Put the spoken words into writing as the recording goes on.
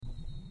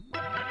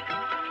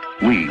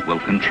We will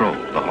control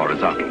the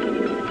horizontal.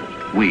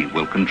 We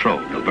will control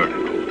the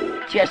vertical.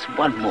 Just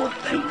one more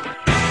thing.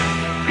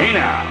 Hey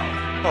now!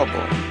 Oh,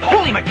 boy.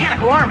 Holy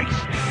mechanical armies!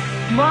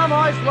 Mom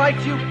always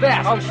liked you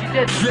best. Oh, she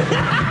did.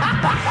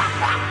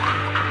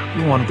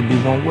 You want it to be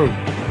one word.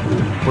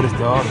 What is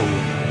the other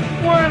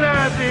word? One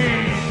of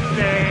these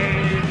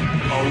days.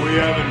 Are we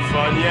having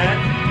fun yet?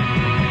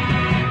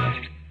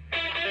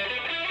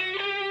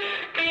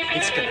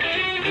 It's gonna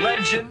be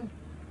legend.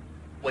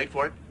 Wait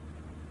for it.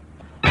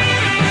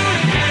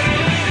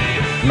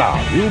 Now,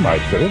 you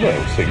might very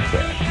well think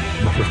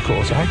that, but of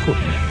course I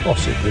couldn't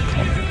possibly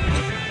comment.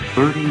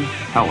 30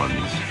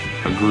 Helens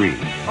agree.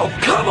 Oh,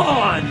 come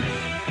on!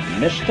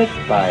 Missed it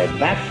by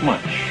that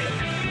much.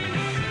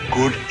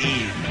 Good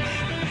evening.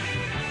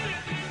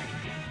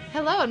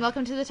 Hello and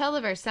welcome to the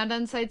Televerse, Sound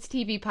On Sight's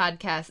TV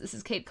podcast. This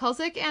is Kate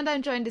Kulzick and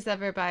I'm joined as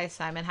ever by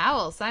Simon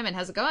Howell. Simon,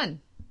 how's it going?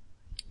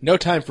 No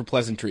time for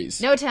pleasantries.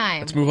 No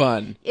time. Let's move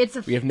on.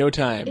 We have no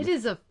time. It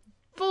is a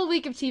full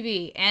week of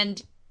TV,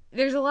 and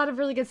there's a lot of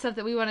really good stuff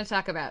that we want to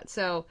talk about.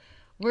 So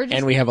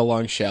and we have a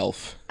long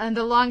shelf. And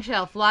a long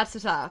shelf, lots to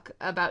talk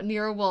about.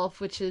 Nero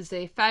Wolfe, which is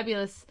a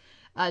fabulous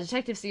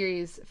detective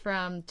series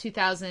from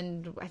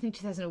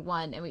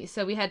 2001. And we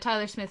had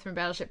Tyler Smith from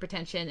Battleship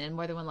Pretension and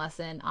More Than One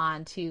Lesson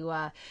on to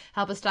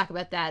help us talk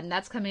about that, and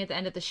that's coming at the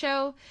end of the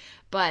show.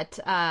 But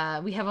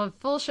we have a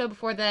full show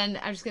before then.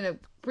 I'm just going to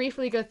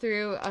briefly go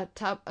through a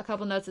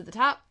couple notes at the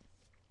top.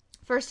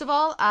 First of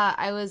all,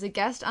 I was a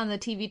guest on the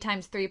TV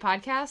Times 3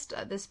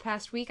 podcast this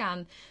past week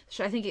on,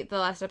 I think the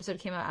last episode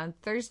came out on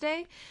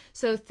Thursday.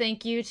 So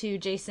thank you to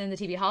Jason, the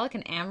TV Holic,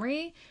 and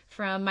Amory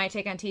from My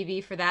Take on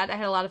TV for that. I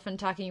had a lot of fun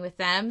talking with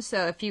them.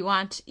 So if you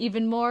want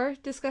even more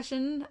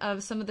discussion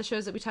of some of the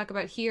shows that we talk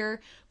about here,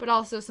 but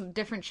also some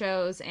different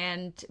shows,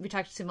 and we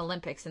talked some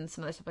Olympics and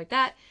some other stuff like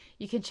that,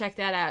 you can check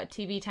that out.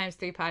 TV Times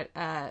 3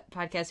 podcast.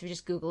 If you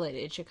just Google it,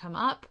 it should come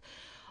up.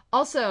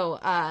 Also,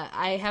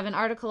 I have an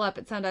article up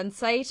at Sound On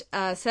Sight,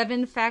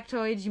 7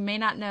 factoids you may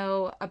not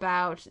know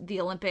about the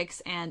Olympics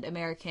and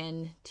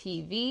American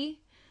TV.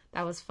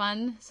 That was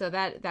fun. So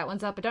that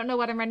one's up. I don't know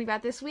what I'm writing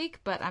about this week,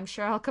 but I'm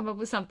sure I'll come up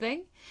with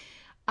something.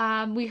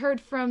 We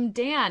heard from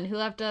Dan, who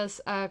left us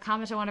a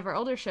comment on one of our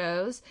older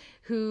shows,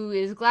 who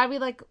is glad we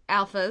like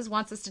alphas,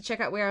 wants us to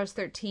check out Where I Was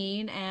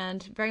 13,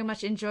 and very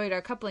much enjoyed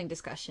our coupling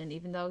discussion,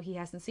 even though he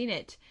hasn't seen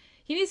it.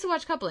 He needs to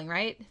watch Coupling,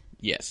 right?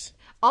 Yes.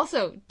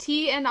 Also,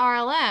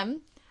 TNRLM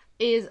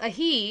is a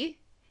he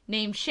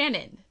named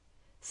Shannon.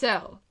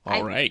 So,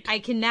 all right. I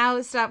can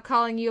now stop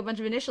calling you a bunch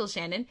of initials,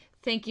 Shannon.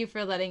 Thank you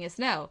for letting us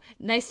know.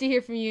 Nice to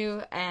hear from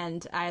you,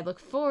 and I look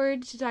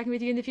forward to talking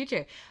with you in the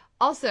future.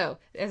 Also,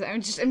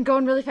 I'm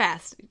going really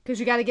fast because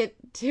we got to get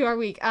to our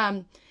week.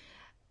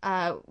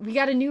 We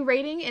got a new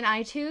rating in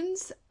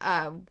iTunes.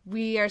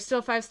 We are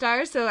still 5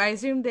 stars, so I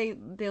assume they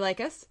like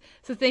us.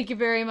 So thank you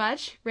very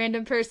much,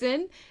 random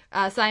person.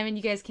 Simon,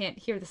 you guys can't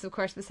hear this, of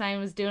course, but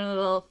Simon was doing a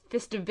little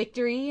fist of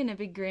victory and a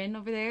big grin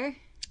over there.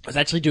 I was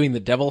actually doing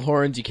the devil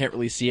horns. You can't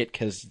really see it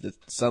because the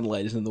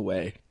sunlight is in the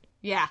way.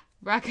 Yeah,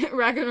 rock and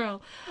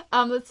roll.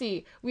 Let's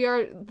see. We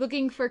are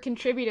looking for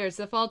contributors.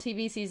 The fall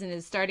TV season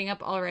is starting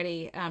up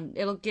already.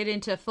 It'll get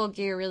into full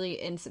gear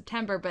really in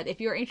September. But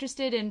if you're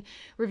interested in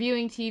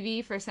reviewing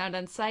TV for Sound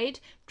On Sight,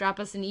 drop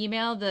us an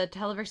email,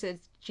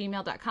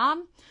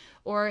 theteleverse@gmail.com,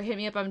 or hit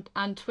me up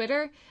on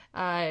Twitter.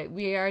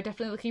 We are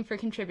definitely looking for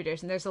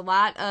contributors, and there's a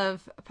lot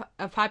of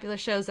popular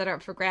shows that are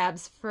up for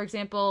grabs. For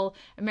example,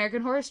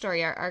 American Horror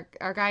Story. Our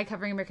guy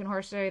covering American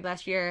Horror Story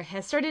last year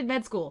has started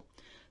med school,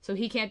 so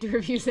he can't do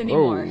reviews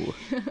anymore.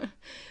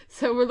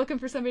 So we're looking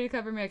for somebody to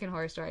cover American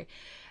Horror Story,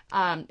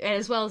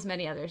 as well as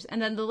many others.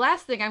 And then the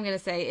last thing I'm going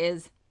to say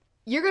is,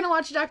 you're going to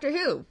watch Doctor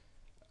Who.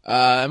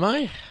 Am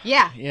I?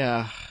 Yeah.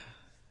 Yeah.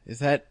 Is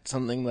that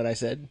something that I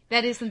said?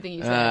 That is something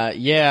you said.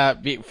 Yeah,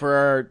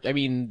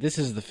 this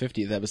is the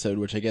 50th episode,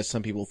 which I guess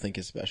some people think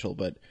is special,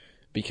 but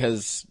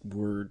because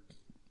we're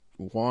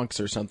wonks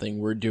or something,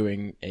 we're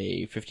doing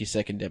a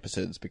 52nd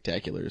episode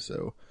spectacular,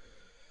 so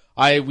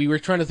we were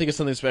trying to think of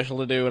something special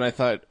to do, and I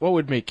thought, what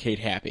would make Kate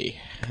happy?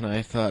 And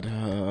I thought,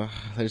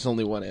 there's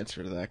only one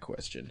answer to that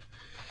question.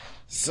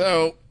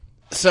 So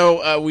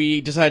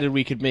we decided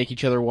we could make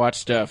each other watch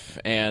stuff,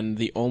 and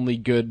the only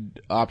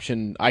good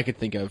option I could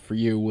think of for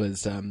you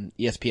was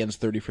ESPN's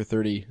 30 for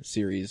 30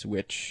 series,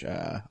 which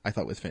I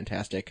thought was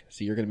fantastic.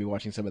 So you're going to be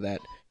watching some of that.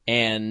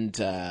 And,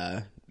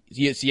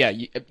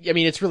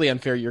 it's really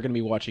unfair. You're going to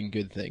be watching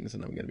good things,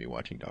 and I'm going to be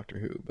watching Doctor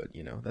Who, but,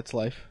 that's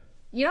life.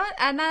 You know what?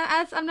 I'm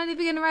not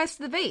even going to rise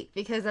to the bait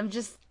because I'm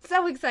just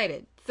so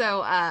excited.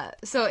 So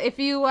if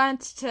you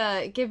want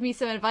to give me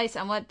some advice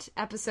on what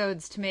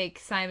episodes to make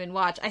Simon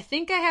watch, I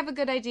think I have a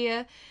good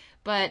idea,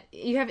 but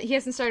he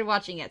hasn't started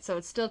watching yet, so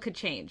it still could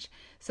change.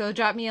 So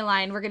drop me a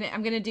line.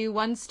 I'm gonna do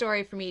one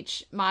story from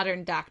each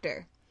modern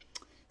Doctor.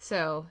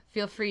 So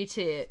feel free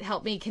to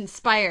help me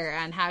conspire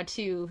on how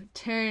to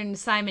turn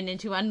Simon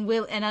into an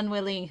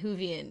unwilling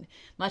Whovian,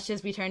 much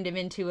as we turned him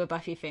into a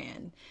Buffy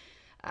fan.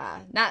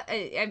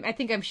 I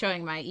think I'm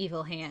showing my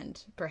evil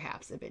hand,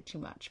 perhaps, a bit too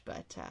much,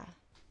 but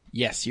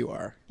Yes, you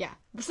are. Yeah.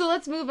 So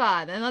let's move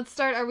on and let's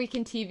start our week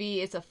in TV.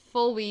 It's a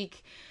full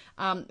week.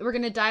 We're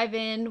going to dive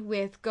in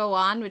with Go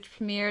On, which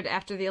premiered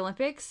after the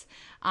Olympics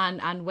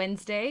on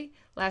Wednesday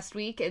last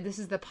week. This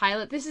is the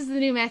pilot. This is the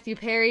new Matthew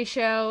Perry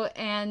show,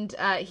 and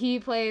he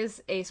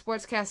plays a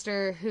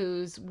sportscaster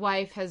whose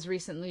wife has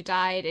recently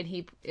died, and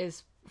he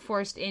is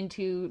forced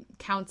into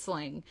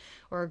counseling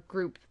or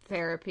group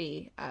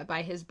therapy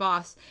by his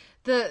boss.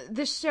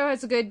 This show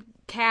has a good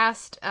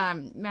cast.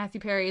 Matthew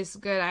Perry is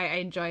good. I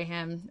enjoy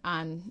him.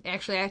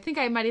 Actually, I think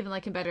I might even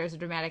like him better as a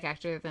dramatic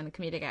actor than a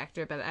comedic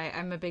actor, but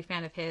I'm a big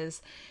fan of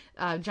his.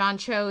 John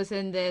Cho is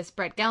in this.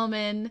 Brett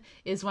Gelman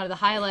is one of the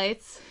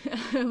highlights.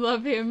 I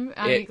love him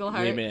on Eagle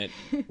Heart. Wait a minute.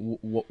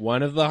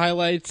 One of the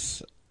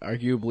highlights?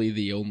 Arguably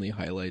the only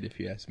highlight, if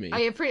you ask me. Oh,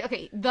 yeah,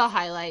 the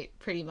highlight,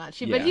 pretty much.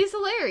 Yeah. But he's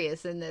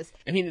hilarious in this.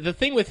 I mean, the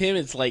thing with him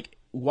is, like,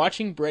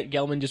 watching Brett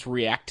Gelman just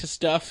react to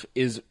stuff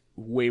is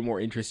way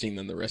more interesting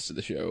than the rest of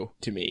the show,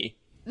 to me.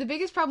 The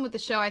biggest problem with the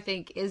show, I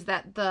think, is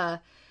that the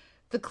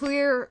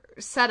clear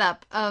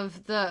setup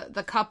of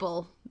the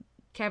couple,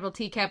 capital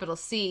T, capital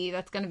C,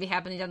 that's going to be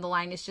happening down the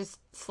line is just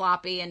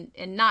sloppy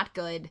and not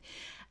good.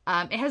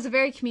 It has a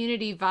very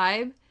community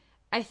vibe,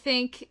 I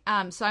think.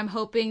 So I'm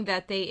hoping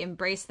that they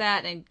embrace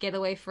that and get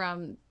away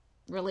from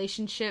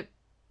relationship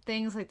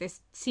things like they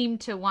seem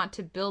to want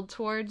to build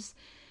towards,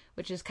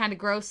 which is kind of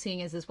gross,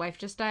 seeing as his wife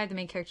just died, the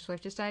main character's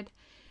wife just died.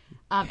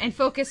 And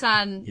focus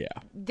on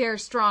their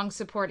strong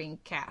supporting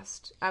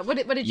cast. What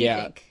did you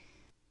think?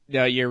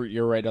 No,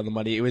 you're right on the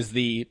money. It's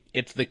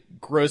the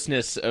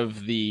grossness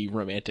of the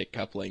romantic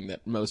coupling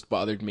that most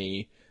bothered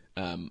me.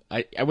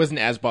 I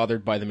wasn't as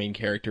bothered by the main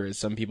character as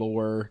some people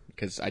were,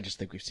 because I just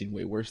think we've seen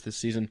way worse this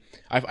season.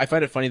 I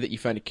find it funny that you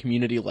find a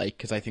community-like,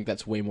 because I think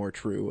that's way more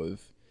true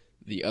of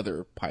the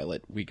other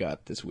pilot we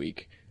got this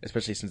week,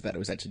 especially since that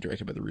was actually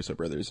directed by the Russo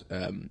brothers.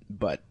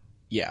 But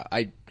yeah,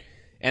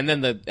 And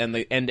then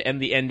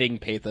the ending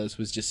pathos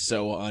was just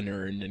so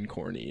unearned and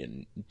corny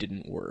and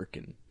didn't work.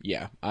 And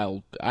yeah,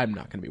 I'm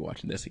not going to be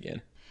watching this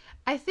again.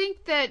 I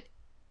think that,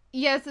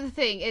 that's the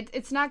thing.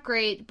 It's not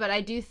great, but I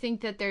do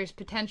think that there's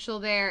potential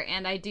there,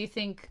 and I do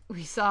think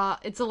it's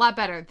a lot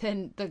better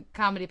than the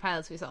comedy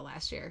pilots we saw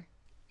last year.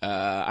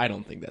 I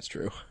don't think that's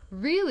true.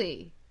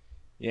 Really?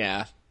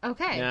 Yeah.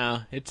 Okay.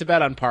 No, it's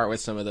about on par with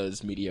some of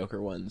those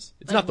mediocre ones.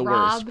 It's like not the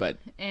Rob worst, but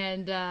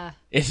and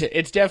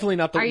it's definitely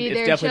not the. Are you it's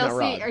there, definitely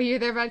Chelsea? not Rob. Are you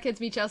there about Kids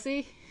Meet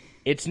Chelsea?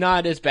 It's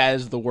not as bad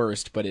as the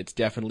worst, but it's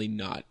definitely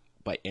not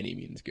by any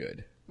means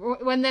good.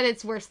 One that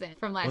it's worse than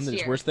from last year. One that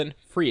it's worse than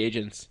Free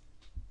Agents.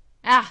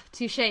 Ah,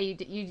 touche. You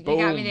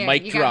got me there.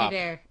 Mic you drop. got me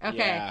there. Okay.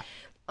 Yeah.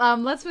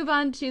 Let's move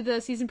on to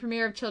the season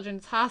premiere of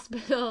Children's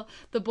Hospital,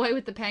 The Boy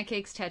with the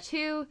Pancakes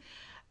Tattoo.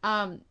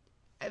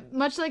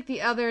 Much like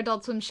the other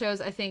Adult Swim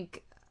shows, I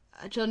think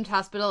Children's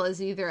Hospital is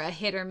either a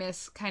hit or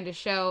miss kind of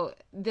show.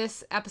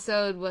 This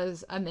episode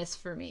was a miss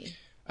for me.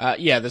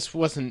 This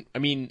wasn't. I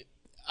mean,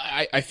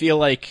 I feel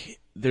like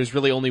there's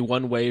really only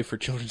one way for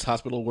Children's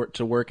Hospital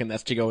to work, and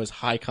that's to go as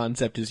high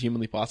concept as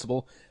humanly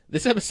possible.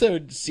 This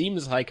episode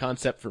seems high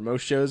concept for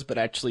most shows, but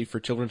actually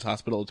for Children's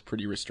Hospital, it's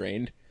pretty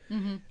restrained.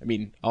 Mm-hmm. I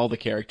mean, all the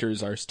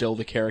characters are still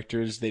the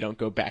characters. They don't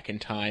go back in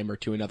time or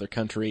to another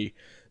country.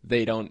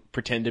 They don't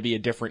pretend to be a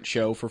different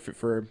show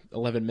for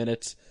 11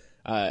 minutes.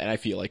 And I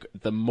feel like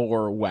the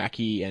more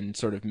wacky and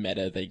sort of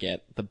meta they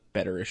get, the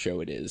better a show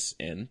it is.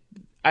 And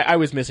I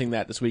was missing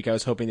that this week. I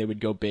was hoping they would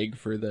go big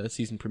for the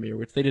season premiere,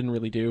 which they didn't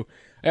really do.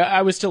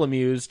 I was still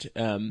amused.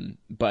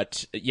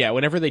 But yeah,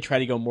 whenever they try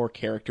to go more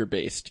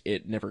character-based,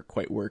 it never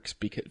quite works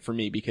for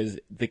me because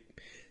the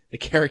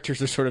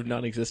characters are sort of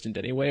non-existent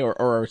anyway,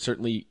 or are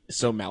certainly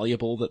so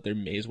malleable that they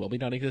may as well be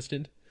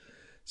non-existent.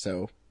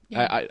 So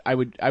yeah. I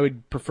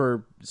would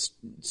prefer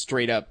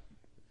straight up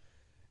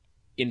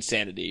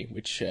insanity,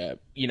 which I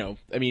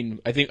mean,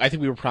 I think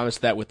we were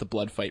promised that with the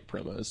blood fight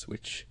promos,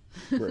 which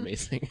were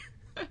amazing.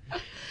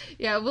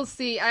 Yeah, we'll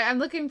see. I'm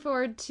looking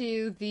forward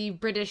to the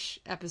British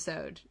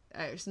episode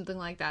or something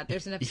like that.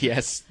 There's an episode.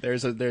 Yes,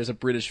 there's a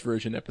British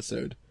version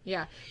episode.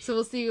 Yeah, so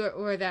we'll see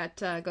where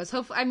that goes.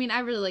 Hopefully, I mean, I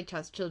really like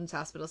Children's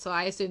Hospital, so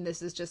I assume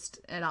this is just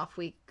an off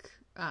week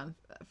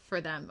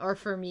for them, or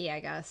for me, I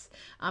guess.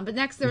 But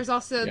next, there was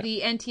also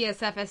the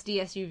NTSF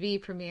SD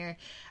SUV premiere.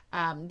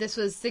 This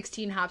was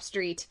 16 Hop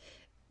Street.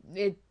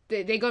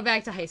 They go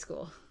back to high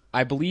school.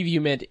 I believe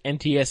you meant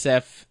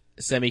NTSF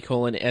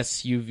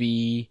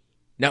SUV.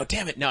 No,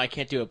 damn it. No, I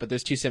can't do it, but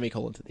there's 2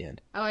 semicolons at the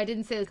end. Oh, I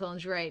didn't say the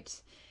colons, right.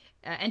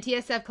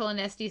 NTSF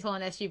SD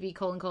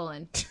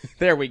SUV : :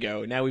 There we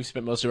go. Now we've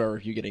spent most of our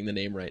review getting the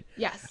name right.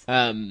 Yes.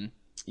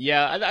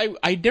 Yeah,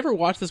 I never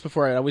watched this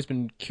before. I'd always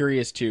been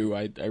curious to.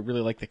 I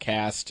really like the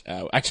cast.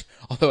 Actually,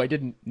 although I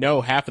didn't know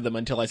half of them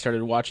until I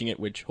started watching it,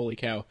 which, holy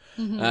cow.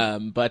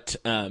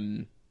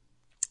 Mm-hmm.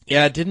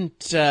 Yeah, it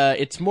didn't.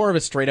 It's more of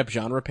a straight up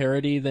genre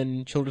parody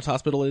than Children's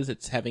Hospital is.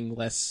 It's having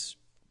less.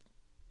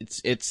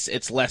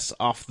 It's less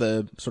off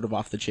the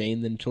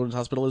chain than Children's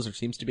Hospital is, or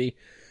seems to be,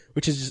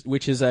 which is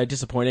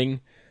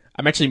disappointing.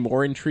 I'm actually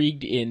more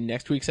intrigued in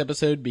next week's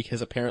episode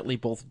because apparently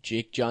both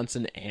Jake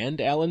Johnson and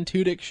Alan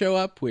Tudyk show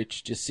up,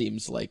 which just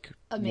seems like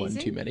Amazing. one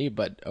too many,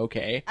 but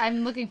okay.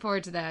 I'm looking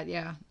forward to that,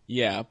 yeah.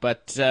 Yeah,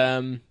 but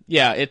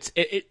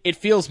it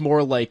feels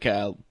more like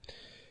a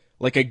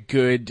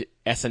good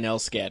SNL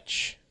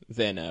sketch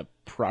than a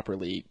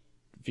properly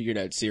figured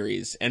out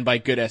series. And by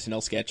good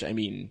SNL sketch, I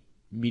mean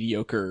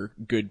mediocre,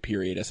 good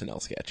period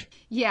SNL sketch.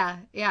 Yeah.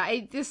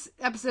 This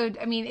episode,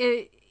 I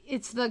mean,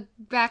 it's the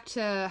back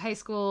to high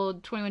school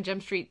 21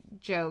 Jump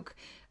Street joke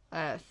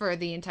for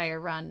the entire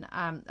run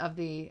of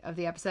the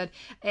episode.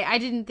 I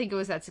didn't think it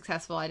was that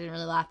successful. I didn't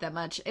really laugh that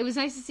much. It was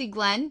nice to see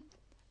Glenn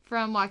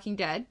from Walking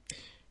Dead.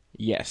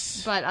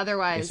 Yes. But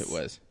otherwise, yes, it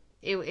was.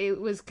 It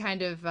was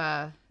kind of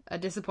a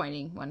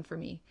disappointing one for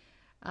me.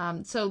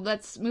 So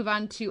let's move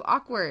on to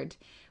Awkward,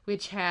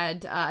 which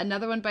had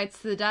another one bites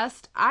the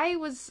dust. I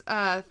was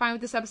fine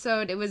with this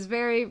episode. It was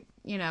very,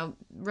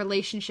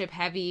 relationship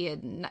heavy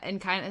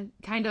and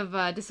kind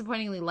of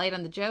disappointingly light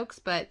on the jokes.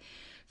 But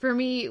for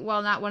me,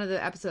 while not one of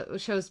the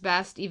show's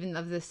best, even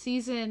of this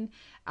season,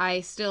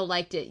 I still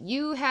liked it.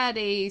 You had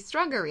a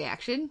stronger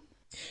reaction.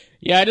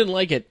 Yeah, I didn't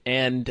like it.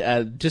 And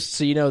just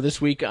so you know,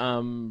 this week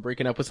I'm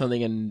breaking up with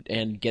something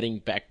and getting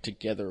back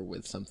together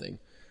with something,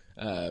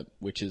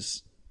 which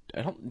is...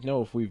 I don't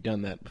know if we've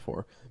done that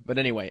before. But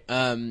anyway,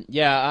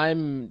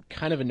 I'm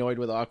kind of annoyed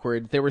with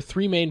Awkward. There were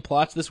 3 main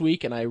plots this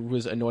week, and I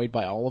was annoyed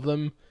by all of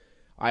them.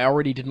 I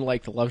already didn't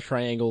like the love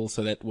triangle,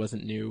 so that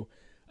wasn't new.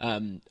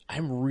 I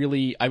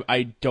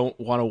don't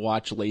want to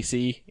watch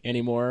Lacey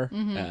anymore.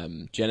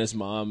 Mm-hmm. Jenna's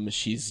mom,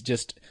 she's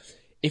just...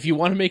 If you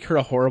want to make her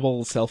a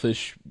horrible,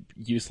 selfish,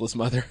 useless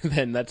mother,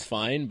 then that's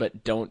fine,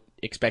 but don't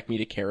expect me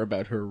to care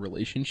about her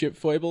relationship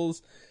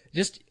foibles.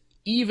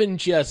 Even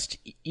just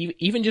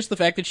the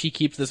fact that she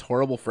keeps this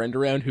horrible friend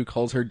around who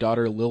calls her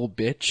daughter Lil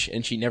Bitch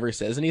and she never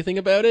says anything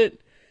about it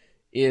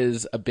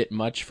is a bit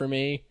much for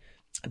me.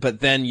 But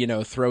then,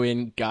 throw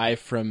in Guy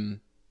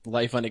from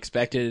Life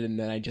Unexpected and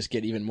then I just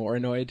get even more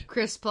annoyed.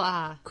 Chris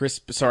Plaha.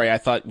 Sorry, I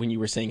thought when you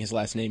were saying his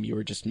last name you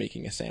were just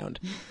making a sound.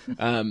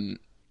 Who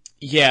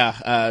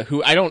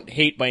I don't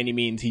hate by any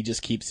means, he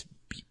just keeps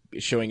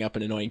showing up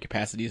in annoying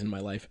capacities in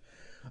my life.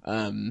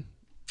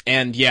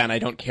 And I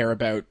don't care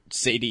about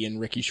Sadie and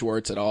Ricky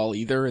Schwartz at all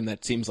either, and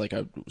that seems like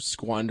a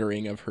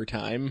squandering of her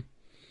time.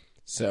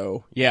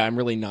 So, I'm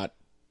really not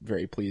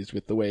very pleased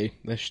with the way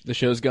the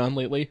show's gone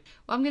lately.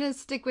 Well, I'm going to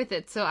stick with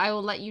it, so I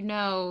will let you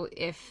know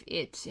if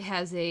it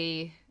has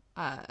a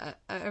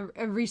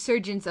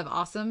resurgence of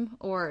awesome,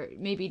 or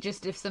maybe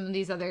just if some of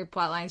these other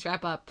plot lines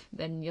wrap up,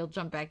 then you'll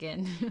jump back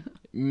in.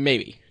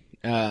 Maybe.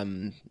 They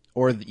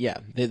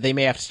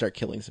may have to start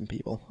killing some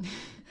people.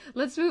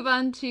 Let's move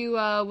on to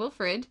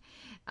Wilfred.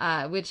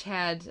 Which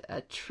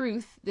had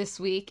Truth this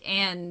week,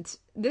 and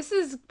this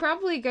is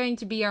probably going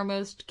to be our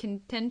most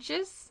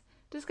contentious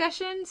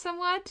discussion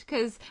somewhat,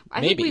 because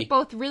I think we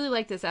both really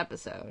liked this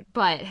episode,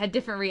 but had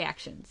different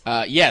reactions.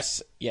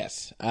 Yes.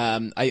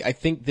 I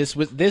think this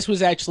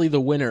was actually the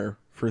winner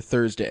for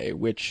Thursday,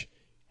 which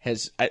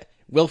has...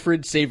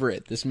 Wilfred, savor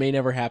it. This may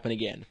never happen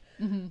again.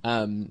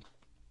 Mm-hmm.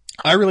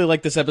 I really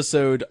like this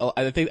episode.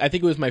 I think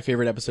it was my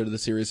favorite episode of the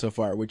series so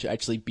far, which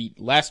actually beat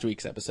last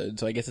week's episode,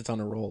 so I guess it's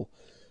on a roll.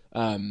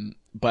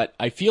 But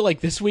I feel like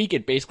this week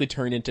it basically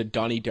turned into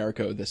Donnie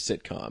Darko, the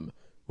sitcom,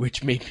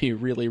 which made me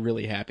really,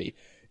 really happy.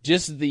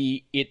 Just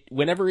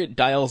whenever it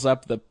dials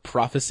up the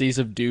prophecies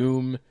of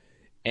doom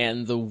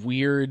and the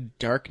weird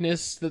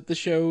darkness that the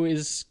show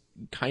is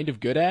kind of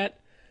good at,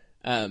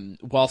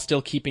 while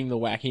still keeping the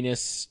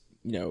wackiness,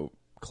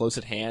 close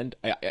at hand.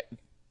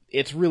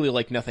 It's really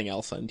like nothing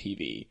else on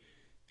TV,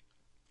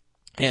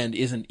 and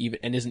isn't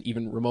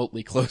even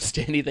remotely close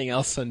to anything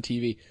else on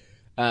TV.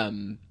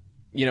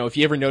 If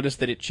you ever notice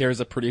that it shares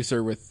a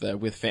producer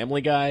with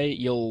Family Guy,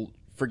 you'll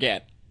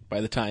forget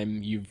by the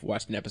time you've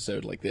watched an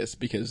episode like this,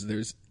 because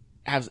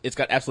it's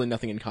got absolutely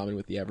nothing in common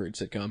with the average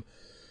sitcom.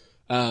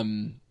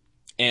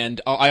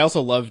 And I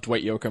also love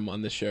Dwight Yoakam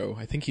on this show.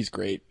 I think he's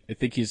great. I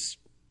think he's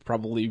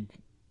probably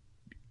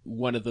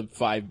one of the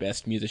 5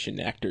 best musician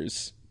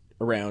actors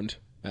around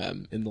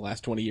in the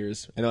last 20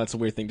 years. I know that's a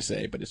weird thing to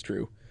say, but it's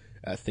true.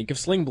 Think of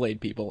Sling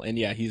Blade, people. And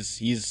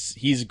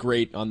he's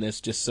great on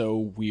this, just so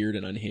weird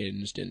and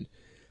unhinged, and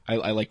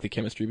I like the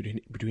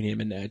chemistry between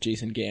him and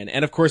Jason Gann.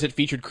 And of course it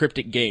featured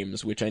cryptic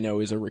games, which I know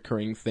is a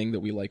recurring thing that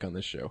we like on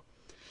this show.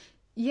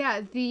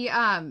 Yeah,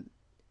 the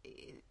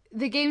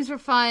games were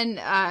fun.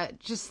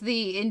 Just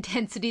the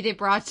intensity they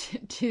brought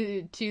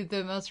to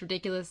the most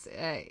ridiculous,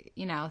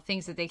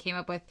 things that they came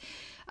up with,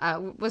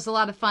 was a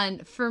lot of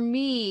fun. For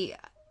me,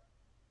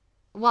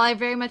 while I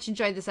very much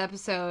enjoyed this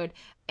episode,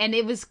 and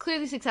it was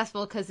clearly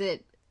successful because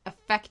it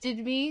affected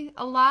me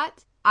a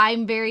lot,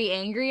 I'm very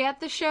angry at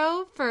the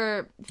show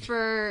for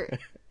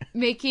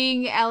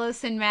making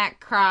Ellis and Matt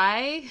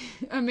cry,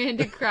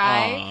 Amanda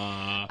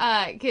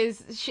cry,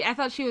 because I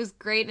thought she was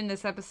great in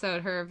this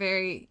episode. Her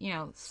very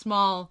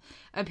small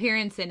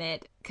appearance in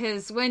it,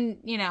 because when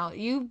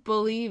you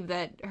believe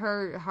that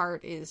her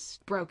heart is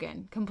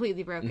broken,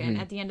 completely broken,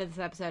 at the end of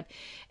this episode,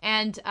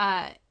 and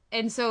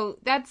and so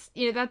that's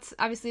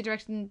obviously the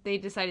direction they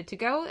decided to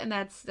go, and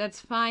that's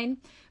fine.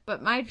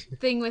 But my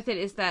thing with it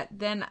is that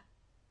then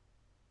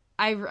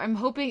I'm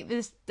hoping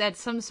that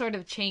some sort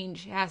of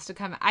change has to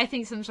come. I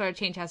think some sort of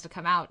change has to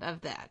come out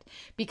of that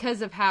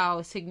because of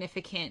how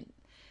significant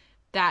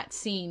that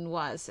scene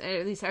was,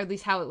 or at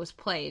least how it was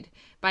played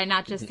by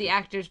not just the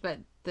actors but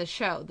the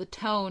show, the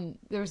tone.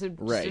 There was just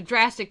a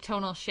drastic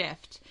tonal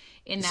shift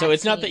in that. So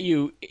it's scene. not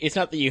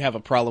that you have a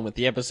problem with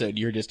the episode.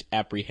 You're just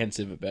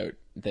apprehensive about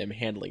them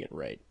handling it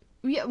right.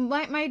 Yeah,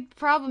 my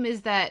problem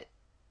is that.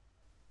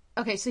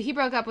 Okay, so he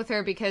broke up with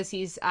her because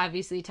he's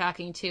obviously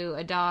talking to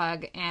a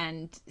dog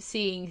and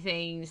seeing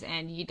things,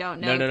 and you don't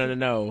know.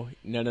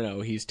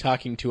 No. He's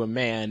talking to a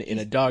man in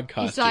a dog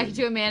costume. He's talking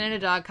to a man in a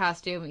dog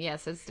costume.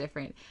 Yes, that's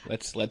different.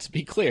 Let's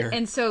be clear.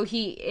 And so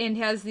he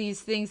has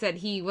these things that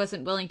he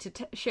wasn't willing to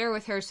share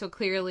with her. So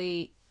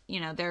clearly,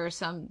 there are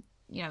some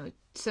the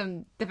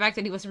fact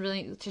that he wasn't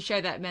willing to share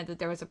that meant that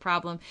there was a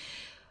problem.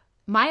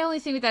 My only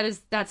thing with that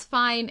is that's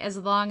fine as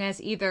long as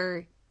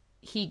either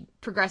he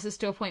progresses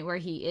to a point where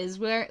he is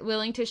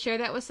willing to share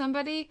that with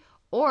somebody,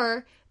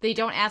 or they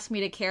don't ask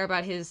me to care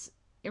about his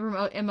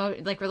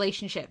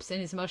relationships and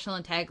his emotional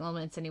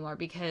entanglements anymore,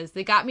 because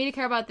they got me to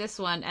care about this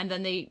one and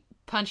then they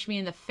punched me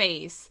in the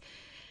face.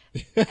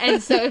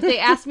 And so if they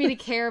ask me to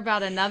care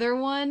about another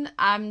one,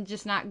 I'm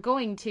just not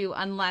going to,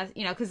 unless,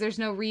 because there's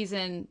no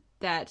reason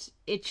that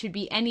it should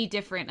be any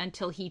different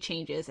until he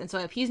changes. And so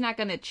if he's not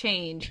going to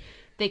change,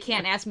 they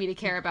can't ask me to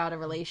care about a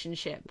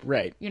relationship.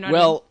 Right. You know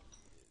what I mean?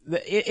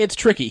 It's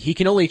tricky. He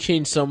can only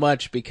change so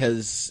much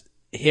because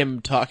him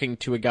talking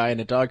to a guy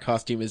in a dog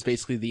costume is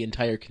basically the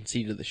entire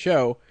conceit of the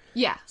show.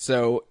 Yeah.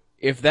 So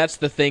if that's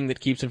the thing that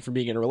keeps him from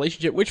being in a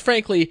relationship, which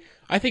frankly,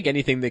 I think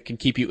anything that can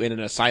keep you in an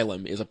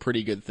asylum is a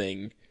pretty good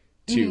thing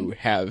to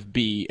have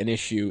be an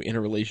issue in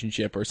a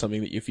relationship or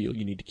something that you feel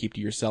you need to keep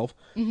to yourself.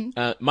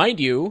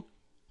 Mind you,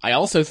 I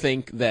also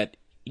think that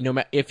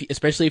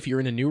especially if you're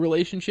in a new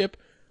relationship,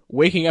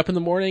 waking up in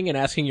the morning and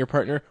asking your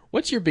partner,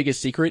 what's your biggest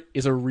secret,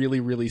 is a really,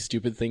 really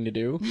stupid thing to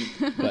do.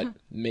 But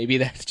maybe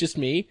that's just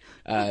me.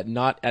 I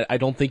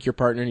don't think your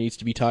partner needs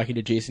to be talking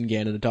to Jason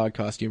Gann in a dog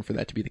costume for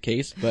that to be the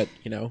case. But,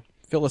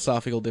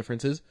 philosophical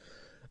differences.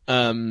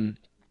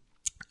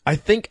 I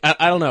think,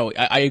 I don't know.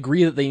 I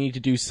agree that they need to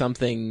do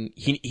something.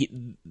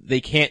 They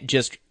can't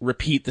just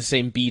repeat the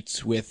same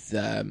beats with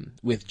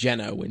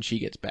Jenna when she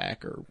gets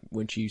back, or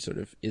when she sort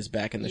of is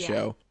back in the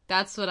show.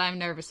 That's what I'm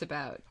nervous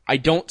about. I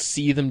don't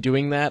see them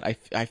doing that.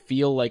 I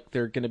feel like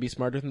they're going to be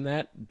smarter than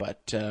that,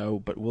 but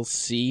we'll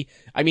see.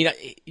 I mean,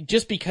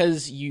 just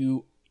because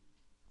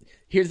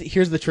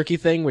here's the tricky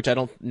thing, which I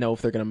don't know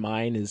if they're going to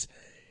mind, is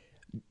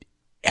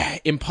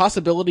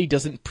impossibility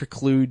doesn't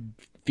preclude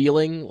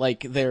feeling.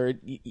 Like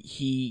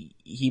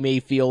he may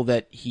feel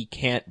that he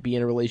can't be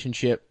in a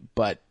relationship,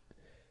 but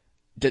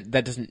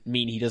that doesn't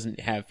mean he doesn't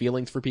have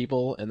feelings for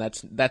people, and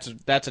that's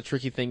a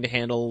tricky thing to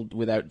handle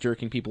without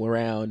jerking people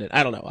around. And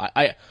I don't know.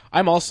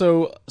 I'm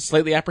also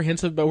slightly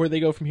apprehensive about where they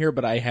go from here,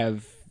 but I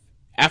have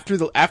after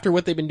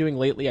what they've been doing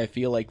lately, I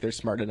feel like they're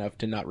smart enough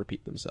to not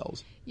repeat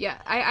themselves. Yeah,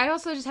 I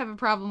also just have a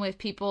problem with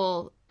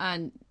people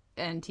on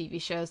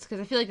TV shows, because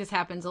I feel like this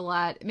happens a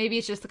lot. Maybe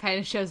it's just the kind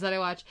of shows that I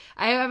watch.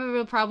 I have a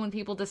real problem with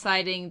people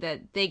deciding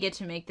that they get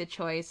to make the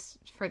choice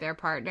for their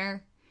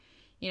partner.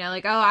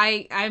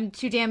 I'm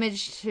too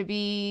damaged to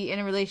be in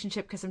a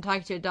relationship because I'm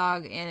talking to a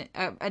dog and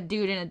a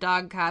dude in a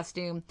dog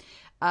costume.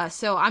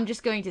 So I'm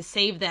just going to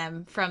save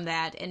them from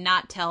that and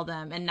not tell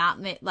them and not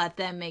let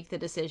them make the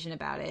decision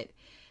about it.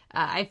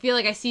 I feel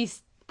like I see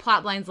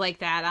plot lines like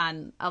that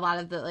on a lot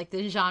of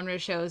the genre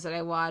shows that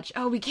I watch.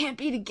 Oh, we can't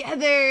be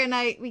together and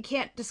we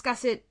can't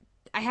discuss it.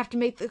 I have to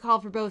make the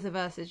call for both of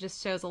us. It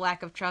just shows a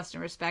lack of trust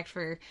and respect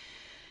for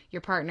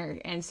your partner.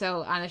 And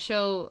so on a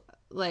show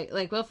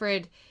like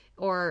Wilfred,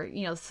 or,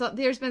 so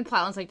there's been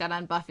plotlines like that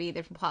on Buffy.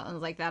 There's been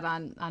plotlines like that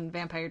on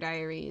Vampire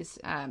Diaries.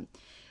 On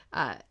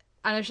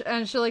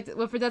a show like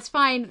Wilfred, that's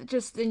fine.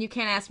 Just then you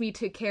can't ask me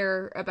to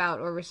care about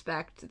or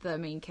respect the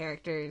main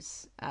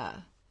character's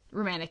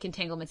romantic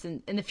entanglements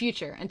in the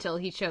future until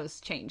he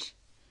shows change.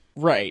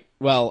 Right.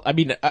 Well, I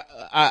mean,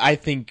 I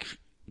think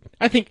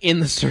in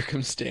the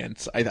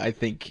circumstance, I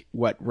think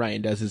what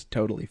Ryan does is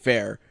totally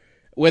fair.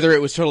 Whether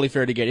it was totally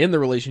fair to get in the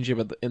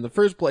relationship in the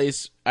first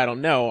place, I don't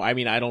know. I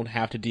mean, I don't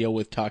have to deal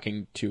with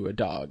talking to a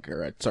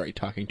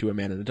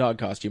man in a dog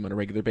costume on a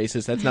regular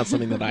basis. That's not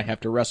something that I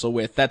have to wrestle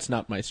with. That's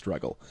not my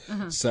struggle.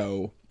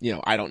 So,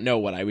 I don't know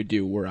what I would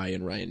do were I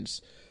in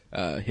Ryan's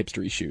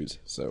hipstery shoes.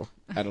 So,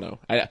 I don't know.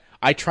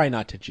 I try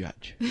not to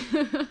judge.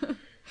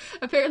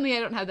 Apparently, I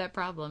don't have that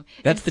problem.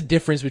 That's the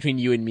difference between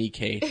you and me,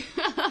 Kate.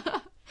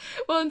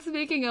 Well, and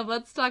speaking of,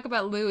 let's talk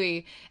about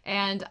Louie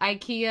and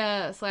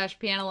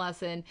IKEA/piano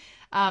lesson.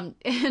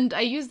 And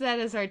I use that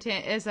as our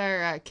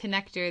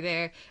connector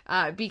there,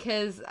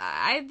 because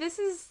this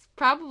is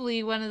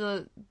probably one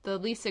of the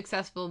least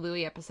successful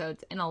Louie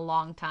episodes in a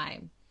long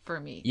time for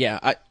me.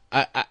 Yeah,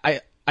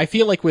 I I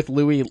feel like with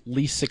Louie,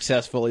 least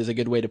successful is a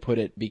good way to put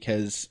it,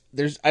 because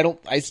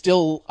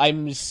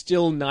I'm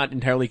still not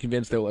entirely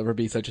convinced there will ever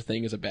be such a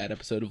thing as a bad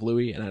episode of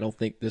Louie, and I don't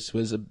think this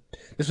was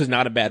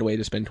not a bad way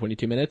to spend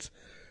 22 minutes.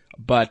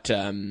 But,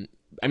 I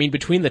mean,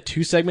 between the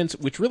two segments,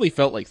 which really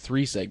felt like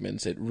 3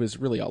 segments, it was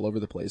really all over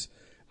the place.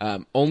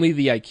 Only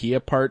the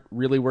IKEA part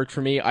really worked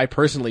for me. I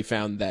personally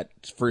found that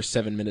first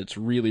 7 minutes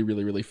really,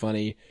 really, really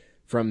funny,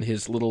 from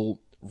his little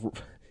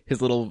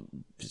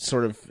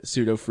sort of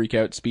pseudo freak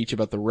out speech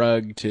about the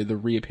rug, to the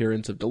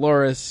reappearance of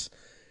Dolores,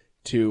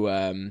 to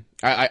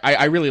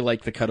I really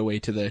like the cutaway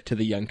to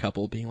the young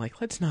couple being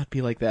like, let's not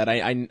be like that.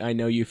 I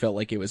know you felt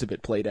like it was a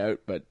bit played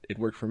out, but it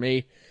worked for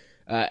me.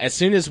 As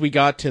soon as we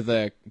got to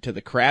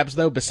the crabs,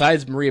 though,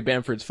 besides Maria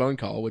Bamford's phone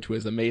call, which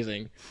was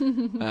amazing,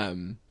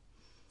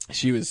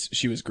 she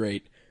was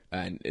great,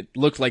 and it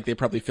looked like they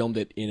probably filmed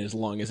it in as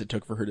long as it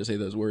took for her to say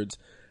those words.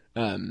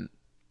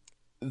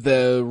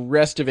 The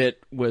rest of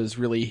it was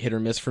really hit or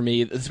miss for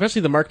me,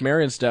 especially the Mark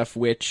Maron stuff,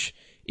 which,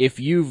 if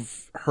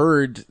you've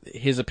heard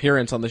his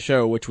appearance on the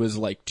show, which was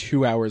like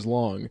 2 hours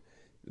long,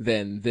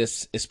 then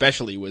this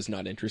especially was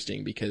not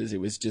interesting, because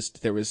it was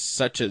just, there was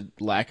such a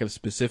lack of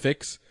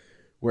specifics,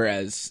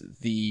 whereas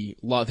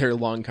their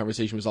long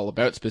conversation was all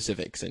about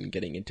specifics and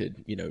getting into,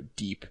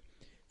 deep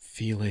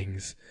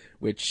feelings,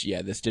 which,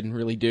 this didn't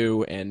really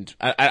do, and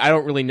I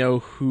don't really know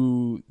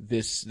who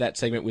that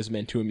segment was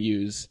meant to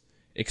amuse,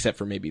 except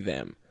for maybe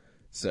them.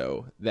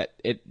 So that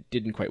it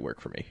didn't quite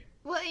work for me.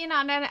 Well, and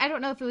I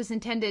don't know if it was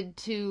intended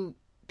to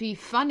be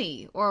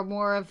funny or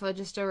more of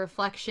just a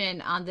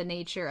reflection on the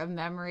nature of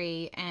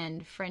memory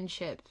and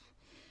friendship.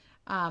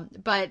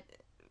 But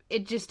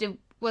it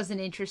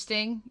wasn't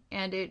interesting,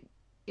 and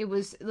it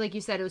was, like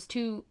you said, it was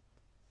too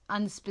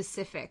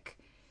unspecific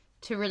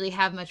to really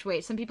have much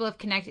weight. Some people have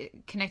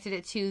connected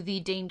it to the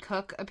Dane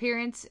Cook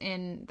appearance I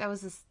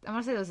want to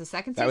say that was the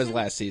second season. That was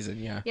last season,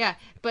 yeah. Yeah,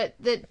 but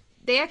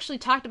they actually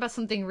talked about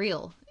something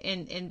real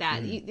in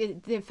that.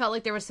 It felt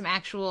like there was some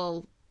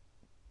actual,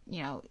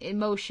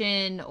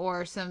 emotion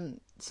or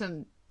some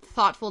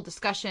thoughtful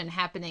discussion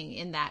happening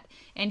in that.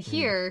 And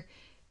here,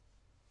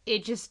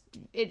 it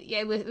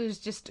was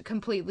just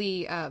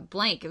completely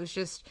blank. It was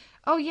just,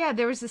 oh yeah,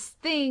 there was this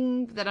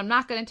thing that I'm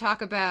not going to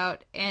talk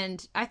about,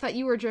 and I thought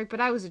you were a jerk, but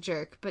I was a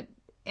jerk.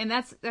 And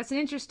that's an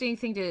interesting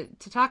thing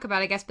to talk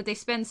about, I guess. But they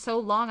spend so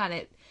long on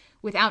it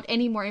without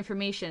any more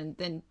information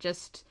than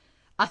just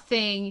a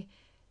thing,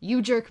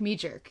 you jerk, me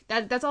jerk.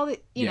 That's all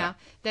that, know,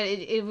 that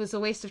it was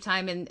a waste of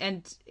time,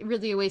 and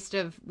really a waste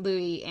of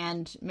Louie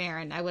and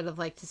Maron. I would have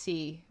liked to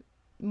see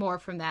more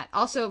from that.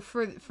 Also,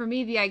 for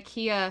me, the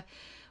IKEA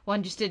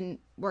one just didn't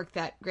work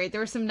that great.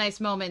 There were some nice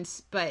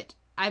moments, but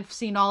I've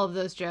seen all of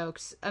those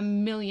jokes a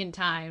million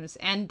times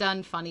and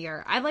done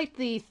funnier. I liked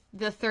the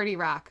 30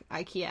 Rock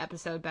IKEA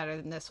episode better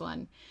than this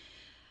one.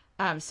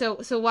 So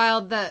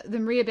while the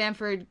Maria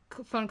Bamford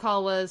phone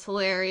call was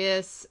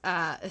hilarious,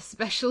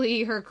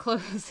 especially her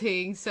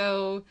closing,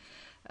 so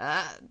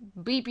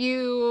beep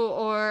you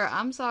or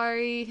I'm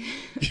sorry.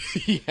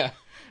 Yeah,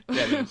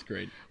 that was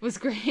great. Was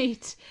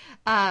great.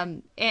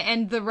 And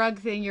the rug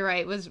thing, you're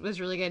right, was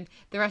really good.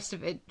 The rest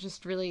of it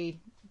just really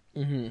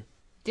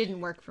didn't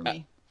work for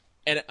me.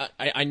 And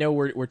I know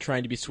we're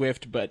trying to be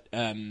swift, but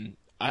I'm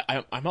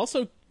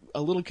also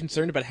a little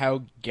concerned about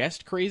how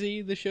guest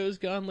crazy the show's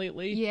gone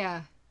lately.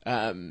 Yeah.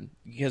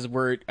 Because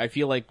I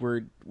feel like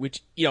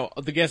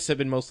the guests have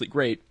been mostly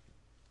great,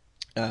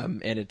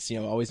 and it's,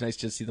 always nice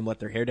to see them let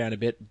their hair down a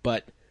bit,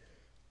 but,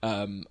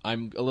 I'm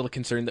a little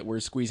concerned that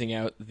we're squeezing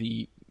out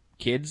the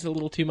kids a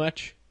little too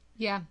much.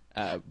 Yeah.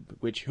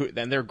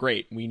 Then they're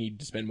great. We need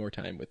to spend more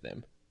time with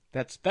them.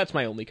 That's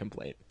my only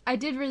complaint. I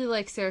did really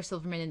like Sarah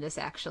Silverman in this,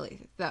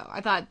 actually, though. I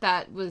thought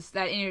that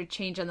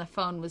interchange on the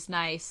phone was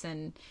nice,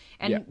 and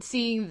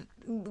seeing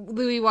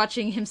Louie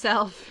watching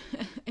himself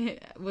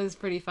was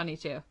pretty funny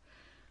too.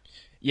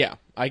 Yeah,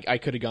 I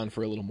could have gone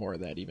for a little more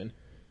of that even.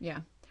 Yeah,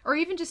 or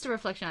even just a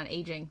reflection on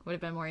aging would have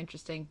been more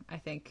interesting, I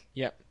think.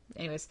 Yeah.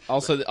 Anyways.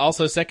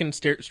 Also second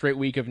straight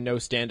week of no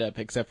stand-up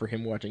except for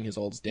him watching his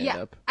old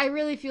stand-up. Yeah, I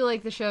really feel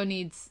like the show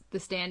needs the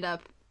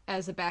stand-up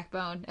as a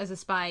backbone, as a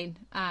spine.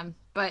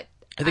 But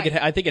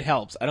I think it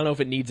helps. I don't know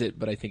if it needs it,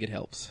 but I think it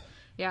helps.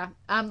 Yeah.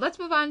 Let's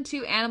move on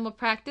to Animal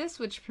Practice,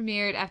 which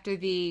premiered after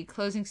the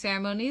closing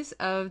ceremonies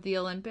of the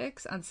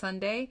Olympics on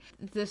Sunday.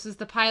 This is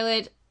the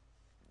pilot.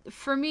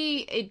 For me,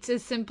 it's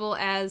as simple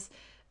as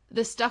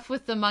the stuff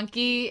with the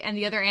monkey and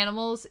the other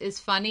animals is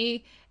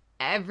funny.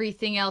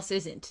 Everything else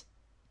isn't.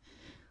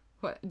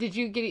 What did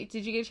you get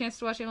a chance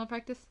to watch Animal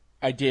Practice?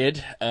 I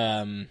did,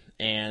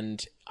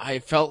 and I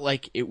felt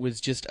like it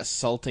was just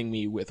assaulting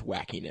me with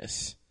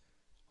wackiness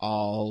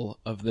all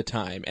of the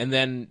time. And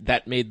then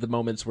that made the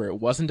moments where it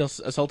wasn't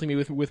assaulting me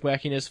with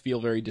wackiness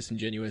feel very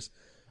disingenuous.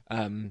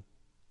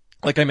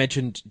 Like I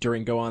mentioned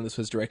during Go On, this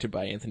was directed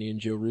by Anthony and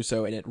Joe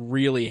Russo, and it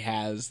really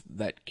has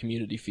that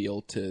Community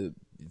feel to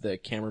the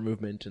camera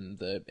movement and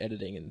the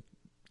editing and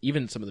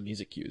even some of the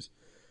music cues.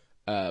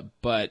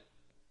 But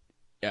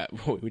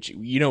which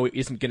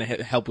isn't going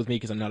to help with me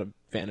because I'm not a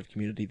fan of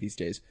Community these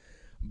days.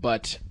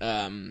 But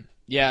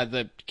Yeah,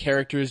 the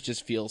characters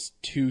just feel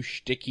too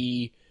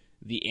shticky.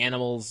 The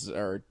animals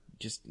are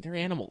they're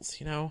animals,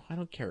 you know? I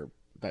don't care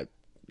about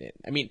it.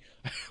 I mean,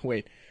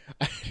 wait.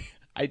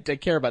 I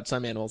care about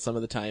some animals some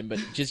of the time, but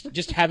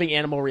just having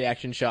animal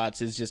reaction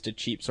shots is just a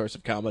cheap source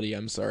of comedy.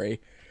 I'm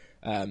sorry.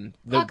 The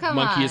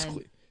monkey is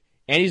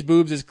Annie's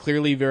boobs is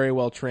clearly very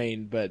well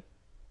trained, but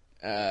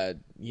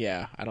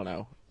yeah, I don't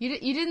know. You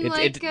didn't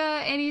like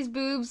Annie's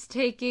boobs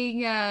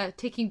taking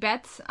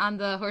bets on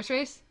the horse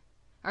race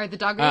or the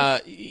dog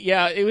race?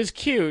 Yeah, it was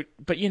cute,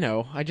 but you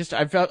know, I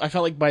felt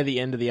like by the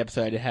end of the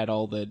episode, I had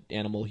all the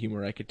animal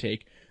humor I could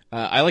take.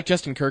 I like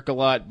Justin Kirk a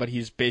lot, but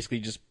he's basically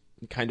just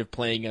kind of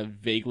playing a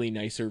vaguely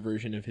nicer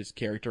version of his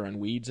character on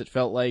Weeds. It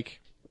felt like,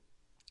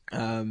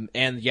 and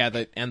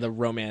the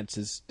romance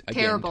is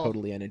again terrible.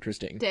 Totally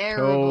uninteresting.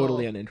 Terrible.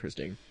 Totally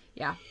uninteresting.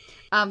 Yeah.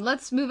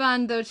 Let's move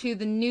on though to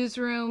the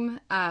newsroom,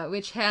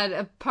 which had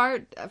a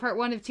part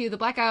 1 of 2, the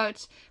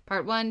blackout.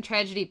 Part 1,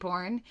 tragedy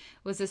porn,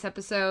 was this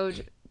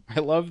episode. I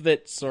love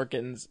that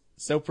Sorkin's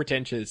so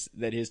pretentious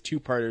that his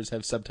 2-parters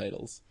have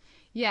subtitles.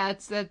 Yeah,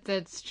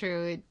 that's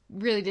true. It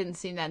really didn't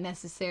seem that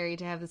necessary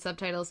to have the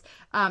subtitles.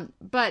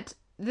 But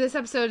this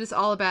episode is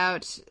all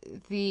about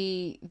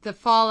the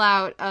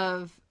fallout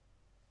of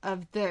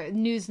the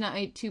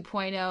Newsnight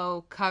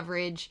 2.0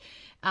 coverage.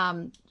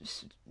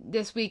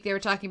 This week they were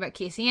talking about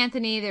Casey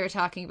Anthony, they were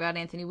talking about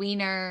Anthony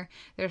Weiner,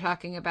 they were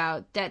talking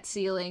about debt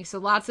ceiling. So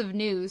lots of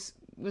news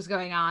was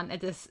going on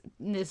at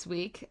this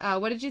week.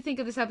 What did you think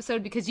of this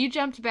episode? Because you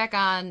jumped back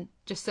on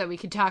just so we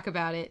could talk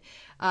about it.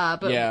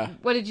 But yeah.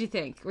 What did you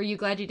think? Were you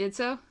glad you did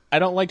so? I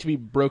don't like to be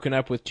broken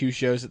up with 2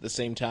 shows at the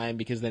same time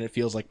because then it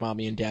feels like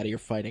mommy and daddy are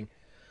fighting.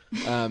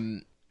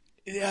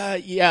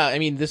 Yeah, I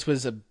mean, this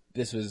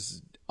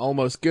was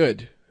almost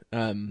good.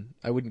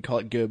 I wouldn't call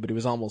it good, but it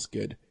was almost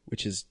good,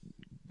 which is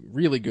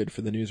really good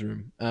for the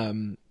newsroom.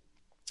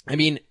 I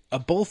mean,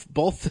 both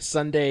the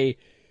Sunday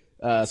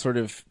sort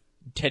of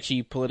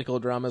tetchy political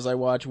dramas I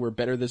watch were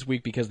better this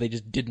week because they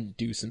just didn't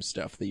do some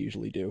stuff they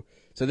usually do.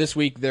 So this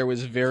week there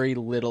was very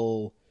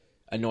little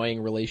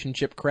annoying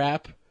relationship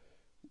crap,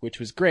 which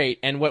was great.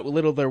 And what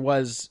little there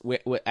was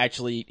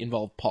actually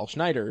involved Paul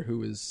Schneider, who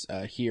was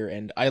here.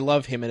 And I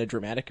love him in a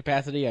dramatic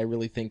capacity. I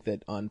really think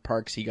that on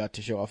Parks he got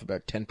to show off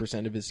about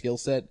 10% of his skill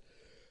set.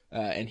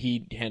 And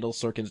he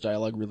handles Sorkin's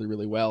dialogue really,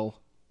 really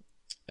well.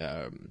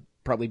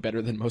 Probably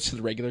better than most of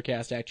the regular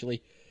cast,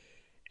 actually.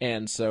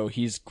 And so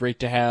he's great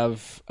to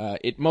have.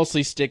 It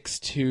mostly sticks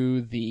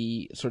to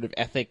the sort of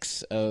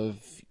ethics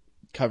of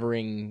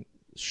covering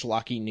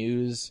schlocky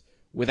news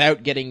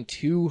without getting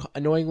too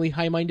annoyingly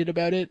high-minded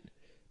about it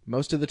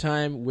most of the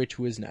time, which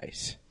was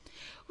nice.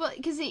 Well,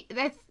 because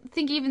I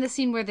think even the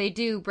scene where they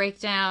do break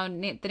down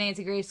the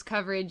Nancy Grace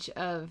coverage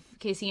of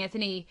Casey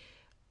Anthony,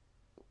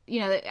 you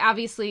know,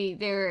 obviously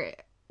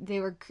they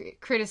were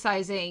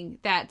criticizing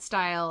that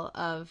style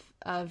of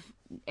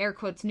air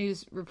quotes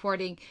news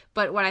reporting,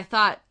 but what I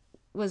thought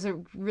was a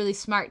really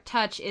smart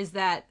touch is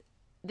that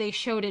they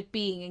showed it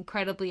being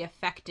incredibly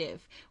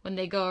effective when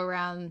they go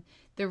around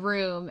the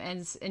room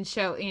and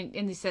show,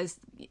 and he says,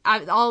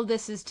 all of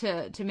this is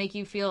to make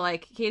you feel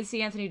like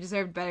Casey Anthony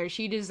deserved better.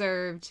 She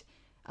deserved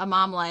a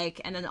mom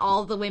like, and then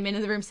all the women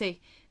in the room say,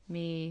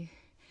 me.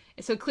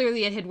 So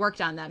clearly it had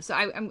worked on them. So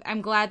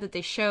I'm glad that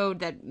they showed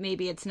that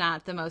maybe it's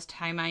not the most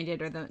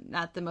high-minded or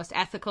not the most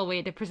ethical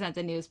way to present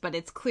the news, but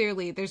it's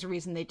clearly there's a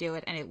reason they do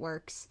it and it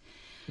works.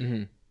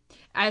 Mm-hmm.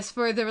 As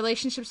for the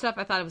relationship stuff,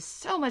 I thought it was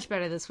so much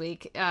better this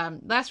week.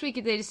 Last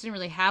week they just didn't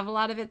really have a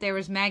lot of it. There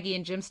was Maggie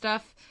and Jim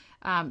stuff,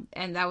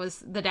 and that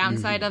was the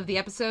downside of the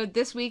episode.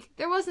 This week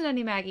there wasn't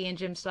any Maggie and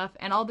Jim stuff,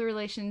 and all the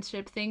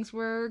relationship things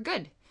were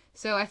good.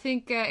 So I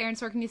think Aaron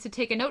Sorkin needs to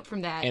take a note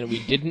from that. And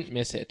we didn't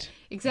miss it.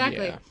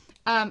 Exactly. Yeah.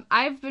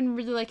 I've been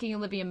really liking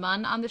Olivia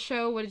Munn on the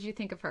show. What did you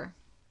think of her?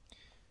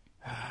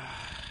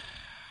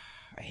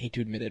 I hate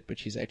to admit it, but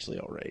she's actually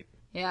all right.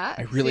 Yeah,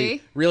 I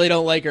really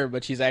don't like her,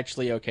 but she's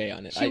actually okay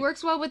on it. She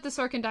works well with the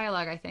Sorkin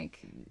dialogue, I think.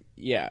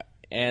 Yeah,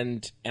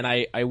 and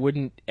I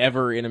wouldn't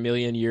ever in a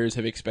million years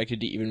have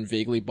expected to even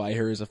vaguely buy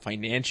her as a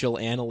financial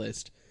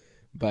analyst,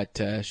 but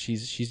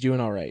she's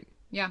doing all right.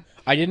 Yeah.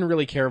 I didn't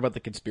really care about the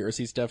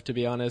conspiracy stuff, to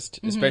be honest,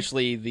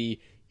 especially the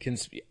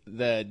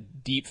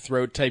deep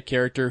throat type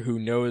character who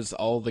knows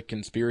all the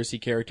conspiracy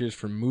characters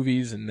from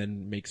movies and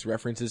then makes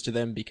references to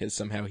them because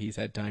somehow he's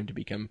had time to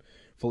become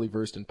fully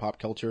versed in pop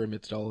culture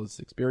amidst all his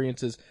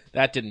experiences.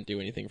 That didn't do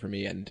anything for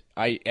me. And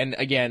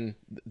again,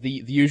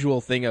 the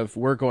usual thing of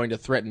we're going to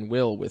threaten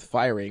Will with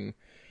firing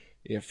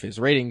if his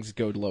ratings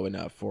go low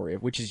enough, or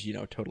if, which is, you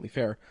know, totally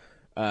fair.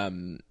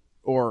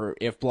 Or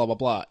if blah, blah,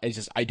 blah. It's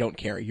just, I don't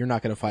care. You're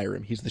not going to fire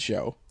him. He's the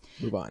show.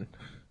 Move on.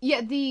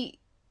 Yeah,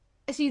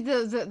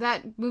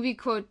 that movie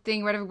quote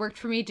thing whatever worked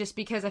for me just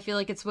because I feel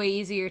like it's way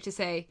easier to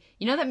say,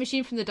 you know that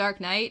machine from The Dark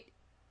Knight?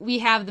 We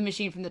have the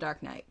machine from The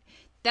Dark Knight.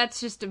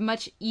 That's just a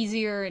much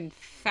easier and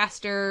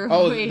faster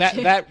way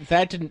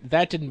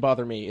that didn't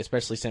bother me,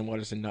 especially Sam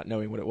Waterston not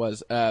knowing what it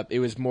was. It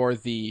was more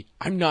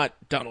I'm not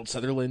Donald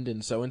Sutherland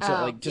and so,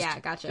 like, just, yeah,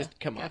 gotcha. Just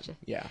come on.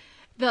 Yeah.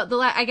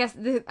 I guess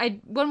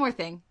one more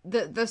thing.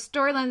 The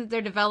storyline that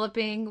they're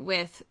developing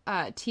with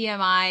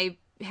TMI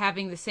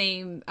having the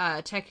same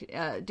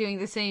doing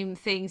the same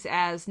things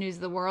as News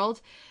of the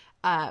World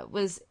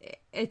was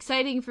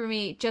exciting for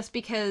me, just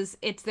because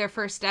it's their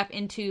first step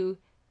into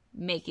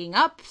making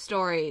up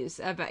stories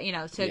about,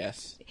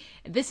 Yes.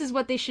 This is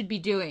what they should be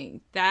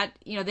doing. That,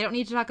 they don't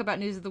need to talk about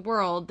News of the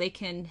World. They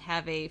can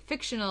have a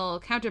fictional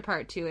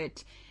counterpart to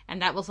it,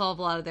 and that will solve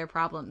a lot of their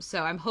problems.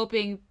 So I'm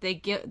hoping they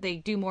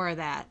do more of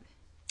that.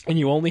 And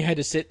you only had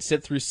to sit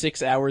through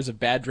 6 hours of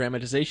bad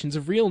dramatizations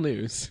of real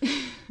news.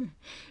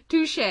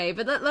 Touche.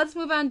 But let's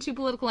move on to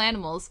Political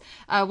Animals.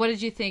 What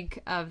did you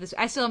think of this?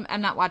 I still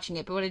am not watching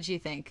it, but what did you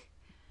think?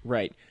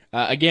 Right.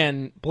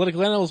 Again,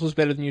 Political Animals was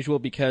better than usual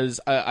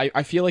because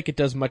I feel like it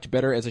does much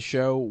better as a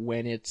show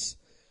when it's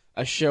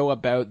a show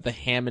about the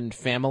Hammond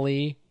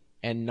family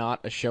and not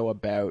a show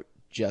about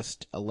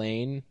just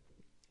Elaine.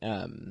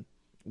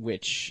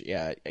 Which,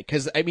 yeah,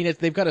 because, I mean,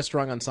 they've got a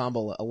strong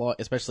ensemble,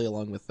 especially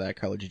along with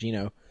Carla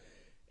Gugino,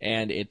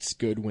 and it's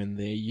good when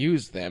they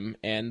use them.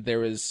 And there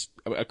was,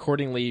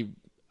 accordingly,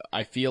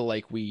 I feel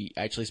like we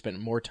actually spent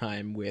more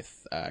time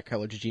with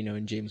Carla Gugino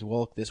and James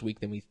Wolfe this week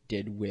than we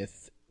did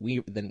with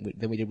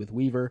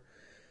Weaver,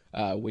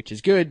 which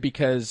is good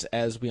because,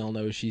 as we all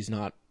know, she's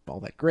not all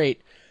that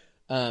great.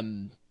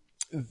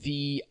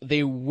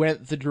 They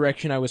went the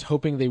direction I was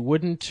hoping they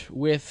wouldn't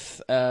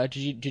with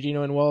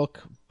Gugino and Wolfe,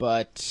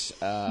 but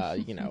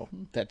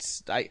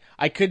that's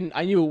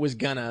I knew it was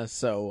gonna,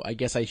 so I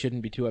guess I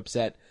shouldn't be too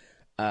upset.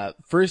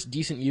 First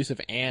decent use of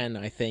Anne,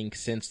 I think,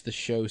 since the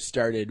show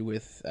started,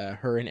 with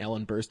her and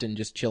Ellen Burstyn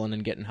just chilling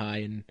and getting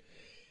high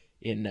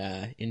in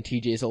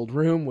TJ's old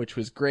room, which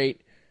was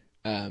great.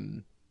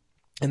 And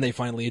they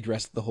finally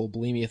addressed the whole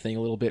bulimia thing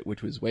a little bit,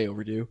 which was way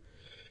overdue.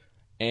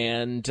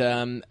 And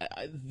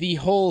the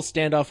whole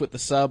standoff with the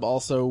sub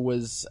also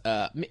was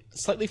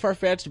slightly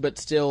far-fetched, but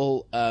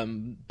still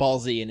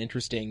ballsy and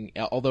interesting,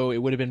 although it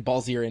would have been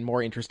ballsier and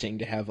more interesting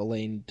to have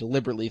Elaine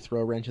deliberately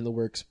throw a wrench in the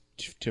works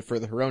to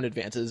further her own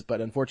advances,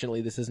 but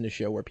unfortunately this isn't a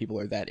show where people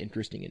are that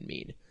interesting and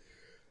mean.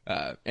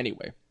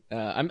 Anyway,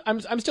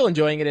 I'm still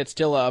enjoying it. It's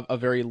still a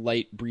very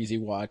light, breezy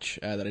watch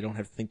that I don't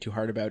have to think too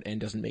hard about and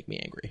doesn't make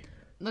me angry.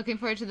 Looking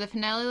forward to the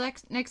finale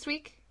next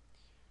week?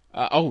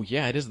 Oh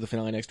yeah, it is the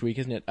finale next week,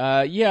 isn't it?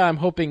 Yeah, I'm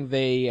hoping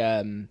they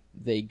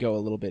go a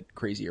little bit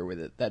crazier with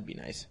it. That'd be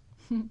nice.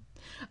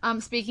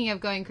 Speaking of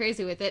going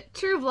crazy with it,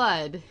 True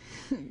Blood.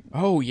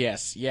 Oh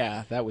yes,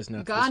 yeah, that was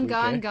nuts.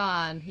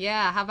 Gone.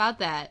 Yeah, how about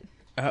that?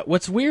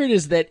 What's weird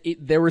is that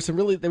there was some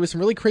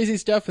really crazy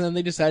stuff, and then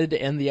they decided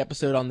to end the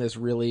episode on this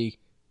really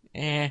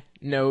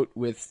note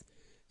with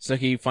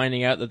Sookie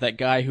finding out that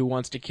guy who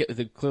wants to kill,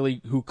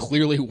 who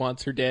clearly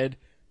wants her dead.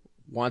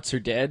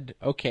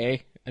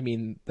 Okay. I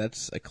mean,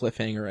 that's a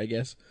cliffhanger, I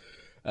guess.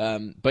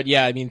 But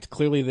yeah, I mean,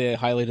 clearly the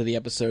highlight of the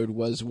episode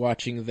was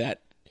watching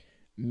that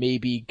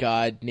maybe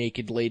God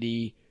naked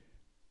lady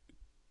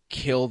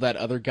kill that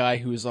other guy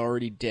who is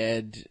already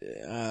dead.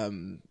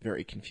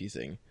 Very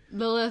confusing.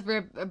 Lilith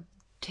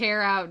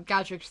tear out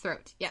Godric's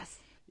throat. Yes.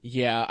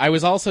 Yeah, I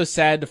was also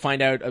sad to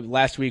find out,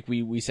 last week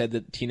we said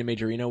that Tina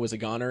Majorino was a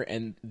goner,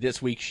 and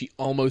this week she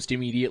almost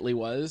immediately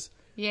was.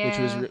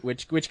 Yeah.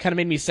 Which kind of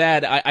made me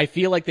sad. I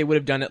feel like they would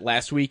have done it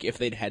last week if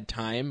they'd had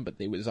time, but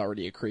it was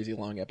already a crazy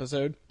long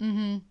episode.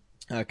 Mm-hmm.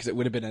 Because it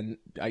would have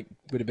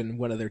been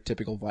one of their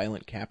typical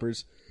violent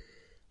cappers.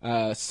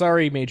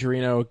 Sorry,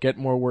 Majorino, get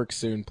more work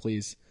soon,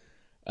 please.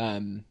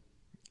 In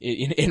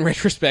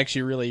retrospect,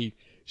 she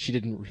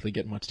didn't really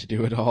get much to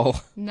do at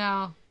all.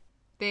 No,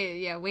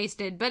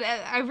 wasted. But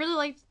I really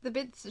liked the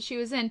bits she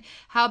was in.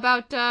 How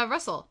about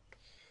Russell?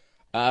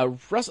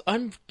 Russell,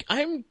 I'm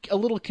a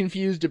little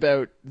confused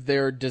about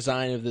their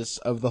design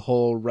of the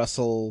whole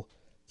Russell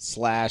 /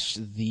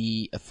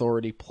 the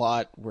Authority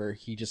plot, where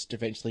he just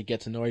eventually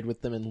gets annoyed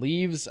with them and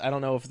leaves. I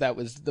don't know if that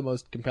was the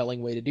most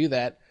compelling way to do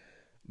that,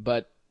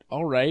 but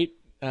all right.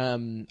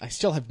 I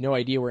still have no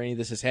idea where any of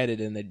this is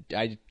headed, and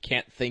I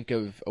can't think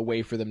of a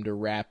way for them to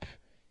wrap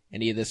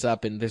any of this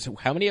up. And there's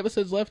how many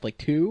episodes left? Like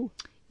 2?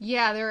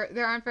 Yeah,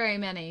 there aren't very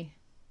many.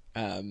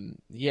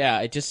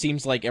 Yeah, it just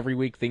seems like every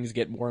week things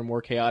get more and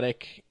more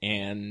chaotic,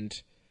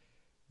 and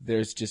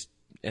they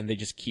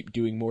just keep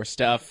doing more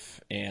stuff,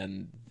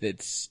 and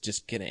it's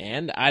just gonna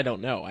end. I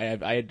don't know.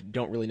 I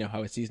don't really know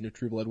how a season of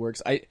True Blood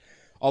works.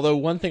 Although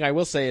one thing I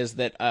will say is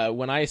that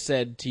when I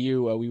said to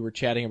you, we were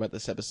chatting about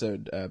this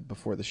episode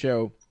before the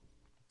show,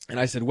 and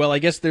I said, well, I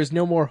guess there's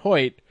no more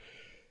Hoyt,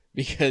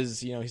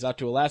 because, he's off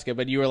to Alaska,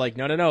 but you were like,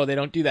 no, they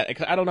don't do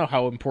that. I don't know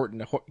how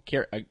important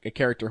a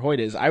character Hoyt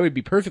is. I would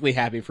be perfectly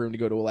happy for him to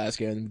go to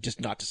Alaska and just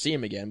not to see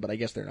him again, but I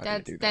guess they're not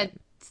going to do that.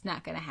 That's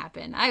not going to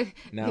happen.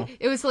 No?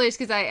 It was hilarious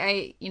because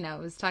I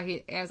was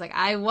talking, I was like,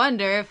 I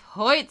wonder if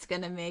Hoyt's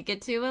going to make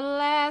it to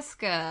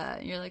Alaska.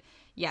 And you're like,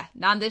 yeah,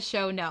 not on this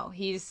show, no.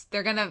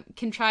 They're going to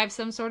contrive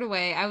some sort of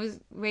way. I was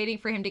waiting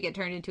for him to get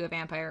turned into a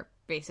vampire,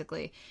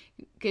 basically,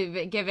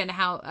 given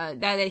how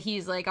that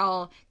he's like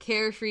all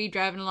carefree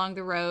driving along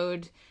the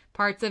road,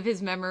 parts of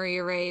his memory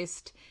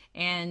erased,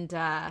 and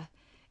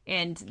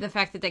the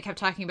fact that they kept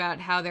talking about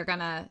how they're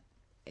gonna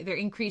they're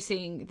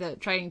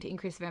trying to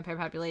increase the vampire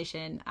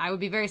population. I would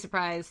be very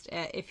surprised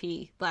if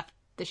he left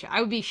the show.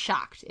 I would be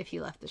shocked if he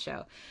left the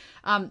show.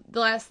 The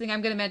last thing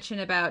I'm going to mention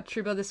about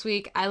Trudeau this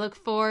week, I look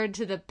forward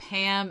to the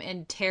Pam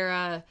and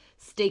Tara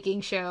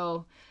staking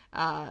show.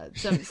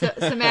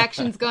 Some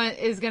action's going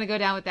to go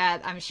down with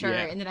that, I'm sure,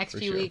 in the next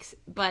few weeks.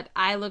 But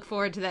I look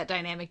forward to that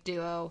dynamic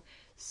duo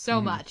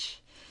so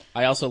much.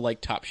 I also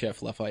like Top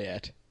Chef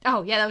Lafayette.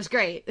 Oh yeah, that was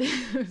great.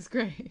 It was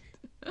great.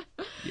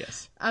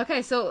 Yes.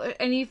 Okay, so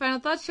any final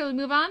thoughts? Shall we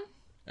move on?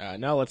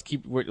 No,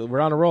 we're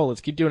on a roll. Let's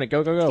keep doing it.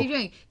 Go, go, go. Keep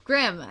doing.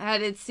 Grimm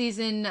had its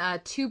season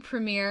 2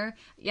 premiere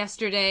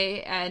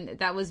yesterday, and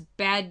that was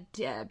Bad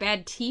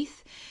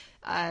Teeth.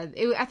 I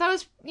thought it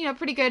was,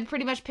 pretty good.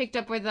 Pretty much picked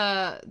up where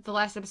the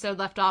last episode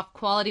left off,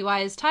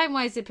 quality-wise.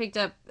 Time-wise, it picked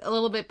up a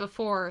little bit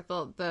before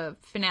the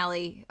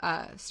finale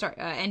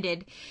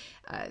ended.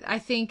 I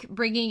think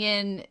bringing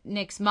in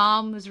Nick's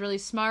mom was really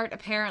smart.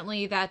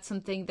 Apparently, that's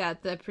something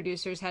that the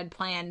producers had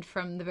planned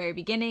from the very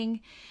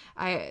beginning.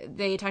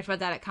 They talked about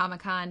that at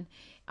Comic-Con.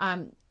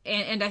 And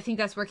I think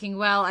that's working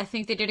well. I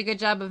think they did a good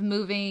job of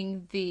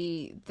moving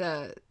the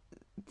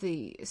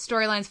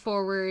storylines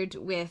forward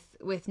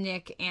with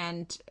Nick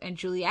and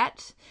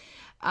Juliet.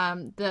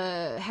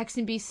 The Hex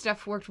and Beast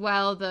stuff worked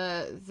well.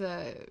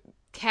 The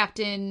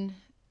Captain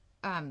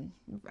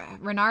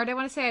Renard, I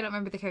want to say. I don't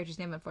remember the character's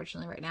name,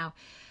 unfortunately, right now.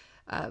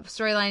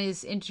 Storyline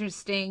is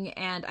interesting,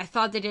 and I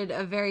thought they did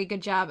a very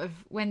good job of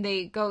when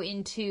they go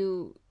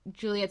into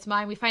Juliet's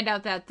mind. We find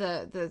out that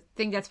the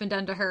thing that's been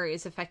done to her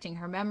is affecting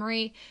her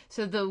memory.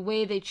 So the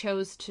way they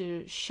chose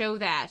to show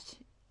that,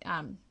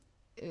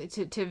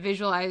 to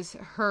visualize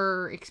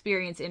her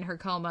experience in her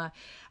coma,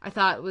 I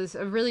thought was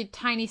a really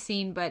tiny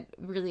scene, but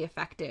really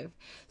effective.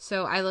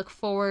 So I look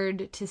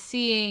forward to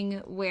seeing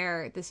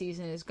where the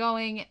season is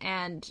going,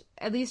 and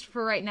at least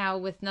for right now,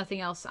 with nothing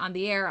else on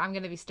the air, I'm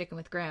going to be sticking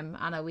with Grimm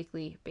on a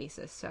weekly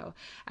basis. So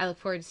I look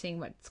forward to seeing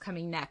what's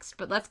coming next.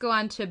 But let's go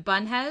on to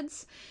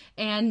Bunheads,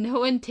 and No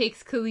One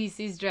Takes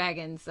Khaleesi's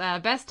Dragons.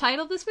 Best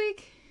title this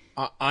week?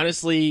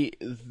 Honestly,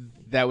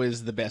 that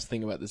was the best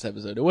thing about this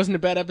episode. It wasn't a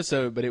bad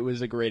episode, but it was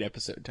a great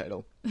episode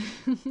title.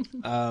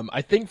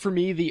 I think for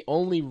me, the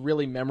only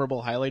really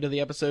memorable highlight of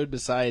the episode,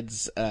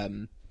 besides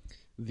the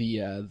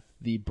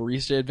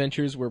barista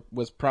adventures,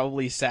 was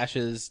probably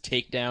Sasha's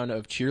takedown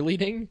of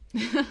cheerleading.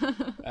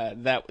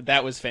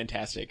 That was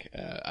fantastic.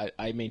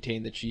 I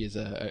maintain that she is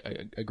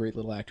a great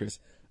little actress.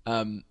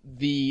 I'm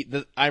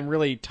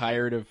really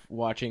tired of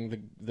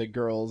watching the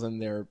girls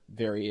and their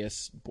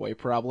various boy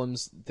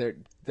problems.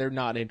 They're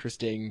not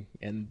interesting,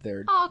 and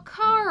they're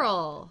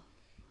Carl.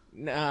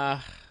 Nah,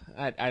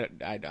 I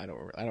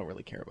don't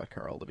really care about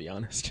Carl, to be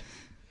honest.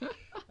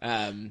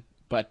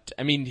 But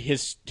I mean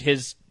his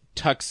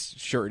tux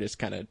shirt is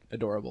kind of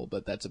adorable,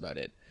 but that's about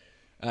it.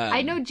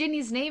 I know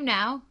Ginny's name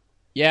now.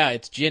 Yeah,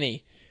 it's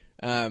Ginny.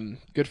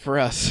 Good for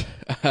us.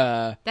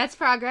 That's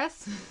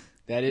progress.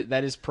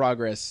 That is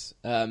progress.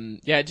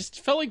 It just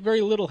felt like very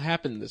little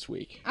happened this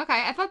week.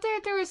 Okay, I thought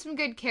there was some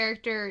good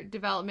character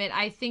development.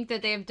 I think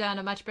that they have done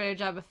a much better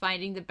job of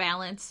finding the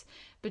balance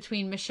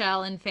between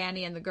Michelle and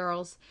Fanny and the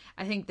girls.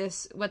 I think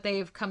what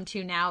they've come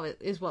to now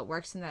is what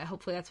works, and that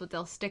hopefully that's what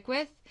they'll stick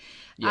with.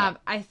 Yeah.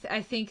 I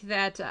think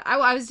that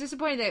I was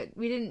disappointed that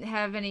we didn't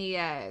have any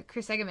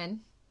Chris Eggerman.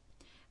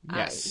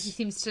 Yes. He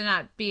seems to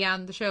not be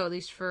on the show, at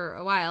least for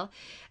a while.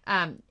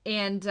 The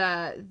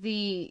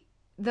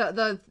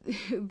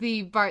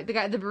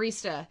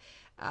barista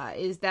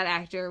is that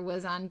actor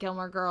was on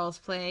Gilmore Girls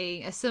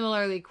playing a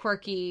similarly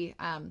quirky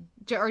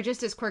or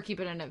just as quirky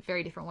but in a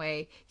very different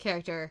way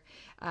character,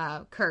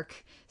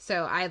 Kirk.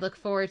 So I look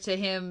forward to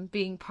him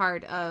being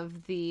part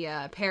of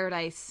the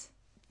Paradise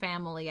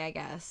family, I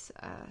guess.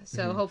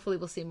 Hopefully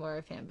we'll see more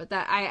of him. But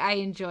that I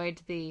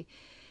enjoyed the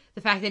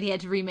fact that he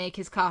had to remake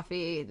his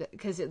coffee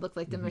because it looked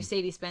like the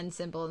Mercedes-Benz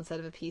symbol instead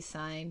of a peace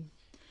sign.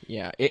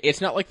 Yeah,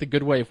 it's not like The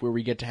Good Wife where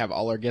we get to have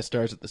all our guest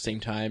stars at the same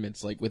time.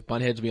 It's like with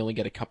Bunheads, we only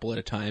get a couple at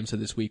a time. So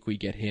this week we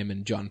get him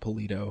and John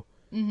Polito.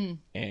 Mm-hmm.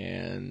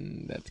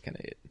 And that's kind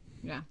of it.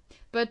 Yeah.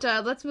 But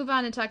let's move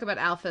on and talk about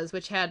Alphas,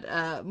 which had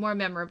a more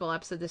memorable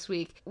episode this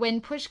week.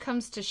 When push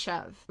comes to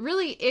shove.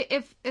 Really,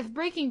 if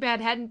Breaking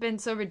Bad hadn't been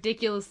so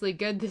ridiculously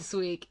good this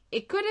week,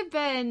 it could have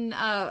been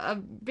a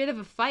bit of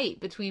a fight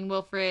between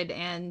Wilfred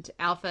and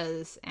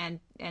Alphas and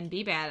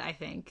B-Bad, I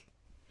think.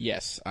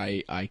 Yes,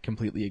 I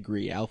completely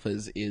agree.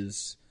 Alphas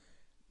is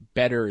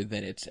better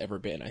than it's ever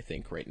been, I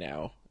think, right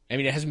now. I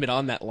mean, it hasn't been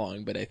on that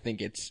long, but I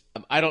think it's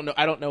I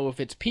don't know if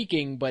it's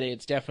peaking, but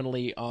it's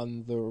definitely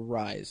on the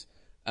rise.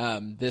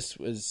 This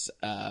was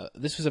a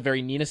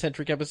very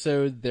Nina-centric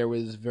episode. There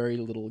was very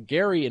little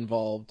Gary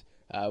involved,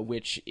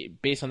 which,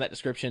 based on that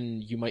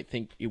description, you might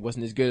think it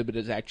wasn't as good, but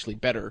it's actually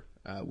better,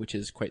 which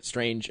is quite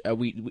strange. A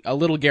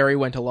little Gary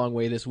went a long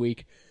way this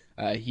week.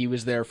 He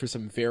was there for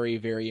some very,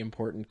 very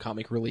important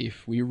comic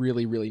relief. We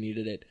really, really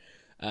needed it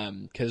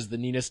because the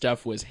Nina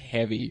stuff was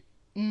heavy.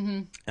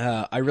 Mm-hmm.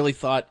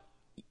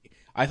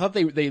 I thought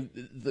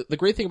the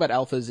great thing about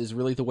Alphas is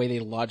really the way they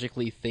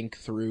logically think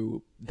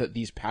through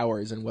these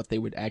powers and what they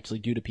would actually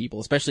do to people,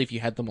 especially if you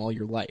had them all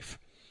your life.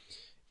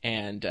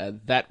 And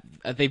that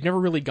they've never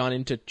really gone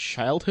into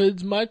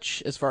childhoods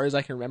much, as far as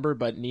I can remember.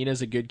 But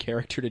Nina's a good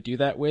character to do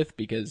that with,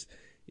 because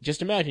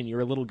just imagine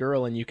you're a little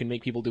girl and you can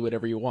make people do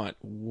whatever you want.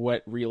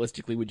 What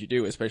realistically would you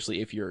do,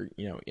 especially if you're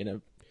in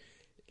a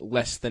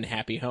less than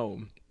happy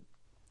home?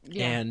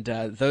 Yeah. And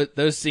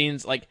those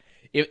scenes, like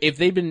if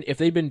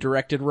they've been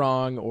directed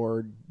wrong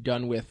or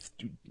done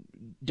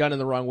in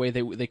the wrong way,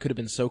 they could have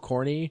been so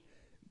corny.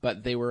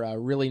 But they were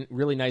really,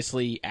 really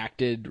nicely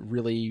acted,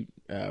 really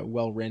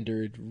well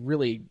rendered,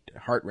 really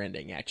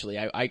heartrending. Actually,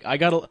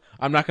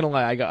 I'm not gonna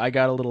lie, I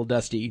got a little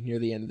dusty near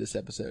the end of this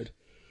episode.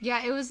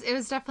 Yeah, it was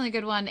definitely a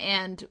good one,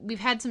 and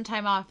we've had some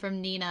time off from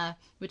Nina,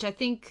 which I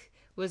think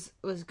was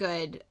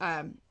good.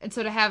 And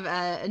so to have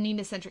a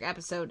Nina centric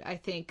episode, I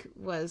think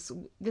was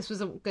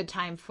a good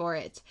time for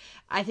it.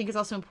 I think it's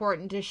also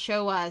important to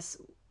show us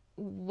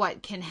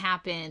what can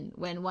happen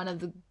when one of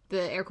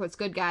the air quotes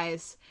good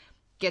guys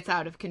gets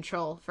out of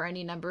control for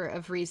any number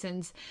of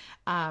reasons.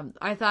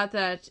 I thought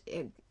that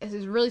it was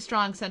a really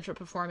strong central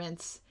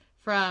performance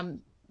from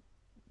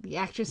the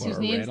actress whose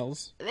name...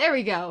 There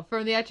we go.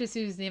 From the actress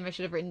whose name I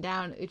should have written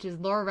down, which is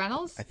Laura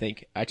Reynolds. I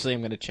think. Actually,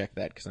 I'm going to check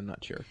that because I'm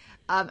not sure.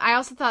 I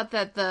also thought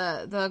that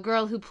the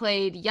girl who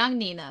played young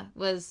Nina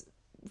was,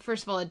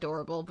 first of all,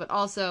 adorable, but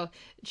also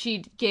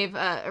she gave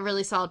a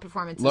really solid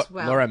performance as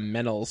well. Laura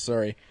Reynolds,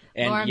 sorry.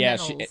 And Laura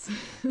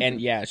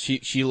Reynolds.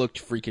 She looked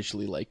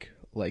freakishly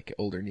like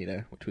older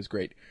Nina, which was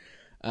great.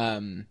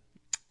 And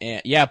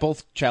yeah,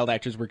 both child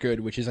actors were good,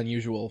 which is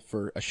unusual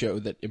for a show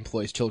that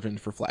employs children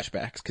for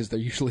flashbacks because they're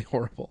usually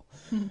horrible.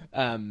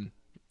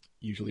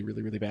 Usually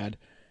really, really bad.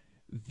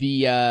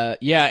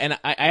 And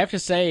I have to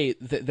say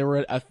that there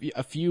were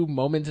a few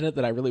moments in it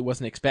that I really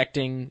wasn't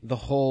expecting. The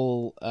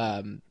whole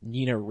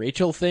Nina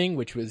Rachel thing,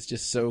 which was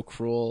just so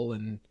cruel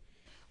and...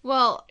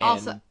 Well,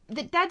 also,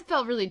 that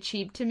felt really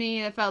cheap to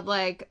me. It felt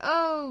like,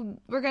 oh,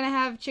 we're going to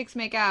have chicks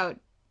make out.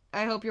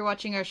 I hope you're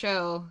watching our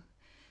show.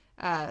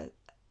 I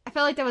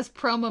felt like that was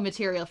promo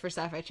material for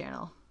Sci-Fi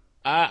Channel.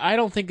 I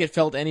don't think it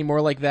felt any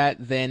more like that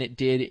than it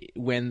did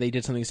when they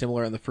did something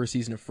similar on the first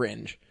season of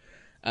Fringe.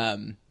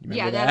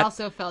 That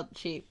also felt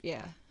cheap,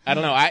 yeah. I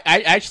don't know. I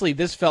actually,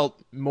 this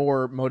felt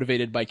more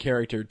motivated by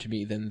character to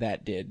me than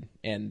that did.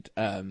 And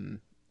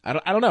I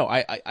don't know.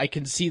 I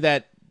can see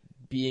that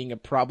being a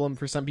problem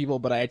for some people,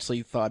 but I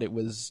actually thought it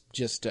was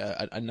just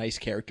a nice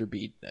character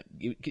beat.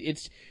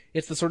 It's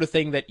the sort of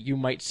thing that you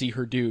might see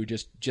her do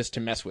just to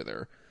mess with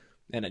her,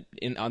 and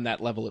on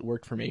that level it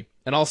worked for me.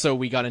 And also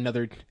we got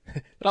another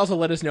it also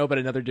let us know about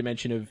another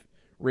dimension of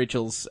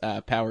Rachel's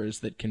powers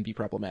that can be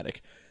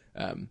problematic,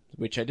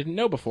 which I didn't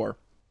know before.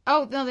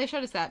 Oh no, they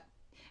showed us that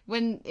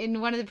when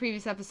in one of the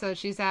previous episodes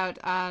she's out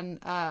on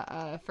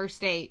a first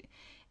date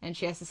and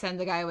she has to send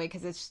the guy away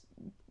because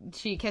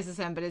she kisses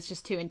him, but it's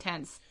just too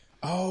intense.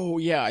 Oh,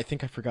 yeah, I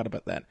think I forgot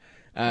about that.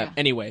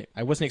 Anyway,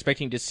 I wasn't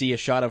expecting to see a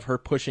shot of her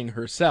pushing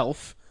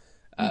herself.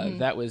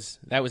 That was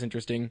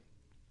interesting.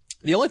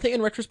 The only thing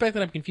in retrospect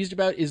that I'm confused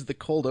about is the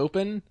cold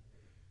open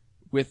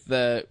with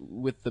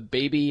the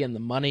baby and the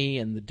money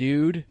and the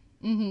dude.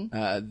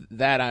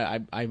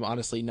 That I'm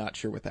honestly not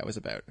sure what that was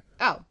about.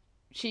 Oh,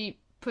 she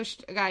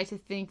pushed a guy to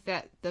think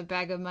that the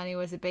bag of money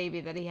was a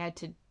baby that he had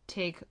to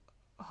take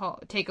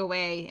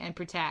away and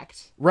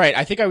protect. Right.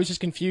 I think I was just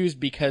confused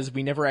because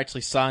we never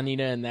actually saw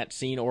Nina in that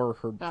scene or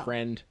her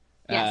friend.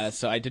 Yes.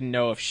 So I didn't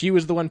know if she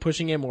was the one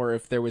pushing him or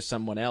if there was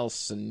someone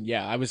else. And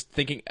yeah, I was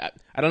thinking,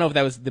 I don't know if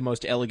that was the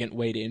most elegant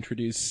way to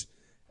introduce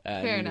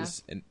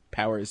Nina's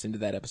powers into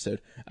that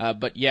episode.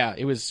 But yeah,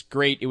 it was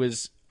great. It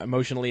was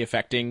emotionally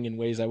affecting in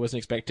ways I wasn't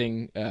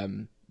expecting.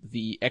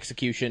 The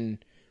execution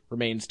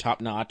remains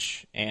top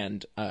notch,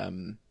 and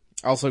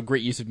also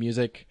great use of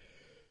music.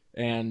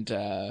 And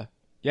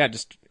yeah,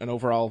 just an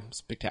overall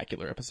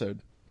spectacular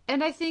episode.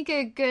 And I think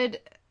a good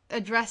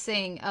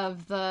addressing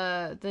of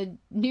the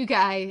new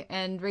guy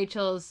and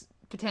Rachel's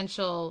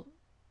potential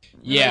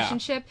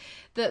relationship.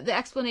 The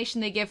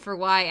explanation they give for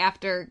why,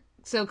 after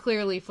so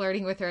clearly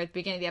flirting with her at the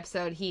beginning of the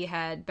episode, he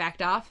had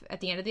backed off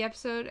at the end of the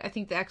episode. I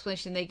think the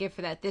explanation they give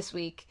for that this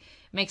week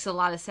makes a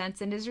lot of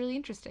sense and is really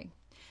interesting.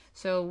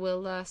 So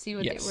we'll see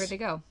where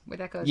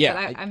that goes. Yeah,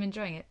 but I'm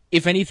enjoying it.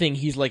 If anything,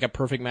 he's like a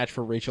perfect match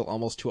for Rachel,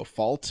 almost to a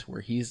fault,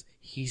 where he's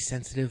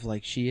sensitive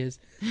like she is.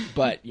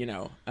 But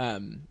I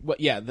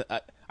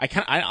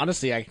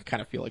honestly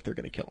kind of feel like they're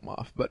going to kill him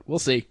off, but we'll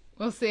see.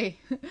 We'll see.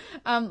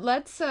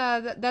 That's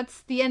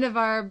the end of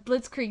our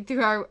Blitzkrieg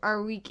through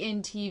our week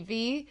in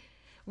TV.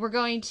 We're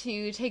going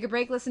to take a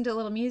break, listen to a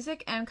little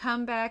music, and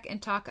come back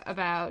and talk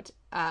about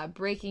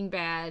Breaking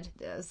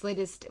Bad's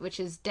latest, which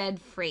is Dead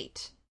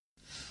Freight.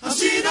 I've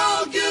seen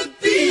all good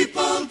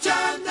people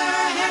turn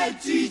their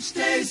heads each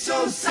day,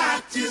 so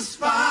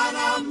satisfied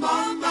I'm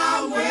on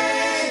my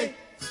way.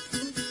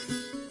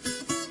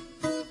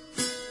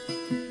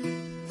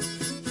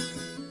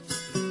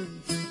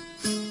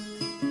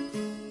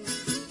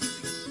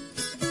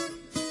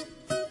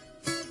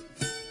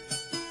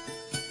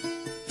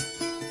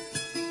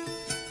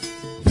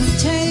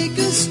 Take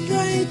a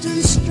straight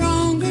and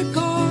stronger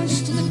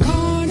course to the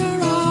corner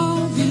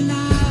of your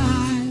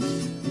life.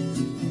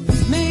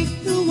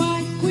 Make the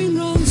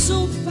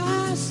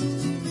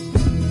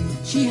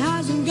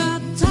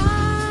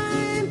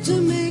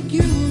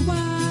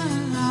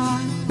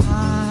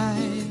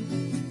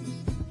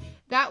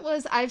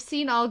I've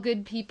seen All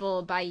Good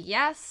People by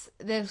Yes.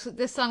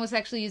 This song was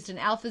actually used in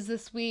Alphas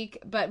this week,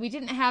 but we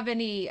didn't have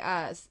any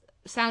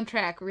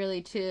soundtrack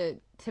really to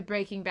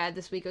Breaking Bad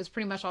this week. It was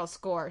pretty much all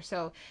score,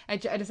 so I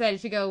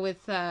decided to go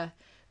with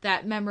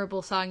that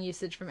memorable song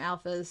usage from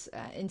Alphas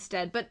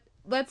instead. But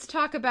let's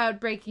talk about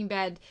Breaking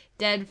Bad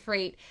Dead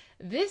Freight.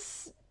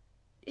 This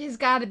has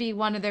got to be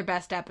one of their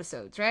best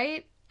episodes,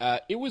 right?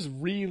 It was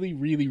really,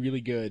 really,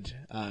 really good.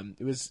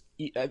 It was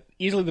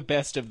easily the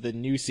best of the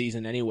new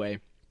season anyway.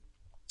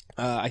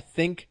 I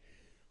think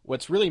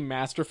what's really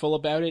masterful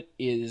about it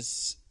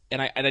is,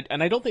 and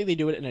I don't think they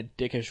do it in a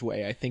dickish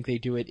way. I think they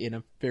do it in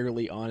a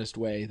fairly honest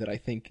way that I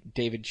think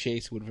David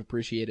Chase would have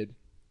appreciated.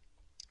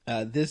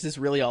 This is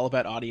really all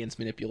about audience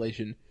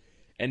manipulation,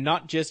 and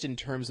not just in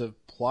terms of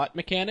plot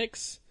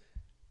mechanics,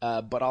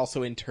 but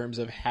also in terms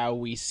of how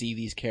we see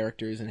these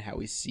characters and how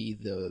we see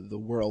the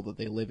world that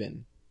they live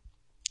in.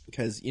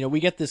 Because, we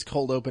get this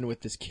cold open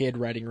with this kid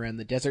riding around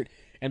the desert,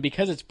 and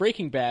because it's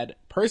Breaking Bad,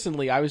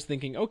 personally, I was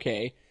thinking,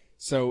 okay,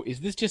 so is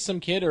this just some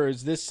kid, or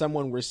is this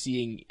someone we're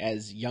seeing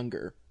as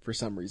younger for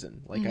some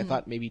reason? Like, I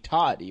thought maybe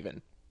Todd,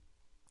 even,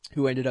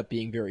 who ended up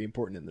being very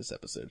important in this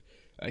episode.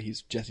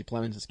 He's Jesse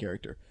Plemons'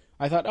 character.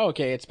 I thought, oh,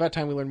 okay, it's about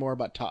time we learn more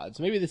about Todd.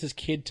 So maybe this is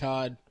Kid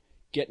Todd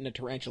getting a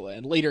tarantula,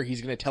 and later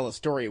he's going to tell a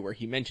story where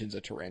he mentions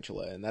a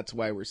tarantula, and that's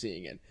why we're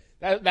seeing it.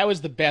 That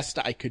was the best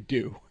I could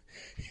do.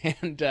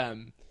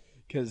 And,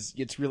 because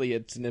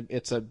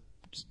it's a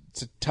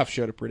tough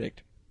show to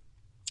predict.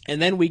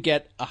 And then we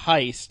get a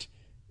heist,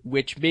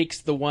 which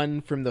makes the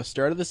one from the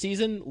start of the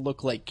season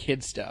look like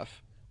kid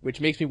stuff, which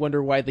makes me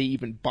wonder why they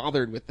even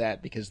bothered with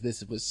that, because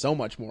this was so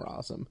much more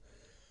awesome.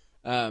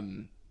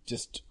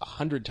 Just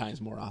 100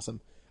 times more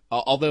awesome.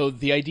 Although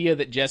the idea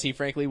that Jesse,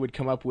 frankly, would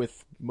come up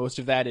with most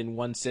of that in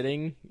one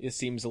sitting, it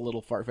seems a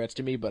little far-fetched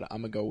to me, but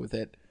I'm going to go with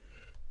it.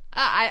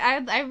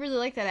 I really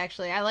like that,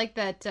 actually. I like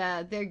that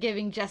they're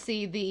giving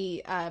Jesse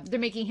they're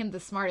making him the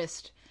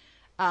smartest.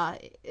 At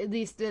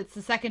least it's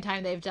the second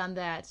time they've done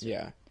that.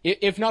 Yeah.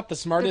 If not the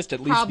smartest, at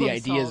least the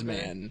ideas solver.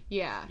 Man.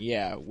 Yeah.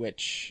 Yeah,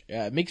 which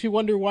makes me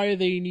wonder why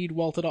they need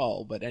Walt at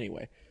all, but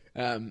anyway.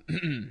 And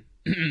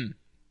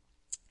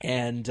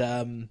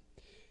then,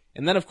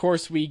 of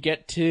course, we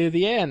get to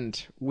the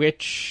end,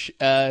 which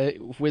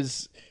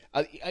was...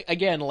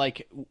 again,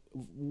 like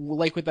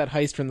with that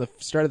heist from the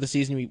start of the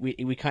season,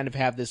 we kind of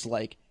have this,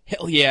 like,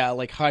 hell yeah,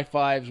 like, high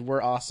fives,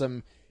 we're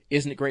awesome,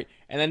 isn't it great?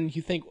 And then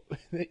you think,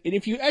 and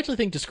if you actually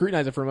think to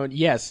scrutinize it for a moment,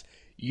 yes,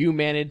 you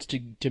managed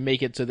to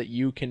make it so that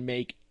you can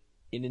make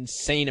an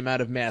insane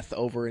amount of meth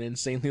over an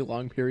insanely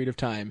long period of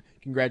time.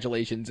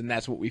 Congratulations, and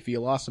that's what we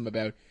feel awesome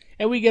about.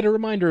 And we get a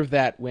reminder of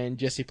that when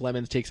Jesse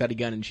Plemons takes out a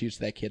gun and shoots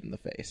that kid in the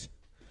face.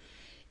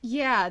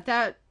 Yeah,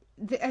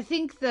 I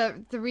think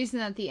the reason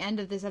that the end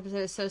of this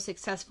episode is so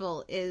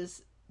successful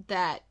is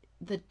that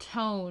the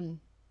tone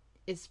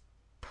is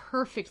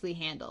perfectly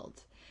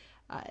handled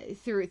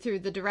through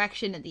the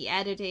direction and the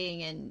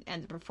editing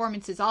and the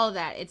performances, all of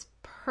that. It's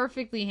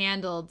perfectly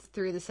handled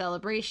through the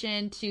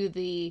celebration to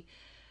the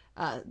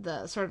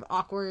sort of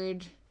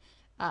awkward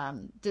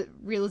the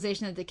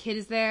realization that the kid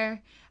is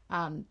there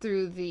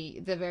through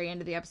the very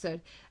end of the episode.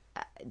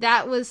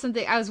 That was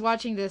something I was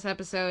watching this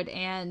episode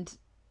and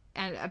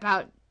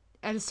about.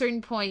 At a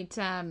certain point,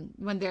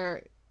 when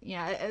they're,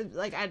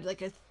 like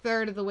a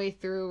third of the way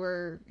through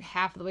or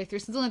half of the way through,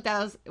 something like that,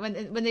 was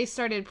when they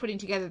started putting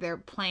together their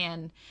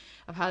plan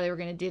of how they were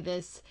going to do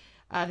this.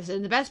 They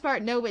said, the best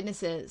part, no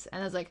witnesses.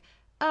 And I was like,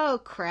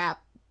 oh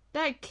crap,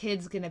 that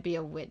kid's going to be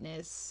a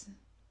witness.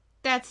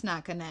 That's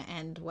not going to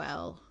end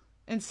well.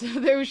 And so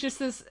there was just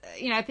this,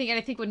 I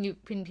think when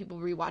people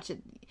rewatch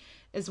it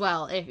as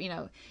well, if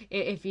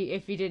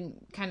you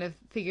didn't kind of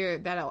figure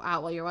that out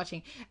while you're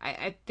watching,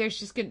 there's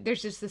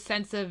just a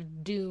sense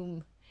of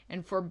doom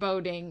and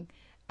foreboding.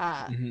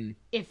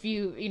 If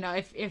you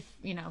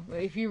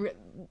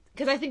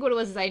because I think what it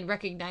was is I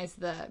recognized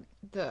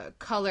the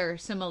color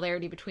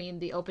similarity between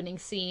the opening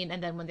scene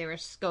and then when they were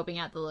scoping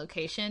out the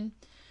location.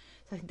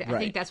 So I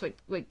think that's what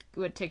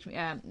ticked me,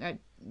 kind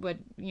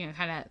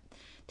of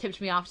tipped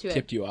me off to it.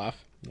 Tipped you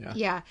off. Yeah.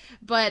 Yeah,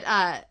 but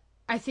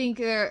I think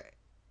there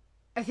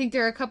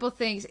are a couple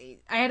things.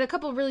 I had a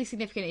couple really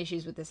significant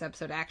issues with this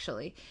episode,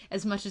 actually,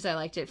 as much as I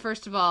liked it.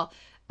 First of all,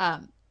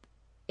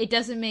 it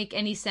doesn't make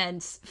any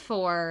sense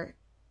for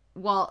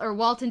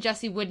Walt and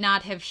Jesse would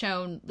not have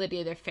shown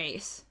Lydia their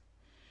face.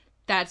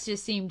 That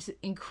just seemed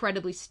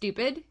incredibly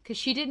stupid because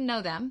she didn't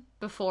know them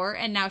before,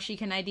 and now she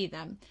can ID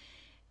them.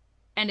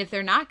 And if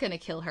they're not going to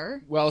kill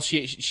her, well,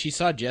 she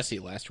saw Jesse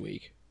last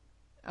week.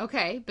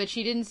 Okay, but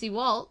she didn't see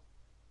Walt.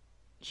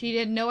 She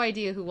had no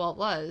idea who Walt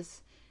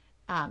was.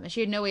 And she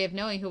had no way of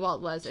knowing who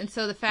Walt was. And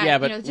so the fact,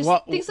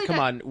 just things like that. Come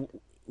on.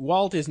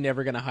 Walt is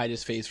never going to hide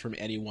his face from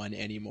anyone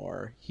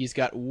anymore. He's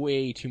got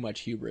way too much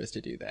hubris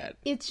to do that.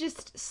 It's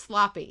just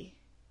sloppy.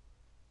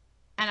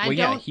 And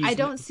I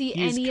don't see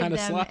any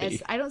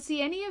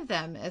of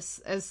them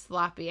as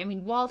sloppy. I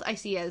mean, Walt I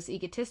see as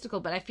egotistical,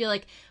 but I feel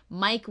like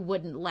Mike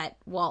wouldn't let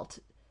Walt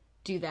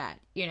do that.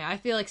 I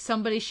feel like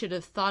somebody should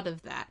have thought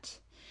of that.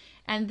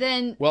 And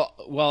then...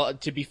 Well,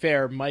 to be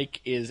fair,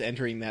 Mike is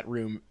entering that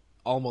room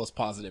almost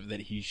positive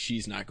that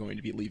she's not going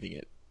to be leaving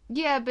it.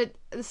 Yeah, but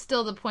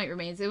still the point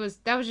remains.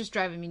 That was just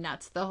driving me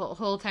nuts the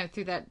whole time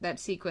through that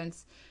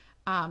sequence.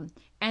 And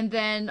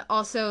then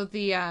also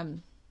there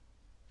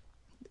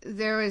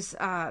was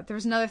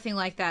another thing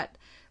like that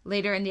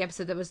later in the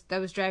episode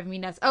that was driving me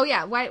nuts. Oh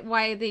yeah,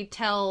 why they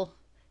tell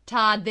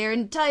Todd their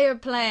entire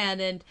plan,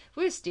 and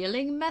we're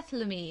stealing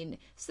methylamine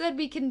so that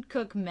we can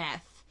cook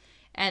meth.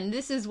 And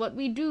this is what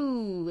we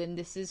do, and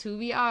this is who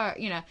we are,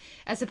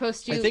 as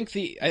opposed to...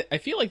 I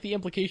feel like the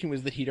implication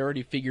was that he'd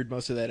already figured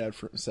most of that out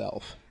for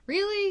himself.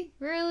 Really?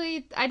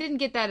 I didn't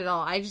get that at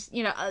all. I just,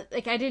 he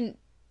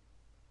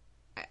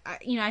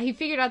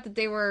figured out that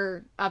they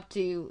were up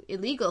to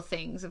illegal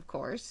things, of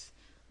course,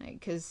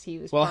 because he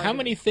was... Well, how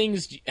many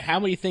things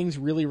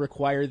really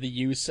require the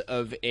use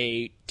of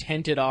a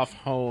tented off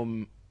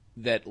home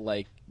that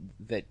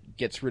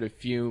gets rid of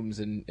fumes?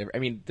 And, I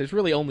mean, there's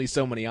really only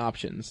so many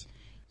options.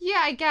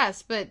 Yeah, I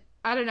guess, but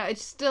I don't know.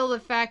 It's still the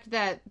fact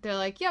that they're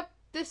like, yep,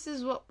 this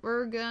is what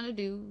we're gonna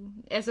do,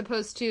 as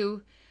opposed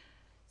to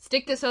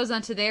stick this hose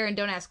onto there and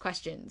don't ask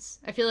questions.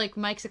 I feel like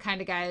Mike's the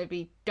kind of guy that'd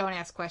be don't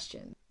ask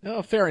questions.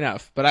 Oh, fair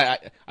enough.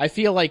 But I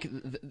feel like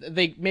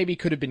they maybe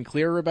could have been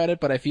clearer about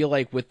it, but I feel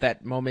like with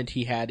that moment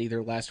he had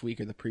either last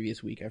week or the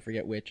previous week, I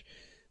forget which,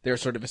 they're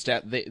sort of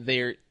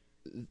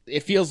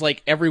it feels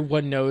like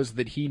everyone knows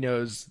that he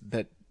knows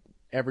that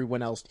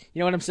everyone else, you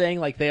know what I'm saying?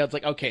 Like it's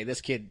like, okay,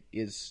 this kid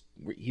he's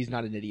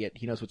not an idiot.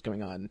 He knows what's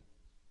going on.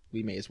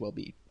 We may as well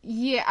be.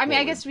 Yeah, I mean,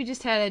 I guess we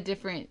just had a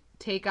different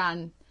take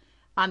on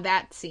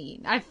that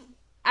scene. I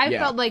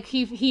felt like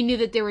he knew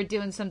that they were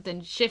doing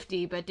something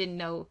shifty, but didn't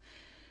know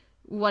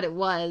what it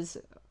was.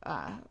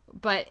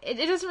 But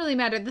it doesn't really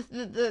matter.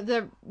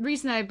 The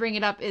reason I bring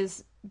it up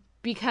is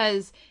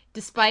because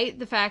despite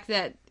the fact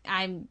that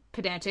I'm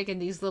pedantic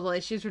and these little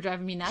issues were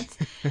driving me nuts,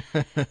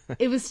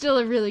 it was still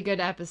a really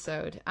good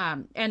episode.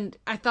 And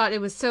I thought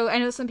it was so... I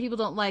know some people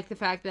don't like the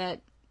fact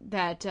that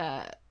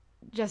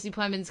Jesse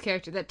Plemons'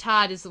 character, that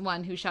Todd is the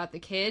one who shot the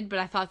kid, but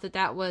I thought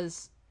that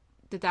was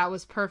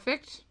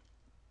perfect.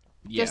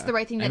 Yeah. Just the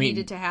right thing that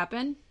needed to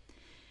happen.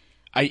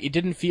 It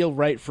didn't feel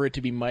right for it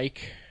to be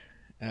Mike,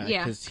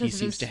 because he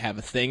seems to have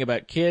a thing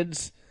about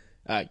kids.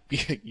 A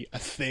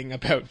thing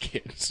about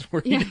kids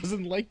where he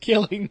doesn't like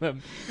killing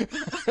them.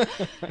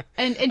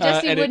 and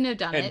Jesse wouldn't have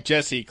done it. And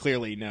Jesse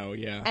clearly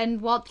yeah.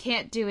 And Walt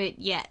can't do it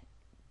yet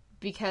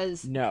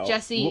because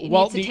Jesse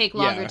Walt needs to take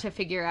longer to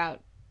figure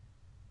out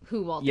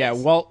who Walt is. Yeah,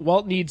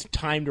 Walt needs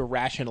time to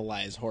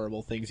rationalize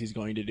horrible things he's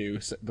going to do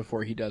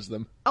before he does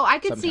them. Oh, I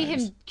could see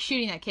him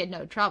shooting that kid,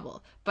 no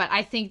trouble. But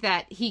I think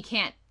that he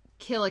can't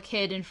kill a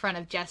kid in front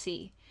of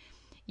Jesse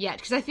yet,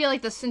 because I feel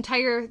like this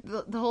entire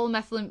the whole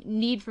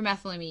need for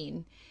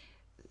methylamine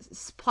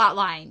plot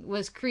line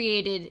was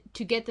created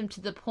to get them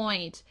to the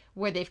point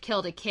where they've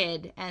killed a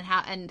kid,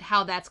 and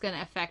how that's going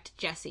to affect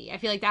Jesse. I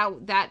feel like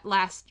that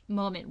last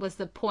moment was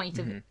the point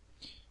of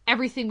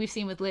everything we've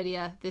seen with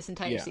Lydia this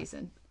entire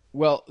season.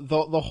 Well,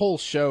 the whole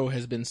show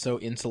has been so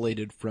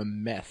insulated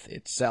from meth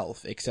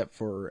itself, except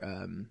for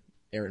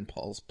Aaron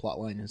Paul's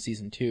plotline in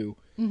season 2,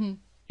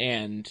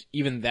 and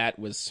even that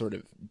was sort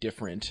of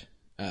different.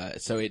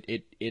 So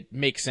it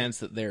makes sense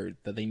that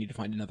they need to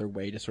find another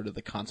way to sort of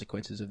the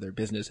consequences of their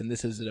business, and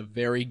this is a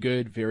very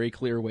good, very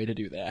clear way to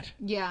do that.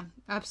 Yeah,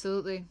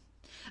 absolutely.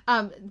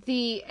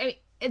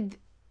 It's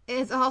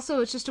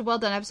just a well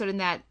done episode in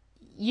that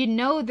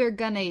they're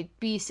gonna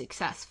be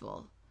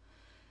successful.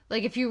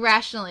 Like if you're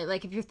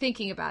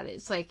thinking about it,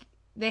 it's like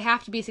they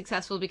have to be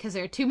successful because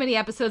there are too many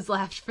episodes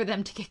left for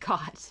them to get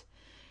caught.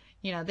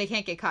 They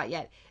can't get caught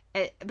yet.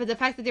 But the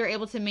fact that they were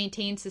able to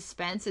maintain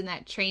suspense in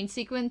that train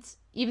sequence,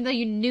 even though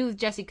you knew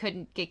Jesse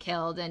couldn't get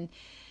killed, and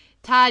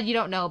Todd, you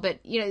don't know,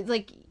 but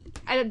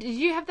did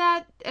you have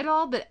that at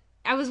all? But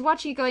I was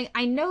watching it going,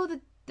 I know that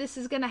this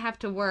is gonna have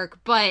to work,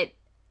 but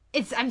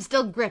I'm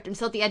still gripped. I'm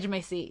still at the edge of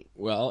my seat.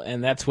 Well,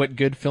 and that's what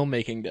good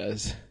filmmaking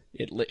does.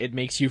 It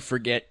makes you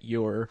forget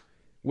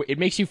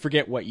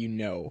what you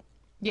know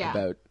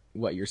about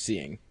what you're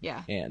seeing.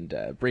 Yeah. And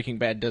Breaking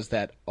Bad does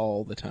that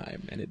all the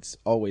time, and it's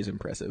always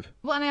impressive.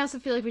 Well, and I also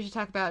feel like we should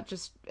talk about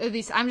at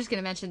least I'm just going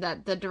to mention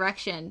that the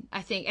direction,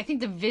 I think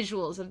the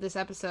visuals of this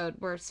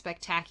episode were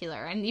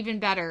spectacular, and even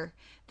better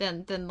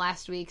than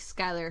last week's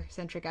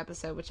Skylar-centric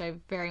episode, which I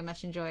very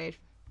much enjoyed.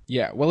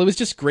 Yeah, well, it was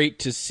just great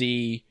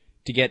to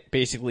get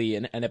basically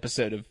an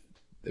episode of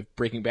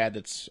Breaking Bad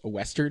that's a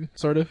Western,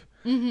 sort of.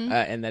 Mm-hmm.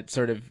 And that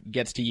sort of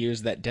gets to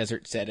use that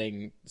desert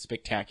setting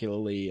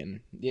spectacularly, and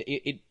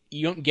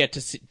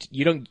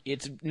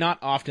it's not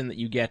often that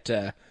you get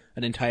an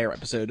entire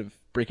episode of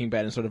Breaking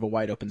Bad in sort of a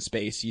wide open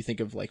space. You think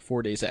of like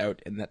 4 Days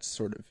Out, and that's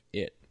sort of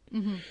it.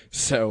 Mm-hmm.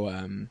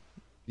 So,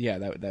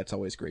 that's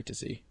always great to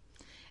see.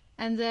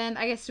 And then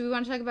I guess, do we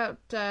want to talk about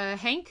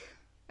Hank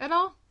at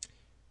all?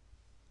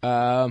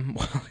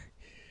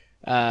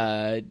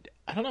 I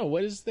don't know,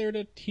 what is there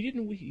to... He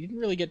didn't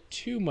really get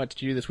too much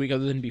to do this week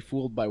other than be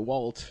fooled by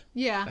Walt.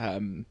 Yeah.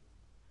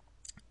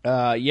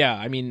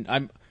 I mean,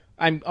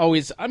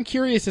 I'm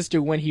curious as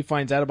to when he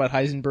finds out about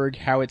Heisenberg,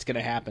 how it's going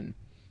to happen,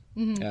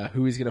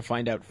 who he's going to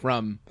find out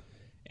from,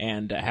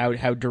 and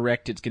how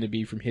direct it's going to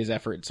be from his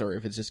efforts, or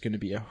if it's just going to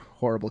be a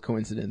horrible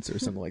coincidence or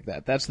something like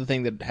that. That's the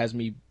thing that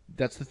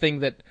that's the thing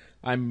that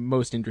I'm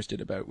most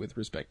interested about with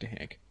respect to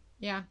Hank.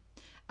 Yeah.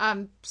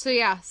 So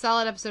yeah,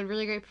 solid episode,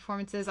 really great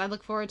performances. I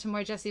look forward to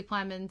more Jesse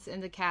Plemons in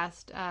the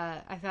cast.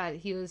 I thought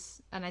he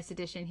was a nice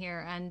addition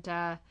here,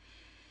 and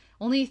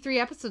only 3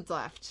 episodes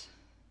left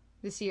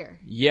this year.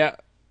 Yeah,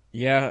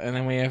 and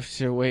then we have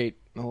to wait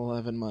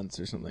 11 months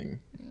or something,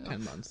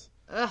 10 months.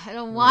 Ugh, I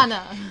don't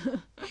wanna.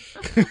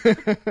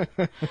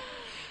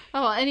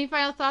 Oh, well, any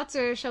final thoughts,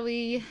 or shall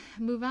we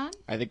move on?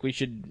 I think we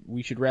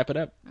should wrap it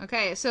up.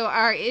 Okay, so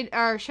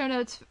our show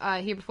notes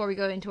here before we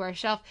go into our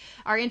shelf.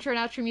 Our intro and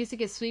outro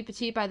music is Sweet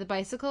Petite by The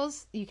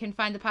Bicycles. You can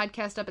find the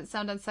podcast up at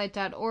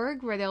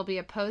soundonsight.org, where there'll be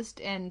a post,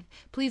 and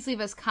please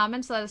leave us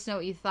comments. Let us know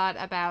what you thought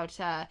about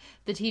the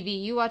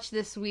TV you watched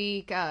this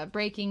week,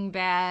 Breaking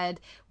Bad,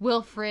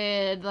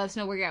 Wilfred. Let us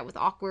know where you're at with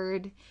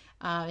Awkward.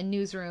 In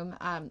Newsroom.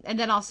 And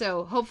then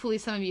also, hopefully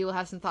some of you will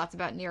have some thoughts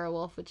about Nero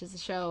Wolfe, which is a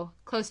show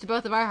close to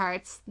both of our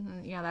hearts.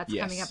 You know, that's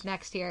coming up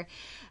next here.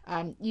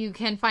 You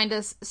can find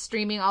us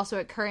streaming also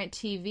at Current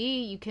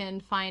TV. You can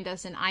find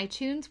us in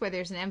iTunes, where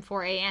there's an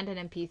M4A and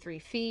an MP3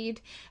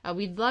 feed.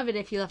 We'd love it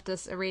if you left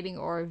us a rating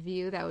or a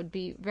review. That would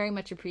be very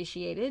much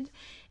appreciated.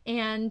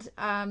 And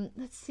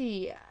let's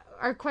see.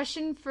 Our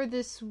question for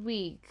this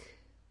week.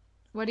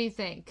 What do you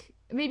think?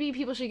 Maybe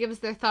people should give us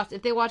their thoughts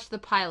if they watched the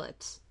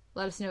pilot.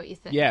 Let us know what you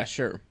think. Yeah,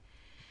 sure.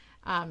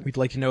 We'd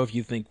like to know if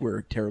you think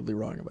we're terribly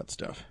wrong about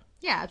stuff.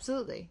 Yeah,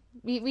 absolutely.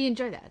 We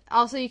enjoy that.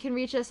 Also, you can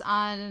reach us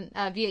on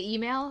via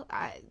email,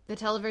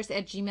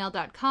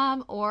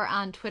 theteleverse@gmail.com, or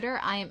on Twitter.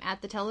 I am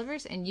at the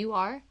Televerse, and you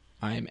are?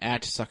 I am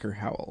at Sucker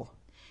Howell.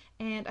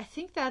 And I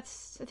think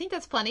that's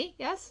plenty.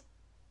 Yes.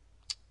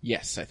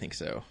 Yes, I think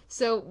so.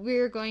 So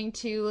we're going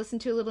to listen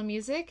to a little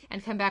music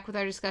and come back with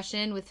our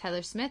discussion with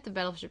Tyler Smith of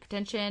Battleship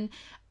Pretension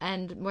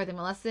and More Than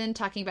a Lesson,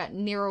 talking about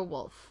Nero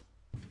Wolfe.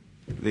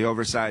 The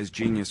oversized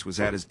genius was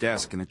at his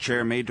desk in a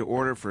chair made to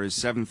order for his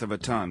 1/7 of a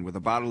ton, with a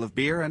bottle of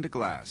beer and a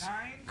glass,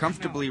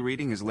 comfortably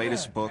reading his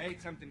latest book,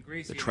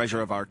 The Treasure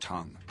of Our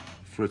Tongue.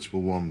 Fritz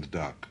will warm the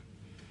duck.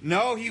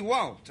 No, he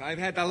won't. I've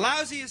had the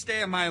lousiest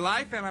day of my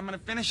life, and I'm going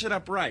to finish it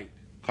up right.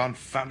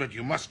 Confound it,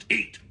 you must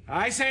eat.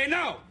 I say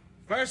no.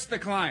 First, the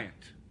client.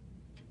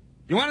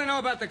 You want to know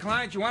about the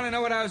client? You want to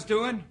know what I was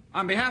doing?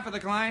 On behalf of the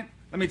client,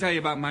 let me tell you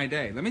about my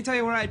day. Let me tell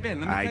you where I've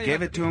been. I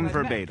gave it to him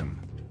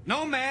verbatim.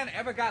 No man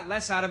ever got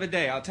less out of a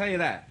day, I'll tell you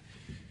that.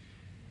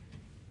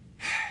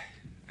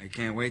 I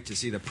can't wait to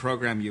see the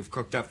program you've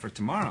cooked up for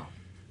tomorrow.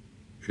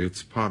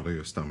 It's partly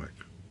your stomach.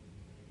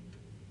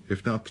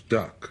 If not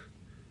duck,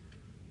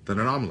 then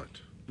an omelet.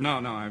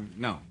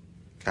 No.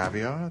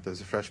 Caviar?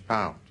 There's a fresh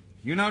pound.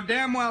 You know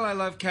damn well I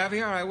love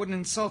caviar. I wouldn't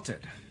insult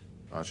it.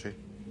 Archie,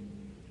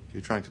 you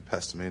trying to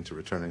pester me into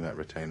returning that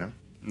retainer?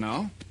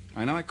 No,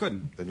 I know I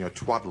couldn't. Then you're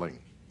twaddling.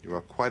 You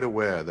are quite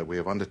aware that we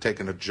have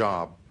undertaken a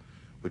job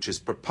which is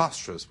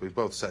preposterous. We've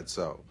both said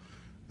so.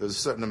 There's a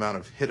certain amount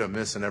of hit or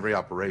miss in every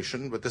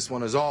operation, but this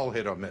one is all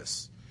hit or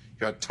miss.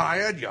 You're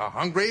tired, you're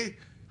hungry.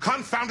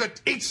 Confound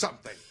it, eat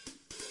something.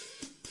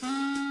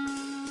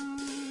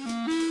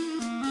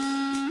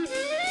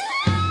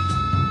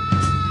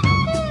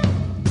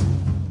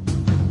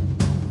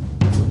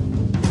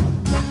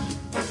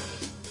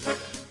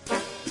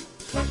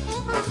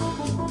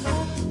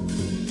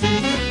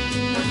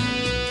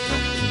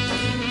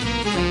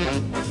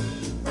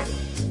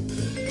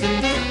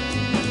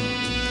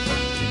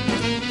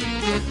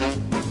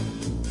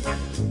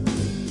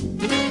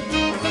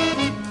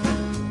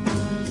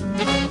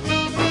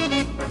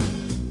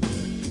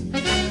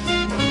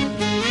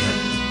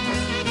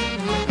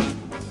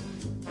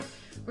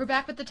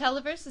 Back with the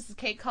Televerse. This is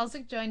Kate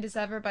Kulzick, joined as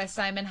ever by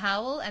Simon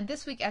Howell, and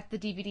this week at the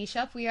DVD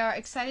Shelf, we are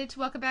excited to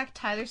welcome back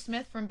Tyler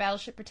Smith from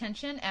Battleship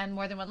Pretension and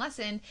More Than One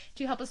Lesson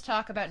to help us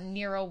talk about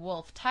Nero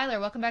Wolfe. Tyler,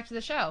 welcome back to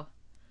the show.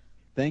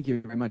 Thank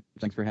you very much.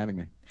 Thanks for having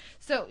me.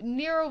 So,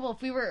 Nero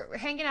Wolfe, we were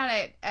hanging out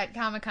at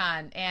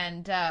Comic-Con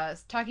and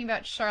talking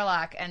about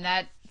Sherlock, and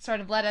that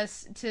sort of led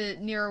us to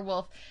Nero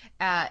Wolfe.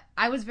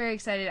 I was very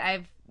excited.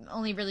 I've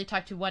only really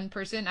talked to one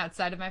person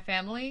outside of my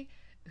family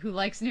who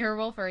likes Nero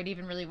Wolfe or had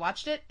even really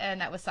watched it,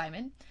 and that was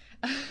Simon.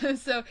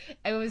 So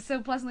I was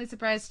so pleasantly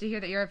surprised to hear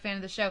that you're a fan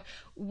of the show.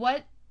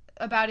 What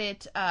about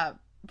it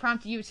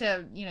prompted you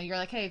to, you're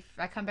like, hey, if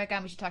I come back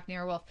on, we should talk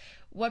Nero Wolfe.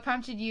 What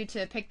prompted you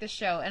to pick the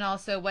show, and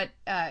also what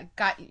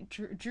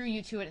drew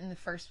you to it in the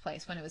first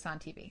place when it was on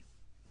TV?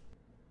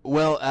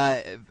 Well,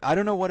 I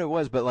don't know what it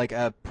was,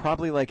 but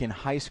probably in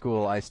high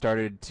school, I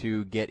started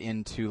to get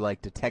into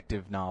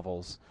detective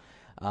novels.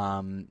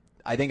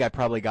 I think I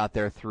probably got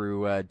there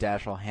through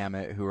Dashiell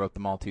Hammett, who wrote The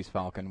Maltese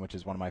Falcon, which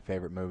is one of my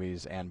favorite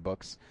movies and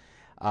books.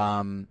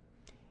 And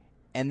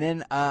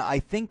then I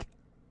think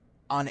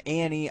on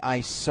A&E I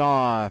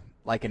saw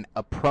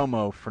a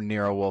promo for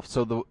Nero Wolfe.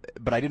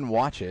 But I didn't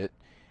watch it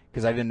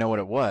because I didn't know what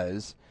it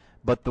was.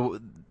 But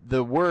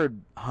the word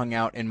hung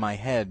out in my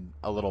head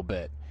a little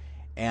bit,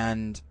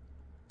 and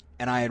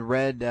I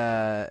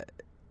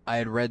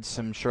had read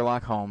some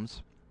Sherlock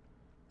Holmes,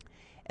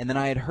 and then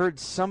I had heard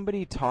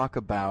somebody talk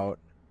about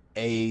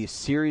a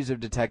series of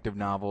detective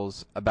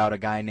novels about a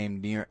guy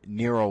named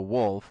Nero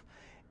Wolfe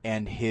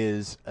and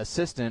his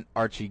assistant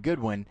Archie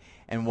Goodwin.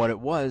 And what it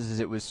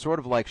was sort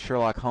of like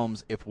Sherlock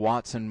Holmes if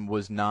Watson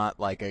was not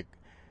like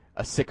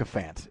a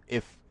sycophant.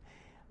 If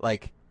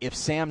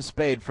Sam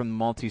Spade from the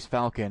Maltese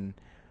Falcon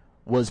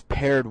was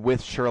paired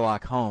with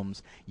Sherlock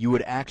Holmes, you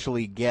would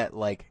actually get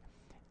like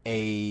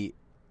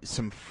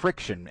some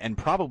friction, and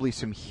probably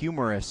some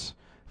humorous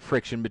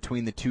friction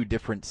between the two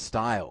different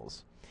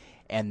styles.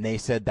 And they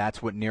said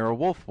that's what Nero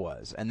Wolfe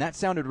was, and that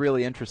sounded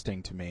really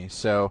interesting to me.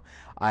 So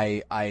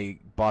I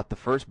bought the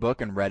first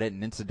book and read it,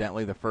 and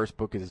incidentally, the first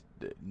book is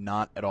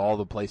not at all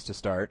the place to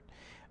start,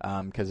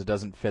 because it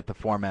doesn't fit the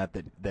format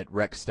that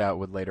Rex Stout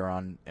would later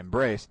on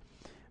embrace.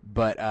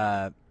 But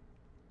I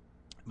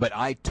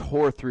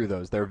tore through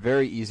those. They're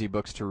very easy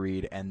books to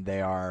read, and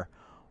they are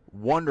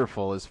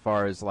wonderful as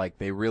far as like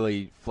they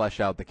really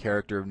flesh out the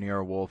character of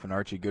Nero Wolfe and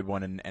Archie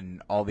Goodwin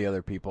and all the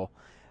other people,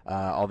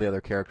 all the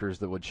other characters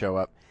that would show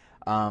up.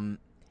 And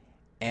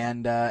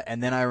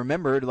then I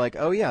remembered, like,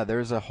 oh yeah,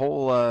 there's a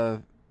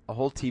whole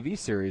TV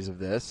series of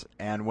this.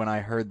 And when I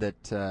heard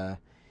that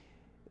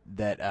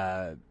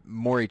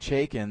Maury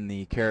Chaykin,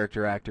 the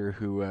character actor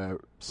who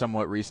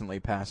somewhat recently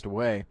passed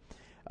away,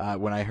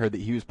 when I heard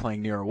that he was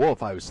playing Nero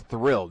Wolfe, I was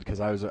thrilled because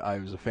I was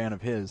a fan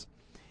of his,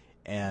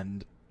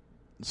 and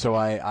so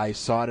I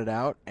sought it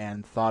out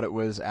and thought it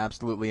was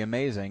absolutely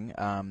amazing.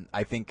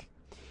 I think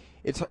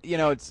it's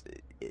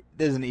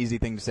there's an easy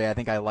thing to say. I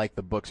think I like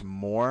the books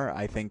more.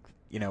 I think,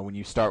 when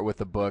you start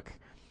with a book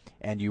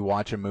and you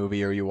watch a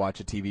movie or you watch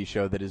a TV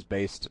show that is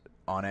based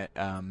on it,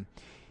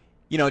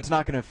 it's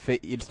not going to fit.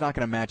 It's not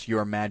going to match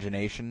your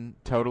imagination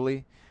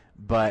totally.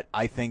 But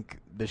I think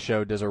the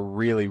show does a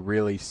really,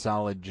 really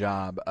solid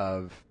job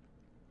of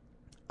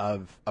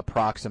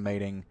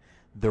approximating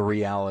the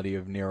reality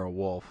of Nero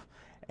Wolfe.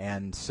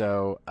 And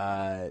so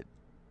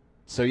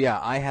yeah,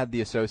 I had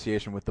the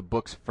association with the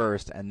books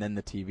first and then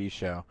the TV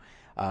show.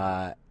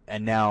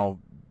 And now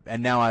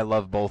I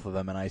love both of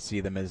them, and I see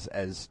them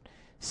as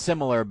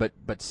similar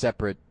but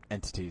separate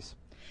entities.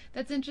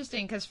 That's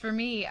interesting, because for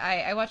me,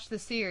 I watched the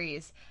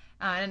series,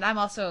 and I'm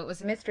also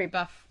was a mystery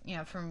buff,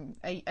 from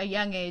a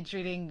young age,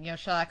 reading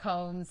Sherlock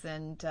Holmes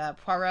and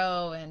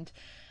Poirot and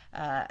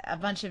a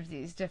bunch of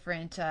these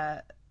different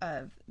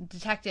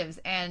detectives.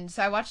 And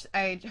so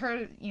I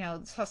heard,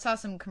 saw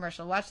some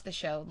commercial, watched the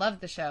show,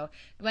 loved the show,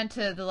 went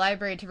to the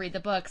library to read the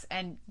books,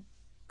 and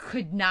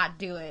could not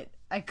do it.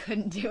 I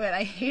couldn't do it.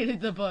 I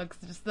hated the books.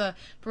 Just for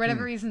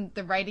whatever reason,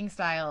 the writing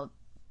style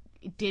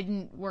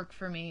didn't work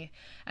for me.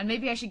 And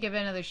maybe I should give it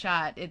another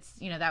shot. It's,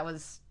 that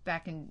was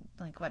back in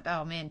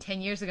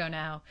 10 years ago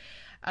now.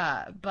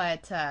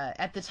 But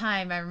at the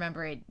time, I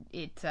remember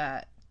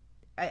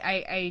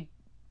I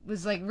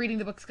was like reading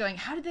the books going,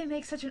 how did they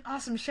make such an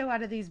awesome show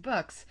out of these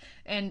books?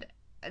 And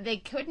they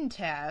couldn't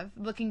have.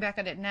 Looking back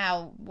at it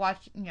now,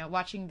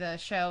 watching the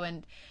show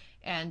and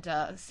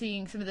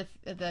seeing some of the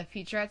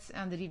featurettes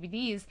on the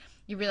DVDs,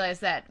 you realize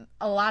that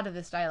a lot of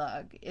this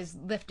dialogue is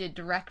lifted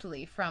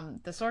directly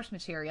from the source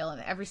material,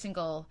 and every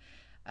single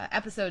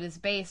episode is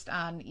based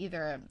on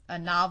either a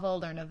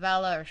novel or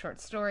novella or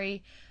short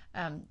story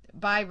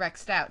by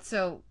Rex Stout.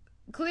 So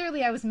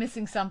clearly I was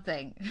missing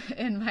something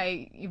in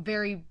my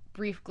very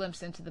brief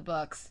glimpse into the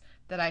books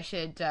that I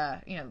should,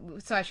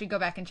 so I should go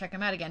back and check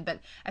them out again. But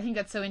I think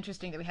that's so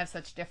interesting that we have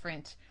such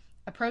different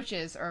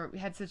approaches, or we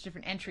had such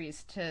different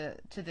entries to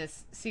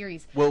this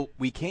series. Well,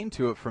 we came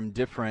to it from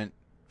different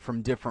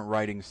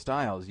writing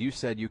styles. You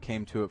said you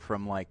came to it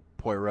from like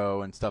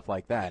Poirot and stuff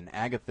like that, and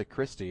Agatha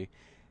Christie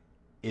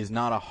is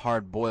not a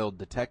hard-boiled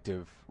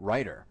detective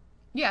writer.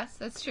 Yes,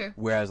 that's true.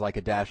 Whereas like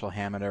a Dashiell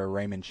Hammett or a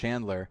Raymond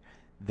Chandler,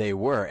 they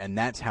were, and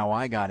that's how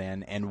I got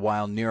in. And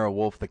while Nero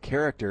Wolfe, the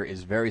character,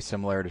 is very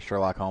similar to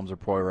Sherlock Holmes or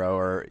Poirot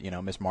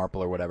or Miss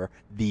Marple or whatever,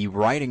 the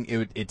writing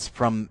it's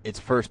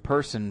first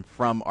person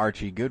from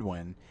Archie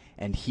Goodwin,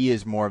 and he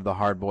is more of the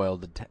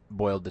hard-boiled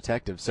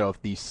detective. So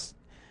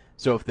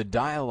if the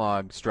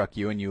dialogue struck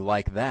you and you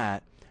like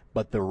that,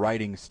 but the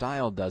writing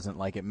style doesn't,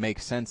 like, it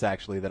makes sense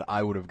actually that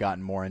I would have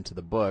gotten more into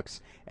the books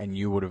and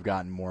you would have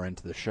gotten more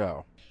into the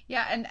show.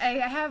 Yeah, and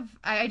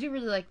I do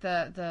really like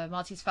the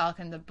Maltese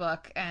Falcon, the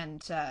book,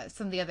 and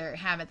some of the other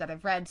Hammett that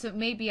I've read. So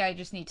maybe I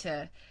just need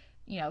to,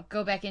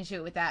 go back into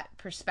it with that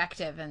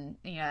perspective and,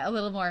 a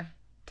little more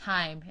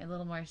time, a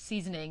little more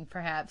seasoning,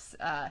 perhaps,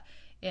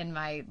 in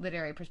my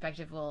literary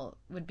perspective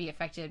would be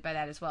affected by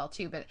that as well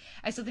too. But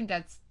I still think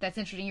that's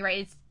interesting. You're right.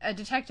 It's a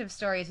detective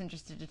story isn't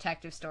just a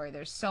detective story.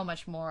 There's so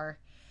much more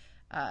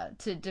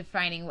to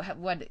defining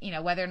what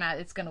whether or not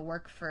it's going to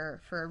work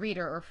for a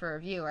reader or for a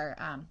viewer.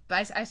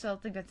 But I still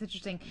think that's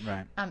interesting.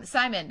 Right.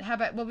 Simon, how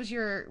about what was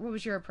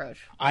your approach?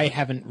 I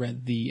haven't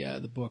read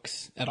the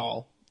books at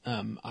all.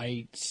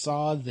 I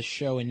saw the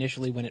show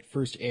initially when it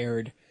first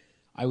aired.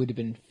 I would have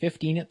been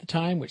 15 at the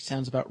time, which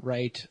sounds about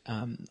right.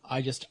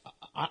 I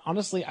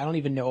honestly, I don't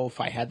even know if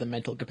I had the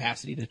mental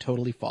capacity to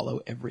totally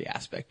follow every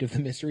aspect of the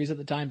mysteries at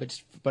the time,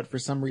 but for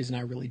some reason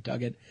I really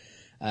dug it.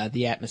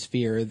 The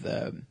atmosphere,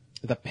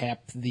 the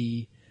pep,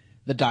 the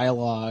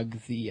dialogue,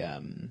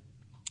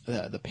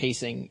 the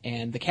pacing,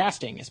 and the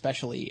casting,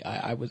 especially.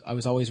 I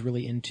was always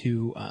really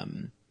into,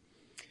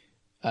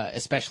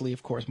 especially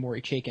of course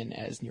Maury Chaykin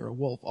as Nero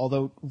Wolfe.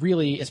 Although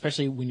really,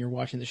 especially when you're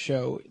watching the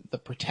show, the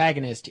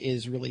protagonist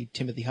is really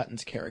Timothy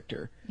Hutton's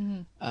character,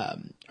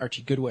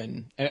 Archie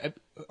Goodwin,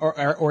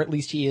 or at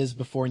least he is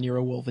before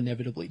Nero Wolfe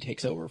inevitably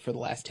takes over for the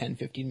last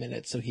 10-15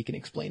 minutes, so he can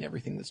explain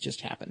everything that's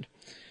just happened.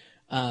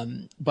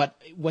 But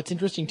what's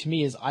interesting to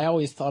me is I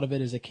always thought of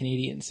it as a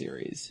Canadian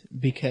series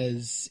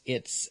because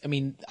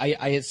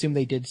I assume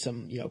they did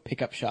some,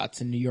 pickup shots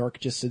in New York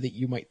just so that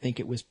you might think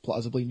it was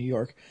plausibly New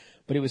York,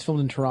 but it was filmed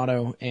in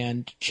Toronto,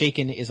 and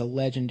Chaykin is a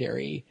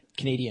legendary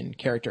Canadian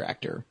character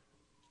actor.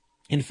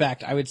 In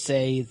fact, I would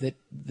say that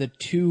the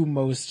two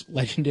most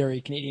legendary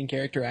Canadian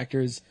character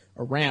actors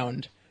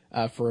around,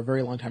 for a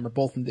very long time are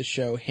both in this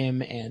show,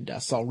 him and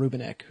Saul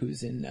Rubinek,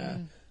 who's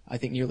in, I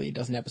think nearly a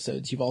dozen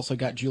episodes. You've also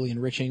got Julian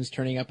Richings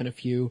turning up in a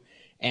few,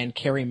 and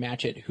Carrie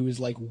Matchett, who is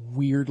like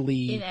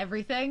weirdly in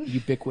everything,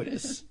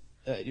 ubiquitous.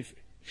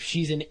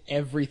 She's in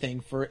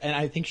everything and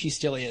I think she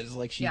still is.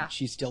 Like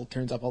she still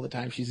turns up all the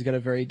time. She's got a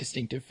very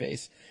distinctive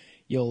face.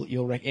 You'll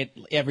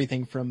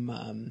everything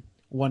from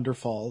Wonder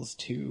Falls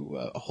to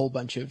a whole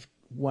bunch of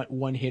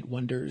one hit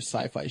wonders,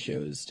 sci-fi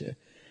shows to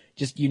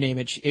just you name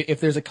it. If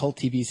there's a cult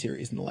TV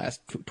series in the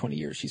last 20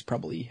 years, she's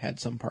probably had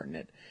some part in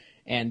it.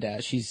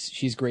 And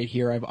she's great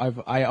here.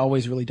 I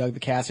always really dug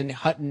the cast, and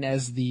Hutton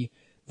as the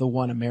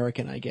one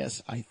American, I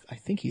guess. I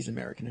think he's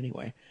American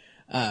anyway.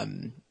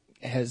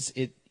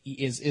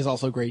 Is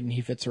also great, and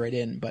he fits right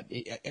in. But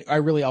I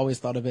really always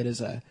thought of it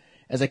as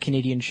a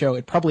Canadian show.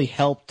 It probably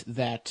helped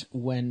that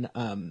when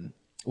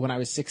I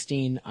was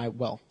 16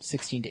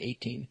 to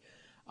 18,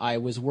 I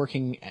was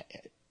working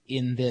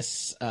in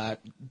this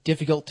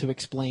difficult to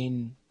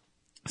explain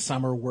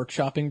summer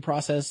workshopping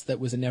process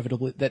that was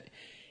inevitably that.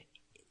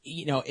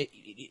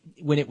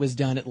 When it was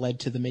done, it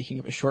led to the making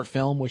of a short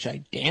film, which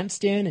I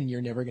danced in, and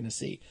you're never going to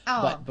see.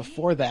 Oh. But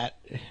before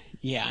that,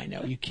 yeah, I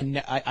know you can.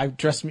 I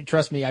trust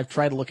me. I've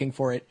tried looking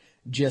for it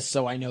just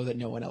so I know that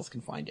no one else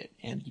can find it,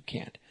 and you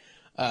can't.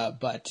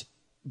 But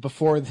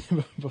before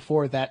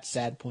that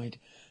sad point,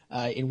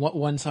 in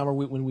one summer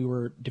when we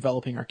were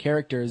developing our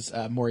characters,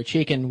 Maury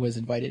Chaykin was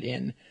invited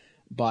in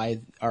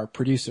by our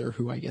producer,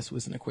 who I guess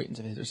was an acquaintance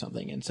of his or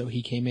something, and so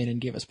he came in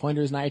and gave us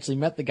pointers. And I actually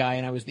met the guy,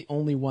 and I was the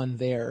only one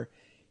there,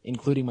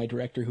 including my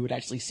director, who had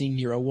actually seen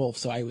Nero Wolfe,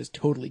 so I was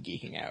totally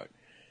geeking out.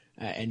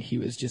 And he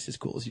was just as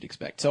cool as you'd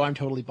expect. So I'm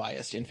totally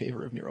biased in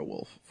favor of Nero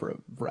Wolfe for a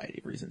variety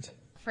of reasons.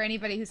 For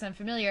anybody who's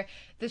unfamiliar,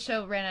 this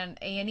show ran on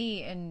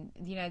A&E in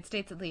the United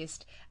States at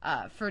least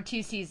for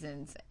 2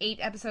 seasons. 8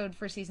 episode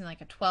first season,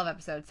 like a 12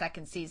 episode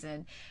second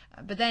season.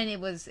 But then it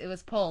was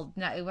pulled.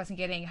 It wasn't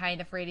getting high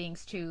enough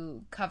ratings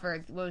to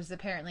cover what was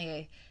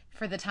apparently,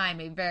 for the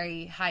time, a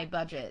very high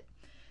budget.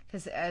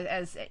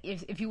 Because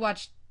if you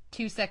watch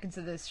 2 seconds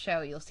of this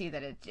show, you'll see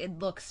that it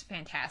looks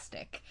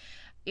fantastic.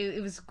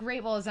 It was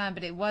great while it was on,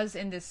 but it was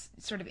in this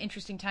sort of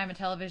interesting time of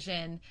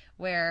television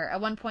where a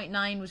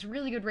 1.9 was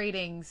really good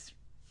ratings,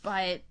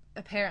 but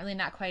apparently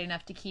not quite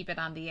enough to keep it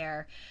on the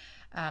air.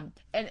 And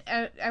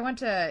I want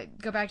to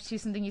go back to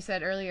something you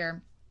said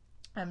earlier,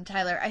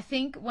 Tyler. I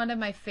think one of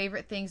my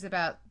favorite things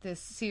about this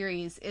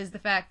series is the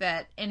fact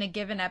that in a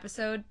given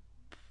episode,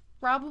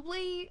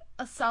 probably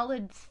a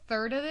solid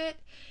third of it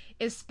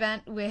is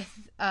spent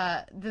with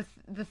the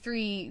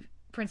 3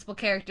 principal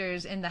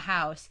characters in the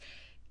house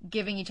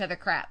giving each other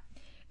crap.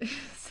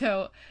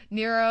 So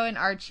Nero and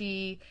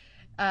Archie,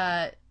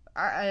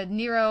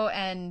 Nero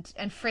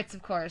and Fritz,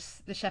 of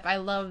course, the chef. I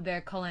love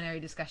their culinary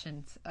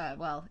discussions.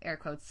 Air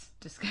quotes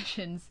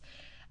discussions.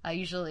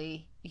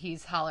 Usually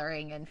he's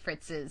hollering and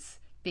Fritz is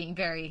being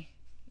very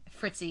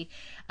Fritzy.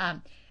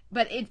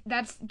 But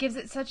that gives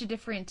it such a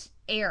different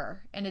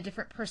air and a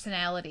different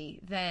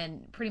personality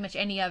than pretty much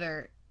any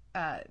other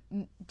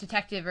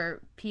detective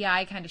or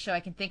PI kind of show I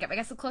can think of. I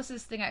guess the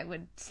closest thing I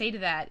would say to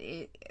that,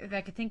 if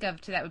I could think of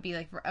to that, would be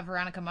like a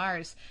Veronica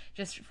Mars,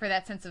 just for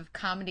that sense of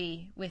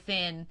comedy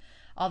within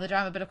all the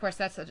drama. But of course,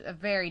 that's a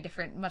very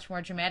different, much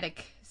more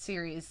dramatic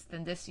series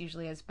than this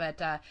usually is.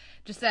 But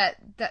just that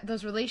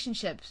those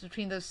relationships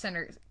between those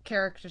center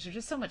characters are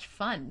just so much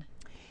fun.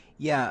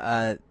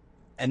 Yeah.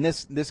 And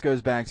this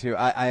goes back to,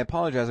 I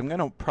apologize, I'm going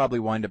to probably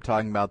wind up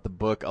talking about the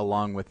book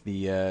along with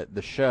the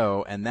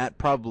show, and that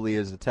probably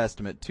is a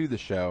testament to the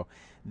show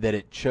that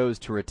it chose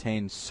to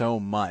retain so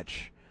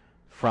much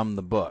from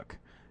the book,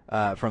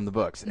 from the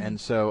books. Mm-hmm. And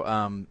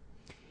so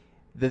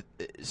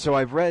so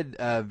I've read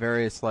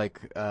various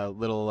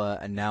little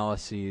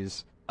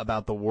analyses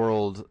about the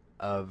world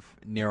of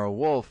Nero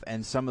Wolfe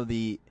and some of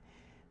the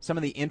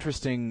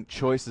interesting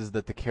choices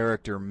that the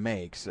character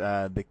makes.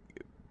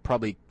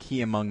 Probably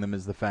key among them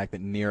is the fact that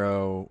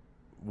Nero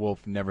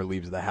Wolfe never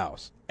leaves the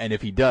house, and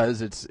if he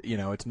does, it's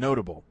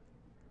notable,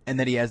 and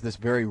that he has this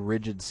very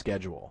rigid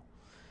schedule.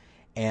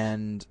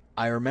 And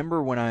I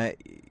remember when I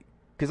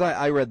because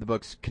I read the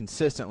books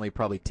consistently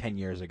probably 10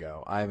 years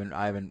ago. I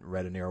haven't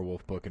read a Nero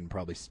Wolfe book in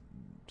probably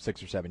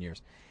 6 or 7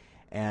 years,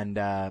 and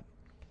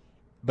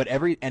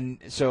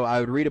so I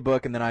would read a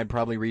book and then I'd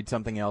probably read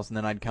something else and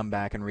then I'd come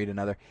back and read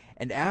another.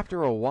 And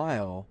after a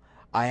while,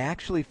 I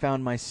actually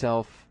found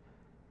myself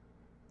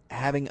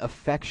having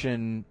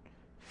affection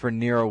for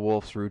Nero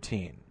Wolfe's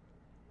routine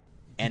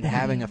and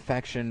having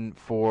affection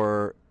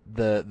for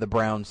the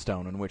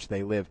brownstone in which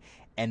they live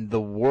and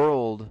the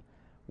world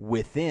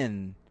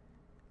within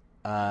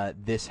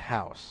this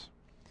house.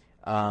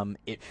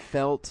 It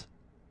felt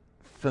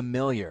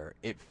familiar.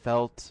 It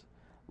felt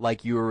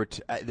like you were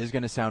this is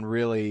going to sound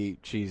really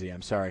cheesy,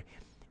 I'm sorry.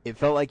 It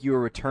felt like you were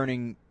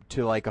returning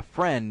to like a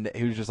friend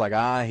who's just like,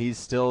 he's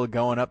still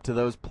going up to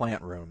those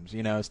plant rooms,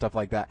 stuff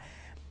like that.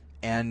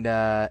 And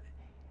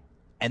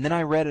then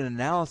I read an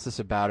analysis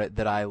about it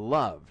that I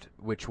loved,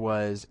 which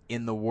was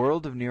in the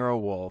world of Nero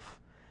Wolfe,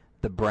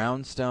 the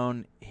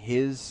brownstone,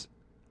 his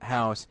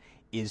house,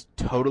 is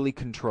totally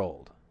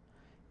controlled.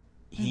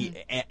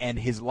 And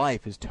his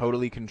life is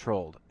totally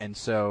controlled. And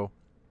so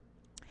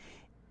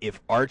if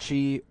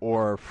Archie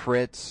or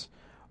Fritz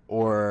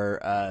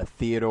or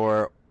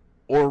Theodore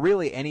or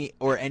really any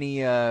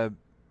a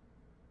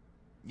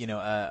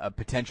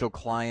potential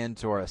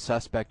client or a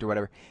suspect or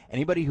whatever,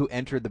 anybody who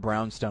entered the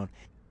brownstone,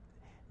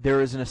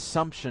 there is an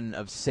assumption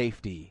of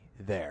safety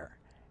there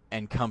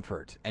and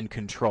comfort and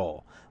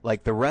control.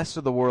 Like the rest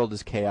of the world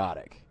is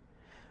chaotic,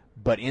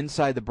 but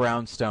inside the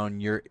brownstone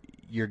you're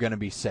going to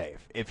be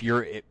safe. If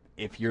you're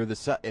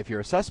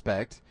a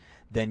suspect,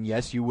 then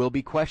yes, you will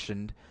be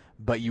questioned,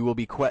 but you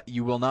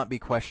will not be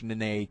questioned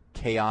in a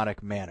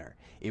chaotic manner.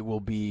 It will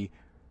be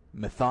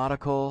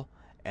methodical,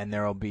 and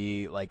there will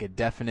be like a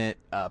definite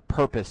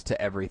purpose to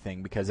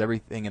everything, because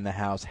everything in the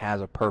house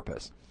has a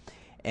purpose.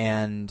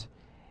 And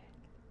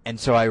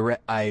so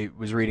I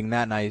was reading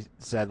that, and I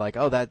said like,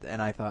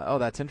 and I thought,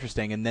 that's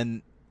interesting. And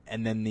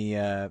then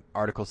the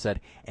article said,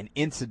 and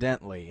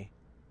incidentally,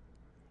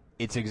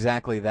 it's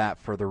exactly that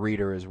for the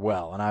reader as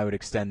well. And I would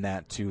extend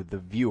that to the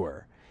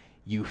viewer.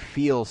 You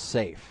feel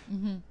safe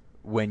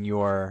when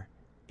you're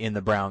in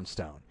the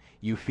brownstone.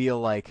 You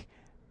feel like,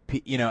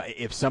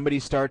 if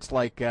somebody starts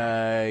like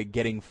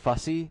getting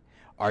fussy,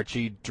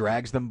 Archie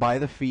drags them by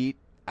the feet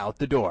out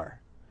the door.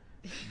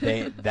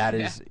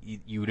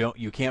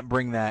 You can't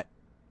bring that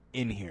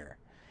in here.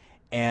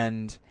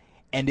 And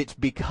it's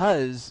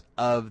because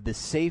of the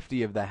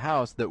safety of the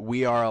house that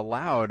we are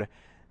allowed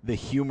the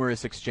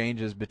humorous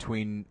exchanges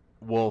between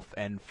Wolfe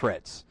and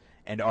Fritz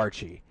and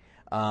Archie.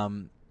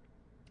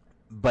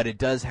 But it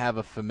does have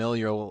a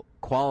familial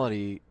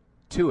quality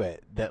to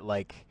it that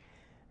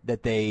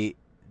they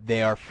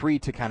are free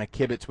to kind of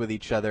kibitz with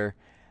each other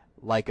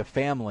like a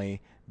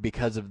family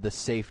because of the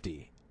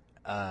safety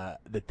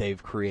that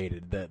they've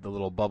created, the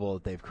little bubble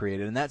that they've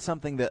created. And that's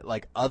something that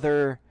like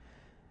other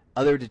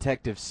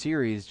detective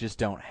series just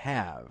don't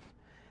have.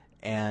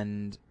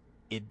 And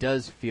it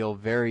does feel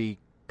very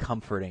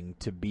comforting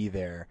to be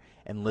there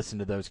and listen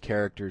to those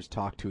characters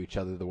talk to each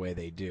other the way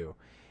they do.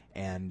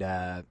 And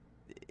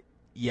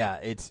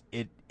it's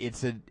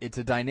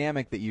a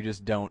dynamic that you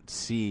just don't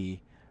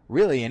see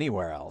really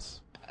anywhere else.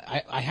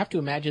 I have to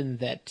imagine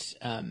that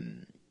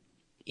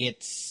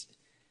it's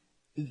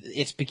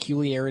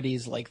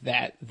peculiarities like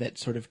that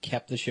sort of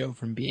kept the show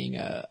from being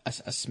a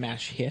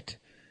smash hit.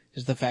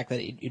 Just the fact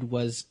that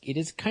it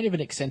is kind of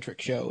an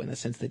eccentric show in the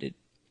sense that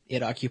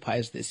it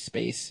occupies this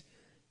space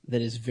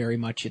that is very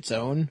much its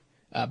own,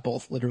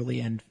 both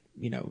literally and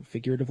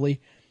figuratively.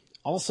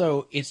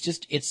 Also, it's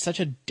such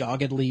a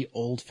doggedly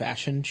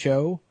old-fashioned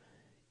show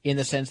in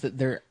the sense that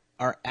there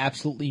are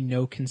absolutely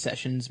no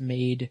concessions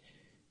made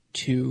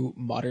to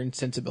modern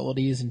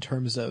sensibilities in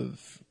terms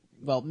of,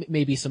 well,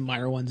 maybe some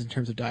minor ones in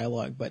terms of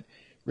dialogue, but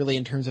really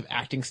in terms of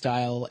acting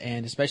style,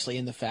 and especially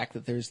in the fact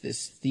that there's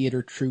this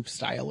theater troupe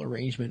style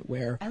arrangement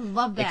where I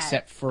love that.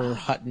 Except for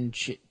Hutton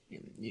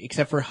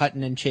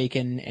and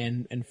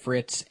Chaykin and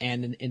Fritz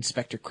and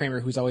Inspector Kramer,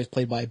 who's always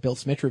played by Bill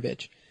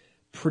Smitrovich,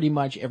 pretty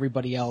much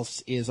everybody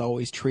else is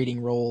always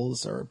trading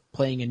roles or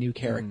playing a new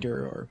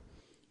character or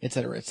et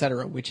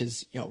cetera, which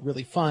is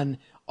really fun.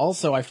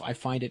 Also, I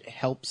find it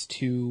helps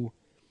to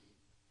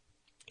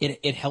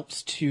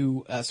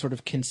sort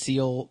of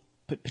conceal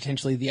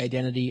potentially the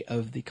identity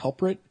of the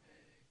culprit,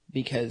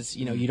 because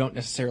you don't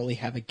necessarily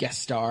have a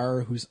guest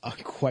star who's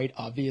quite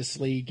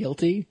obviously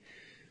guilty.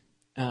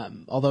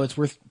 Although it's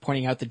worth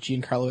pointing out that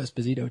Giancarlo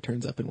Esposito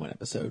turns up in one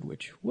episode,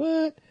 which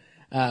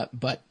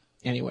but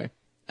anyway,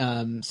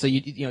 so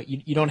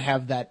you don't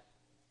have that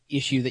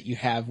issue that you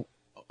have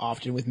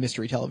often with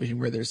mystery television,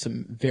 where there's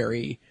some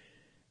very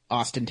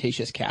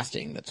ostentatious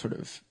casting that sort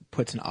of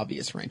puts an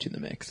obvious wrench in the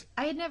mix.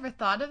 I had never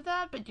thought of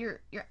that, but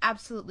you're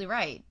absolutely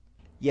right.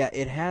 Yeah,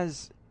 it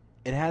has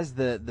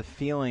the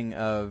feeling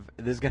of,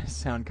 this is going to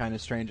sound kind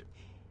of strange.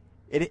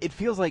 It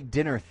feels like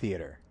dinner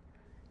theater.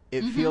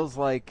 It feels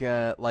like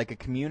a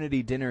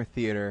community dinner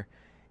theater,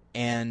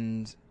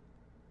 and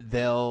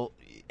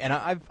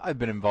I've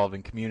been involved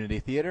in community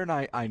theater, and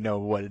I know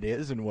what it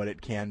is and what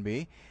it can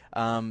be.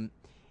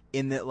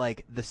 in that,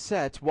 like, the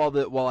sets,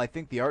 while I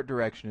think the art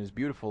direction is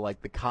beautiful,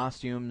 like the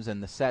costumes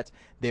and the sets,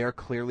 they are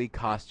clearly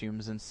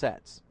costumes and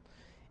sets.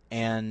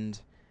 And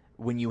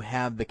when you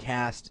have the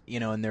cast,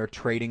 and they're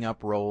trading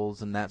up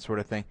roles and that sort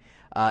of thing,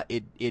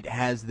 it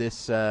has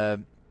this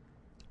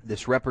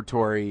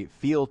repertory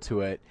feel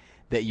to it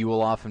that you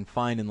will often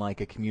find in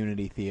like a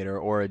community theater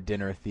or a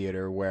dinner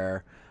theater,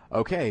 where,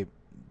 okay,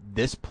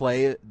 this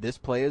play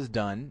is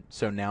done,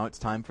 so now it's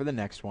time for the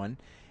next one.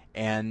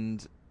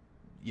 And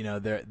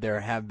there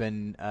have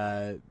been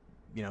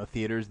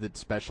theaters that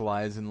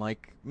specialize in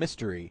like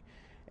mystery,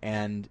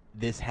 and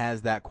this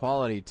has that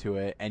quality to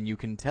it, and you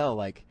can tell,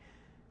 like,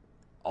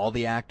 all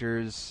the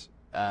actors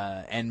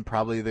and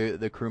probably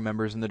the crew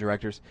members and the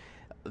directors,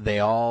 they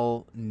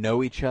all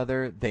know each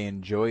other, they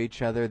enjoy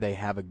each other, they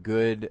have a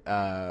good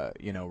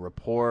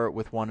rapport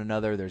with one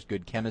another, there's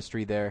good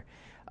chemistry there,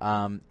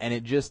 and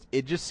it just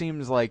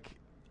seems like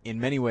in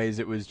many ways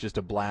it was just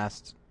a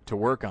blast to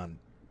work on.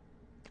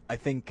 I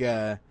think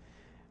Bill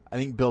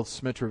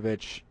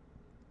Smitrovich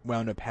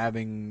wound up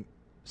having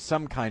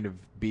some kind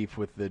of beef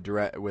with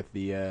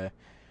the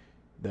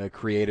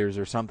creators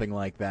or something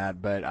like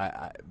that,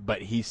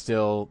 but he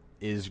still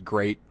is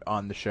great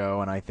on the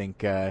show, and I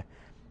think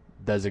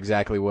does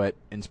exactly what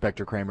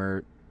Inspector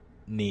Kramer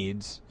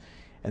needs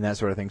and that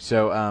sort of thing.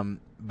 So,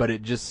 but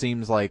it just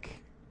seems like,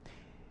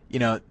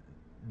 the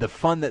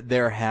fun that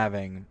they're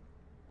having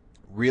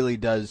really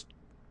does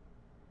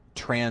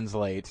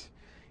translate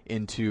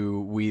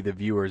into we, the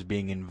viewers,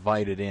 being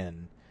invited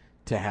in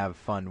to have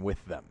fun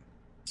with them.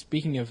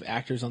 Speaking of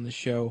actors on the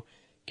show,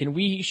 can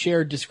we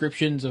share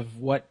descriptions of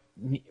what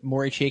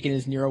Maury Chaykin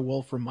as Nero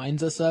Wolfe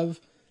reminds us of?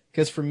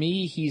 Because for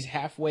me, he's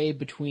halfway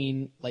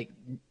between like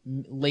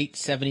late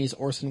 70s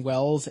Orson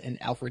Welles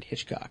and Alfred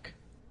Hitchcock.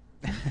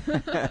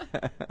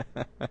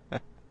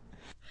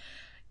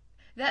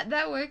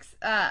 That works.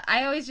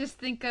 I always just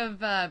think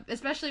of,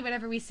 especially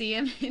whenever we see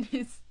him in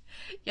his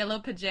yellow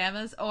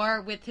pajamas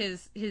or with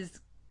his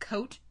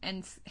coat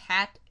and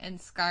hat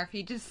and scarf,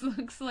 he just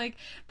looks like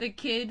the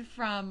kid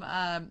from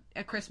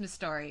A Christmas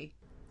Story.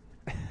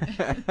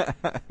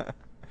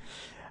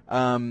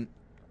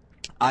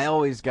 I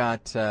always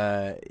got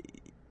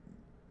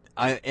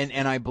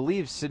I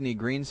believe Sidney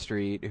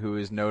Greenstreet, who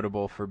is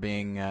notable for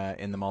being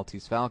in the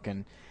Maltese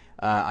Falcon,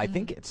 I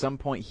think at some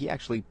point he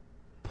actually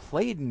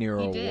played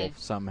Nero Wolfe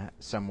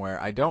somewhere.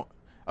 I don't.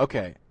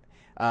 Okay,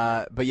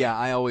 but yeah,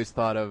 I always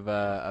thought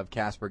of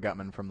Casper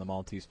Gutman from the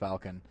Maltese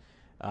Falcon,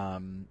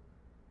 and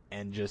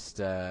just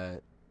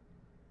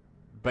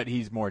but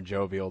he's more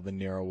jovial than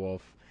Nero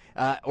Wolfe.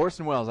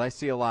 Orson Welles, I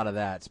see a lot of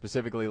that,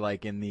 specifically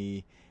like in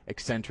the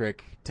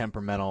eccentric,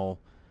 temperamental,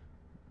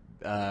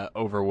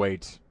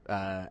 overweight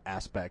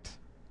aspect,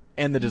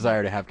 and the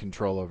desire to have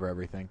control over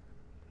everything.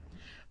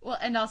 Well,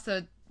 and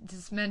also,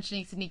 just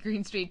mentioning Sidney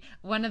Greenstreet,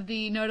 one of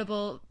the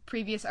notable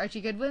previous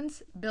Archie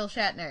Goodwins, Bill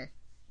Shatner.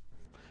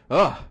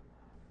 Oh,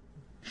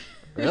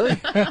 really?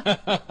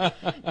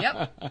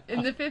 Yep,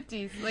 in the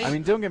 50s. I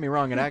mean, don't get me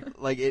wrong.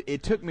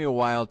 It took me a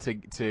while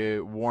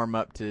to warm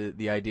up to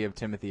the idea of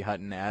Timothy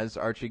Hutton as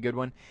Archie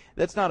Goodwin.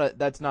 That's not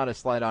a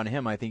slight on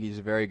him. I think he's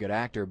a very good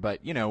actor. But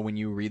when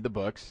you read the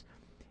books,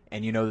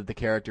 and you know that the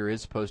character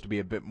is supposed to be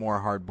a bit more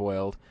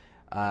hard-boiled,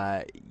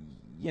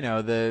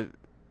 the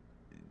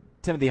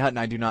Timothy Hutton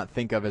I do not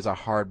think of as a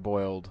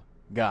hard-boiled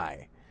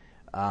guy.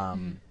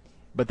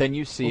 But then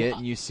you see it,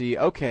 and you see,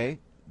 okay,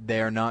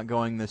 they are not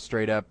going the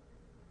straight-up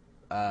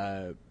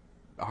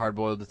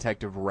hard-boiled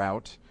detective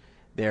route.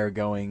 They're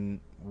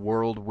going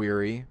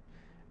world-weary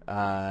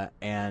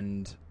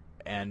and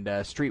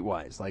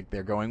streetwise. Like,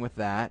 they're going with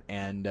that,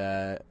 and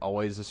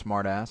always a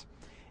smartass.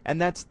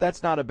 And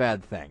that's not a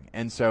bad thing.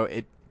 And so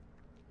it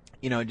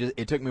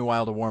took me a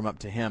while to warm up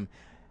to him.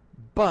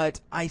 But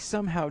I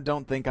somehow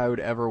don't think I would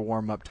ever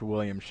warm up to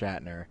William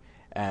Shatner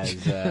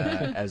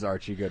as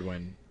Archie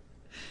Goodwin.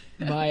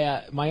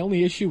 My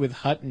only issue with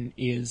Hutton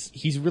is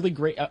he's really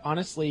great.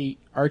 Honestly,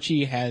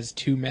 Archie has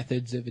two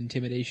methods of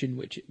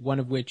intimidation, one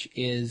of which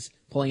is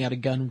pulling out a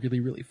gun really,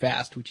 really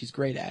fast, which he's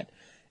great at.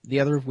 The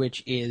other of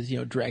which is,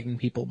 dragging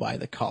people by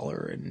the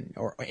collar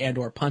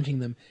or punching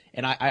them.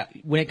 And I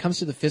when it comes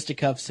to the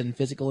fisticuffs and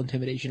physical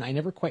intimidation, I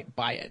never quite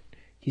buy it.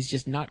 He's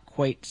just not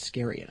quite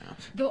scary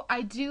enough. Though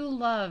I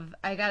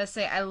gotta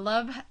say, I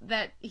love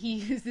that he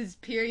uses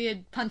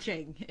period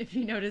punching, if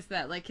you notice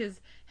that. Like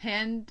his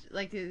hand,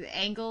 like the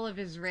angle of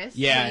his wrist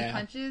when he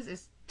punches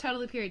is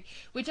totally period.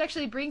 Which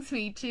actually brings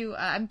me to,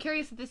 I'm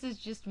curious if this is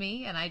just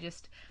me and I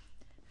just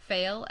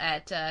fail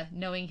at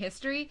knowing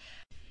history.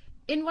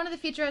 In one of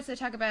the featurettes, they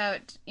talk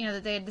about,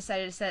 that they had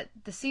decided to set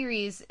the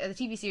series, the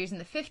TV series in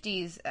the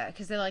 50s,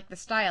 because they like the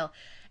style.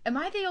 Am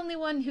I the only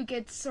one who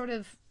gets sort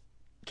of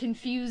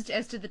confused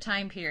as to the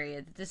time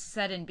period that this is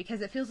set in?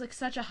 Because it feels like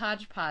such a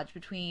hodgepodge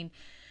between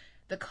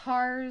the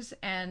cars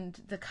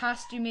and the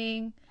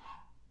costuming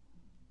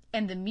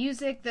and the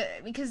music.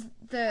 Because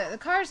the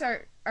cars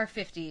are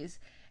 50s,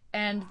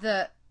 and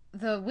the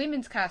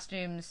women's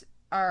costumes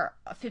are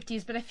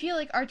 50s, but I feel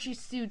like Archie's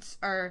suits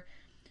are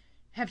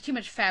have too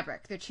much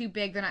fabric. They're too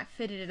big. They're not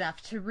fitted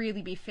enough to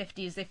really be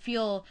 50s. They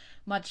feel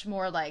much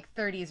more like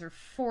 30s or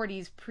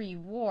 40s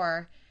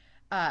pre-war.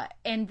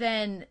 And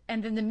then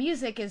the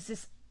music is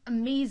this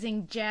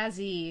amazing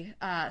jazzy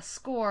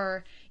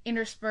score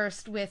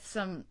interspersed with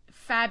some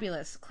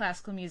fabulous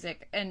classical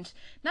music, and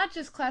not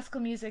just classical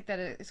music that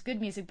is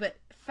good music, but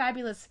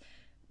fabulous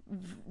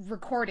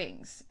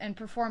recordings and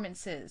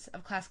performances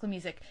of classical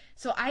music.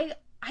 So I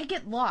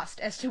get lost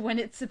as to when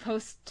it's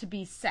supposed to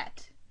be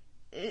set.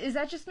 Is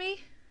that just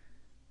me?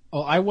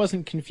 Well, I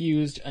wasn't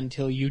confused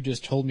until you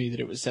just told me that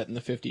it was set in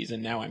the 50s,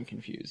 and now I'm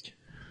confused.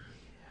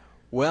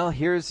 Well,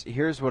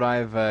 here's what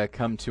I've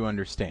come to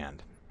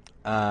understand.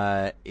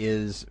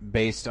 Is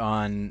based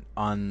on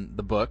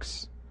the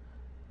books,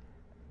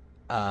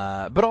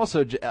 but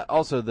also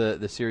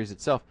the series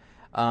itself,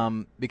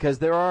 because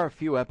there are a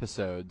few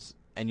episodes,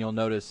 and you'll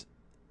notice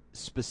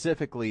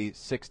specifically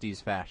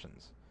 60s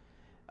fashions,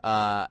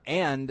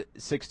 and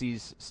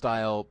 60s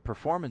style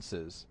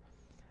performances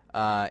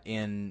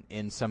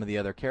in some of the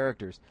other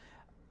characters,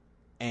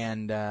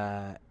 and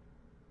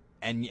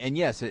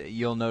yes,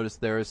 you'll notice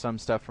there is some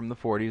stuff from the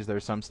 40s,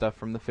 there's some stuff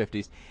from the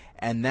 50s,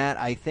 and that,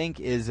 I think,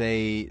 is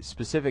a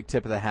specific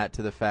tip of the hat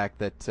to the fact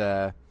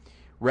that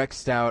Rex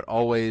Stout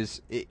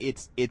always,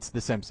 it's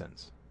The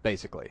Simpsons,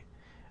 basically.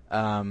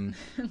 Okay.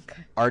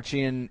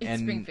 Archie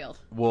and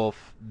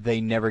Wolf, they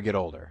never get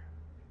older.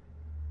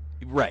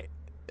 Right.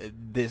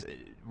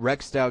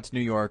 Rex Stout's New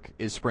York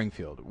is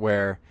Springfield,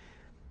 where,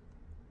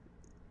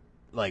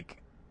 like,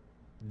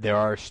 there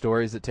are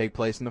stories that take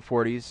place in the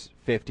 40s,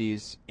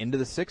 50s, into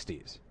the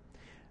 60s.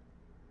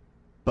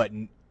 But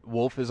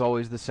Wolf is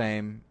always the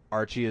same.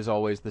 Archie is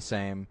always the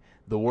same.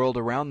 The world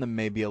around them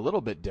may be a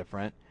little bit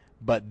different,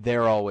 but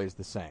they're always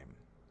the same.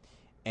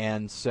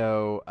 And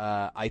so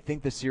I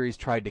think the series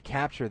tried to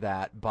capture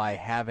that by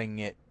having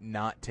it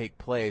not take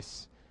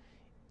place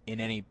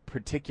in any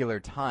particular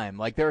time.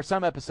 Like, there are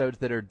some episodes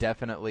that are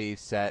definitely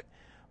set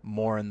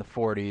more in the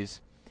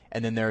 40s,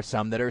 and then there are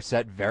some that are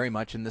set very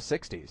much in the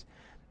 60s.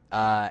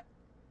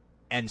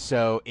 And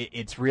so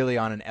it's really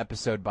on an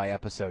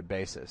episode-by-episode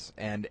basis.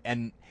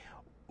 And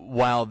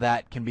while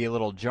that can be a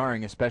little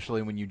jarring,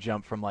 especially when you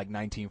jump from, like,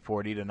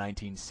 1940 to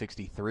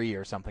 1963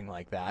 or something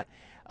like that,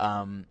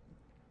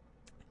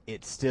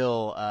 it's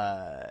still,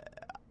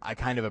 I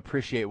kind of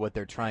appreciate what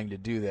they're trying to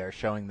do there,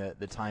 showing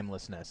the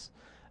timelessness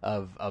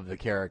of the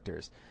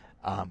characters.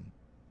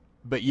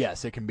 But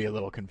yes, it can be a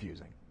little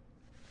confusing.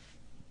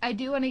 I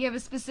do want to give a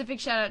specific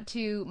shout out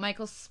to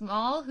Michael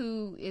Small,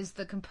 who is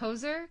the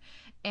composer,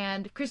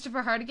 and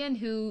Christopher Hartigan,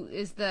 who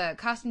is the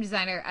costume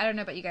designer. I don't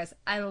know about you guys,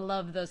 I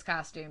love those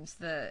costumes.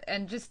 Down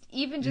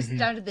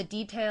to the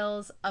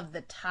details of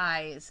the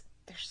ties.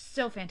 They're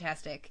so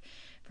fantastic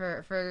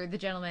for the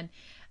gentleman.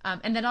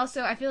 And then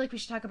also, I feel like we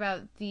should talk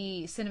about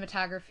the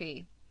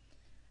cinematography.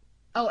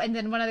 Oh, and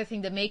then one other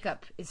thing, the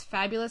makeup is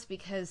fabulous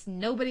because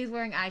nobody's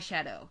wearing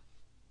eyeshadow.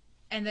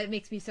 And that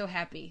makes me so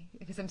happy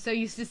because I'm so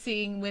used to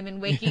seeing women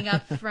waking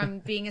up from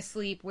being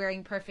asleep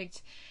wearing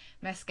perfect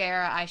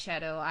mascara,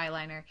 eyeshadow,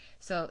 eyeliner.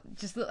 So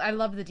I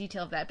love the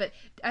detail of that. But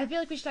I feel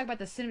like we should talk about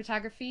the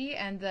cinematography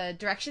and the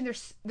direction.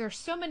 There's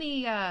so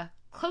many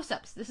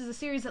close-ups. This is a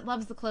series that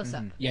loves the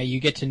close-up. Mm-hmm. Yeah, you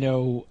get to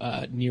know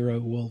Nero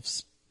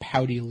Wolfe's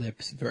pouty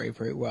lips very,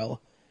 very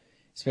well,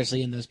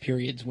 especially in those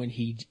periods when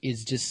he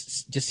is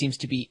just seems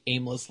to be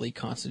aimlessly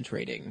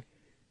concentrating,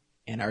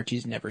 and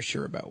Archie's never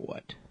sure about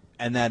what.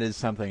 And that is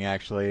something,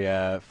 actually,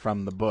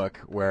 from the book,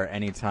 where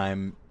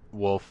anytime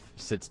Wolf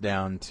sits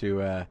down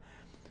to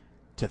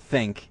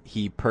think,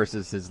 he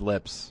purses his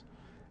lips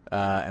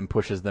and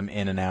pushes them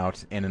in and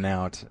out, and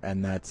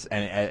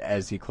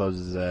as he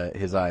closes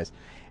his eyes.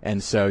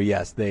 And so,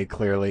 yes, they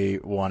clearly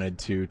wanted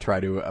to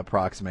try to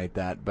approximate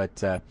that.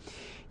 But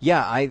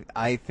yeah,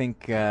 I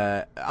think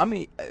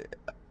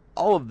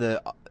all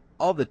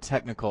the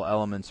technical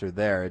elements are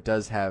there. It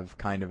does have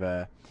kind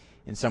of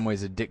in some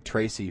ways, a Dick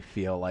Tracy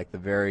feel, like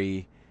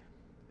the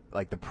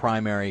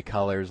primary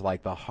colors,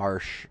 like the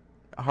harsh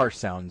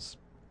sounds,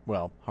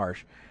 well,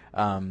 harsh,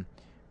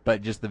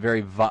 but just the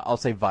very, I'll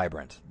say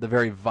vibrant, the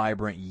very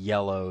vibrant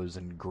yellows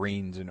and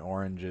greens and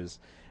oranges.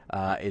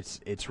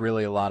 It's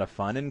really a lot of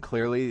fun, and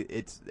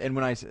clearly and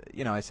when I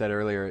said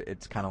earlier,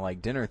 it's kind of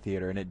like dinner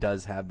theater, and it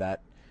does have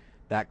that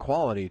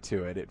quality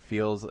to it. It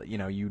feels,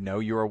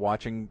 you're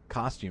watching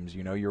costumes,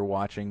 you're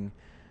watching.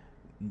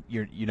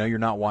 You're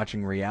not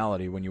watching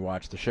reality when you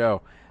watch the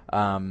show,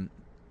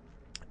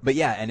 but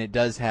yeah, and it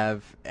does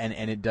have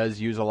and it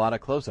does use a lot of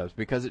close-ups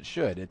because it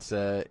should. It's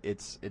a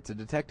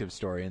detective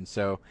story, and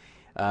so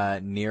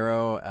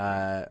Nero.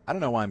 I don't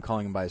know why I'm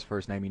calling him by his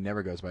first name. He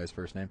never goes by his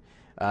first name,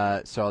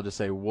 so I'll just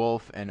say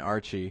Wolf and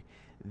Archie.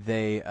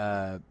 They,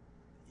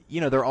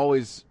 they're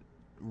always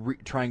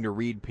trying to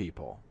read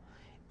people,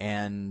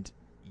 and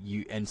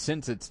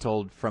since it's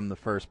told from the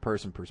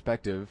first-person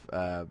perspective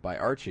by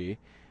Archie.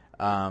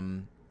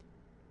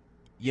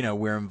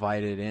 We're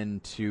invited in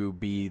to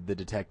be the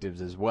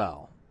detectives as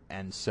well.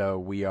 And so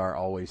we are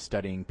always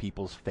studying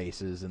people's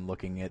faces and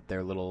looking at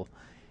their little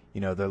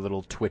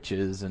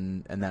twitches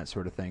and that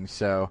sort of thing.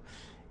 So,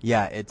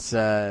 Yeah, it's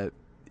a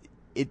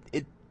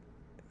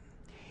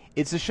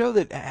show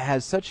that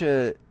has such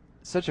a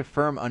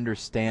firm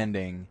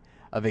understanding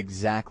of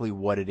exactly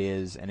what it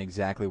is and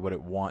exactly what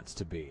it wants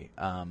to be.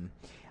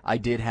 I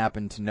did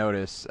happen to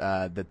notice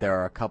that there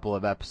are a couple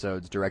of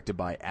episodes directed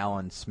by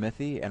Alan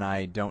Smithy, and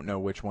I don't know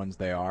which ones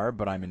they are,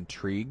 but I'm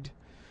intrigued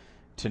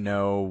to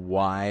know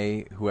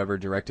why whoever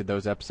directed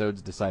those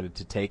episodes decided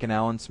to take an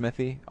Alan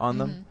Smithy on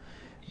them.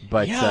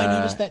 But yeah, I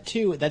noticed that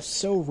too. That's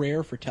so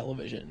rare for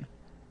television.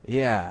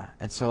 Yeah,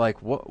 and so like,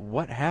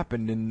 what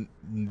happened in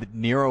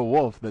Nero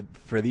Wolfe that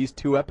for these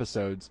 2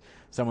 episodes,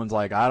 someone's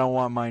like, I don't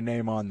want my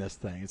name on this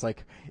thing. It's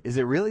like, is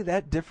it really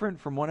that different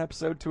from one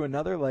episode to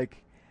another?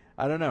 Like,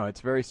 I don't know.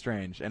 It's very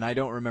strange, and I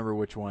don't remember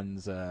which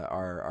ones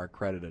are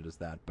credited as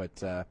that.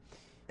 But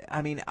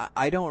I mean,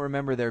 I don't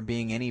remember there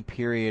being any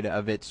period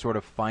of it sort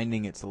of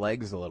finding its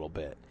legs a little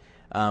bit,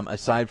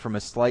 aside from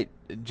the slightest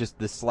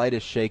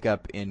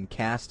shakeup in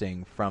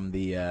casting from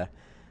the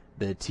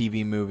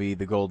TV movie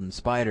The Golden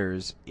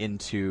Spiders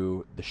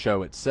into the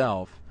show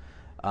itself.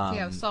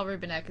 Saul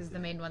Rubinek is the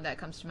main one that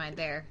comes to mind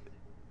there.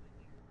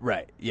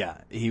 Right, yeah.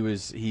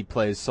 He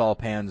plays Saul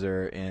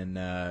Panzer in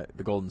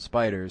The Golden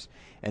Spiders,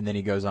 and then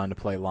he goes on to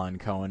play Lon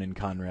Cohen, and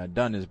Conrad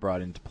Dunn is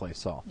brought in to play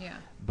Saul. Yeah.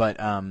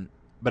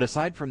 But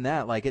aside from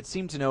that, like, it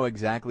seemed to know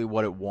exactly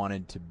what it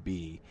wanted to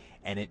be,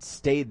 and it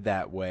stayed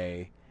that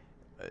way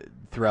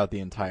throughout the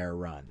entire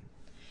run.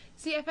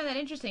 See, I find that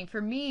interesting.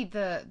 For me,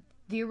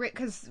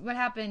 because what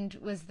happened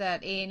was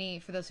that A&E,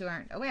 for those who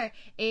aren't aware,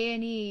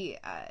 A&E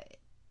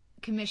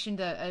commissioned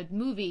a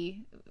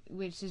movie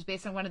which is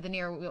based on one of the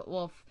Nero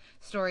Wolfe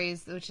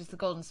stories, which is The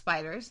Golden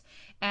Spiders,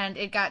 and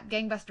it got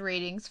gangbuster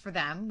ratings for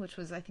them, which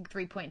was I think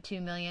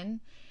 3.2 million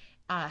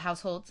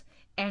households.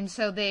 And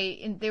so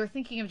they were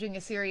thinking of doing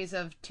a series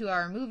of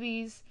 2-hour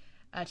movies,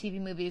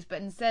 TV movies,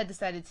 but instead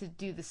decided to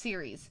do the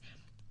series.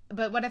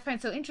 But what I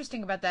find so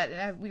interesting about that,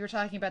 and we were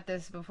talking about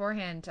this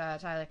beforehand,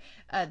 Tyler,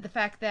 the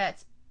fact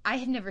that I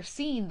had never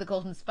seen The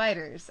Golden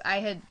Spiders.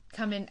 I had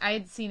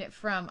seen it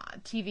from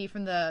TV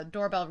from The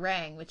Doorbell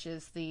Rang, which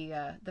is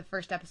the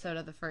first episode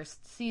of the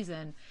first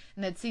season,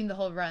 and I'd seen the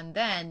whole run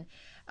then.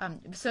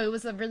 So it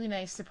was a really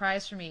nice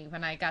surprise for me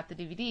when I got the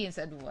DVD and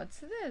said, "What's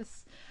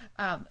this?"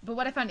 But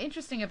what I found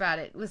interesting about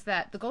it was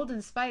that The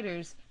Golden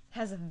Spiders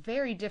has a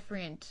very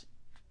different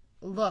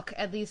look,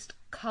 at least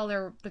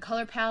color. The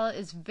color palette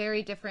is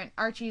very different.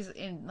 Archie's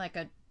in like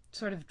a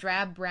sort of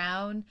drab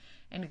brown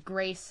and a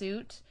gray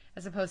suit,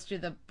 as opposed to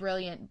the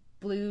brilliant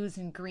blues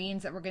and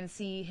greens that we're going to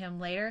see him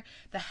later.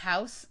 The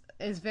house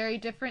is very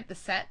different, the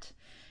set.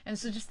 And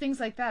so just things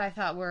like that I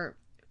thought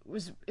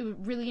was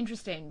really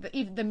interesting.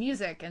 Even the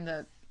music in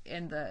the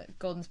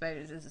Golden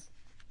Spiders is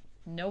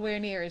nowhere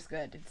near as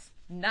good. It's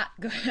not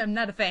good. I'm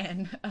not a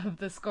fan of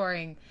the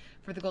scoring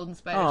for the Golden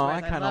Spiders. Oh,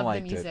 I kind of love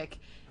the music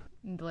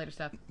and the later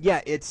stuff.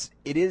 Yeah, it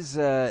is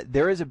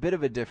there is a bit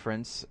of a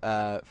difference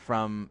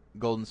from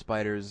Golden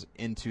Spiders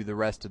into the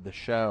rest of the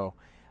show.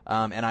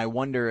 And I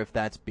wonder if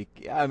that's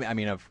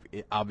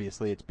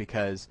obviously it's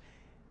because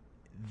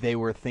they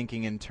were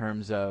thinking in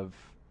terms of,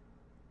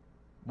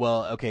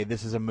 well, okay,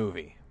 this is a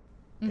movie.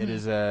 Mm-hmm. It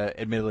is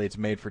admittedly it's a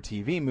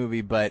made-for-TV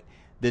movie, but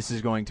this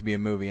is going to be a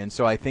movie. And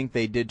so I think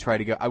they did try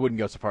to go, I wouldn't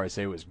go so far as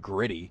say it was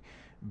gritty,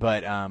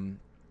 but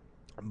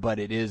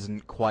it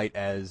isn't quite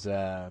as,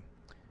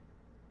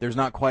 there's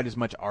not quite as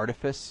much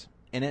artifice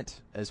in it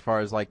as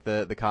far as like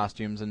the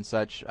costumes and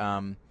such.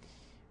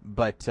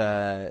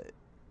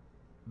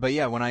 But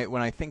yeah, when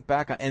I think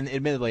back, and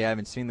admittedly I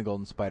haven't seen The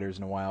Golden Spiders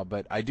in a while,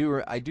 but I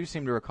do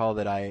seem to recall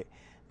that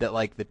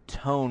like the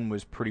tone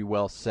was pretty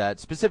well set,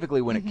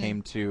 specifically when it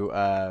came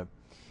to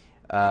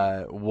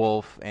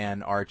Wolfe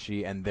and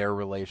Archie and their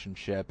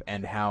relationship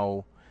and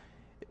how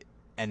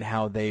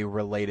they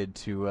related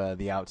to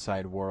the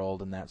outside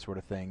world and that sort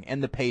of thing.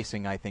 And the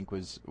pacing, I think,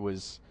 was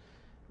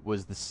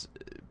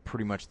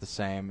pretty much the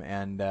same.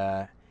 And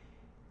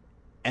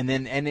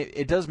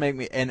it does make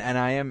me, and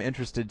I am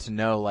interested to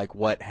know like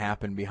what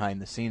happened behind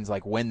the scenes,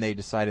 like when they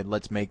decided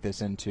let's make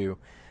this into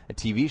a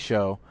TV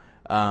show,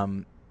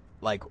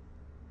 like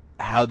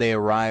how they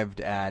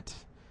arrived at,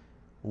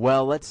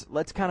 well, let's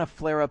kind of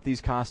flare up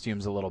these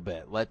costumes a little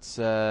bit. Let's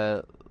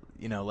make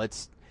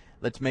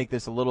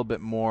this a little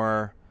bit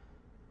more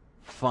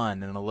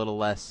fun and a little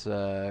less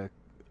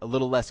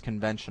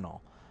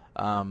conventional.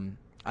 I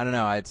don't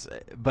know.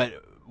 But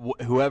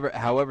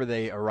however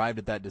they arrived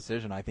at that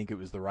decision, I think it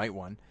was the right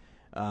one,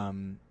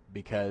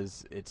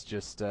 because it's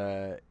just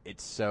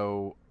it's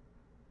so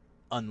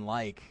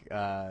unlike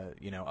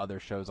other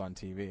shows on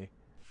TV.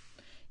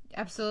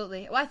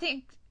 Absolutely. Well,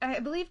 I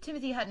believe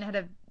Timothy Hutton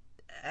had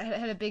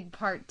a big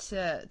part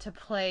to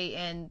play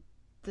in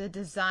the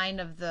design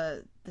of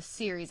the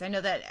series. I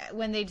know that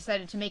when they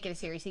decided to make it a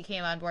series, he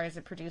came on board as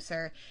a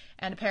producer,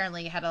 and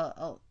apparently had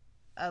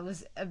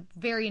was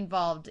very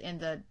involved in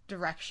the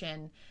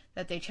direction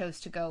that they chose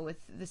to go with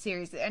the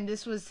series. And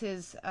this was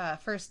his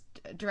first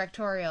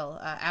directorial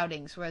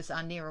outings, was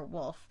on Nero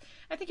Wolfe.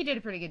 I think he did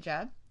a pretty good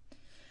job.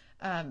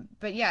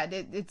 But yeah,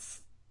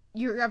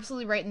 you're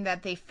absolutely right in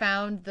that they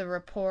found the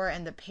rapport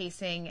and the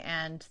pacing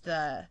and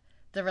the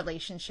the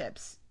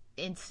relationships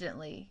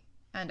instantly.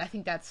 And I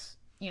think that's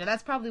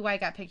probably why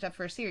it got picked up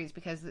for a series,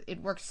 because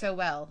it worked so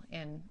well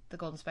in The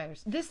Golden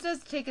Spiders. This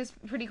does take us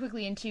pretty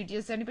quickly into,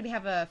 does anybody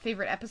have a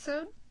favorite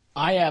episode?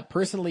 I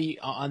personally,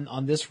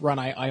 on this run,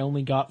 I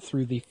only got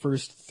through the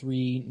first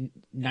 3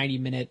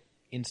 90-minute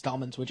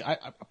installments, which I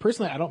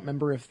personally, I don't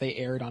remember if they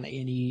aired on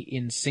A&E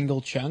in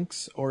single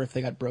chunks or if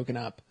they got broken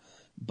up.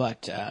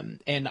 But,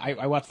 and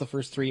I watched the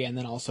first 3 and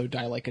then also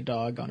Die Like a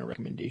Dog on a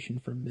recommendation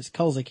from Ms.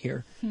 Kulzik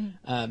here.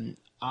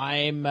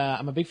 I'm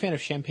a big fan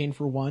of Champagne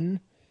for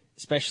One,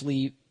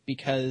 especially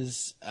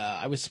because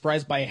I was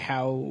surprised by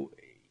how,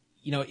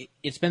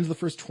 it spends the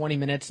first 20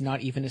 minutes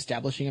not even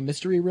establishing a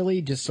mystery,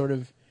 really, just sort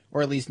of,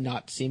 or at least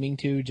not seeming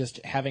to,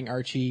 just having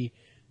Archie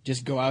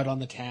just go out on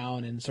the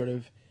town and sort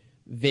of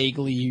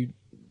vaguely,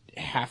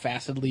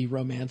 half-assedly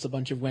romance a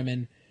bunch of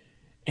women,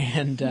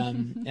 and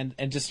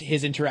and just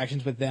his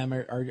interactions with them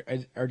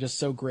are just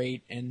so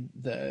great, and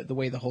the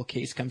way the whole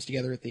case comes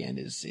together at the end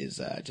is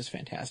just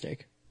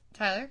fantastic.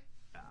 Tyler?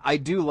 I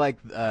do like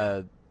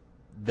I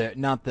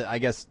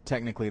guess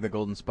technically The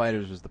Golden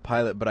Spiders was the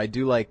pilot, but I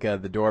do like The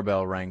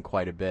Doorbell Rang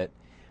quite a bit.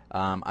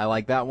 I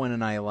like that one,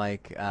 and I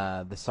like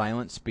The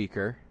Silent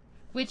Speaker,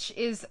 which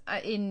is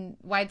in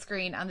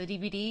widescreen on the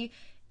DVD,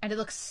 and it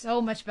looks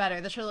so much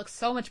better. The show looks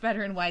so much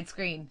better in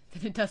widescreen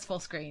than it does full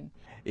screen.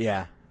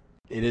 Yeah,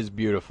 it is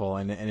beautiful,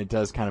 and it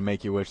does kind of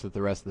make you wish that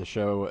the rest of the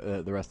show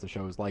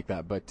was like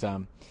that. But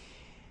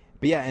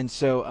yeah, and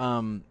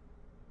so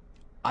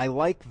I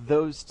like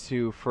those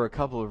two for a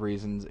couple of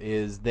reasons.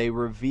 Is they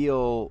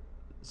reveal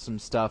some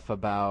stuff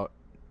about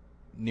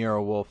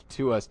Nero Wolfe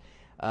to us,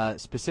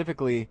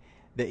 specifically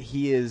that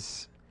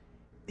he's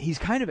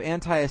kind of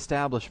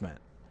anti-establishment.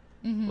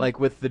 Mm-hmm. Like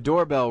with The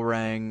Doorbell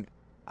Rang,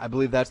 I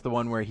believe that's the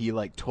one where he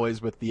like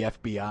toys with the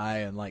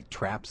FBI and like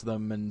traps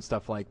them and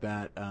stuff like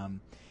that.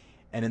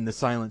 And in The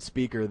Silent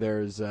Speaker,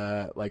 there's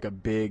like a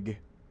big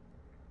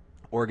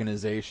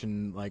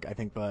organization, like I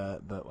think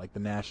the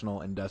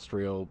National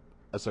Industrial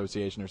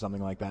Association or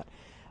something like that.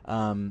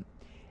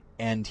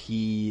 And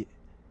he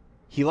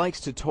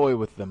likes to toy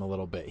with them a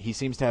little bit. He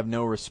seems to have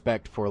no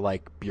respect for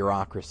like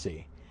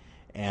bureaucracy,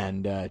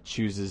 and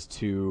chooses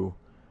to.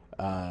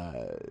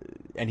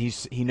 And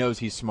he knows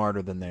he's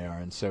smarter than they are,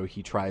 and so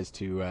he tries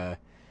to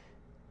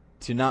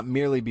not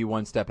merely be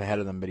one step ahead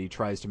of them, but he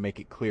tries to make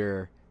it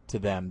clear to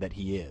them that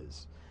he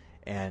is,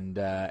 and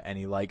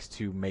he likes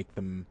to make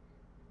them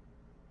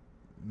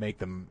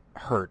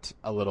hurt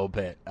a little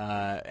bit,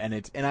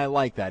 and I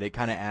like that. It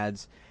kind of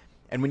adds,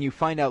 and when you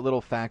find out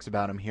little facts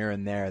about him here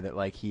and there, that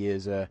like he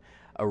is a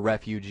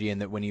refugee,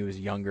 and that when he was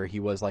younger he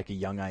was like a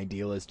young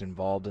idealist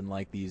involved in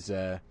like these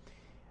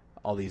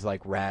all these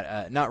like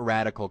not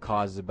radical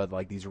causes, but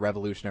like these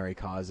revolutionary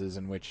causes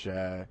in which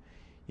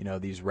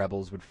these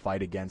rebels would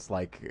fight against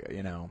like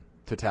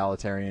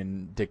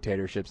totalitarian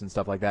dictatorships and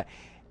stuff like that.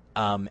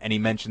 And he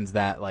mentions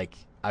that like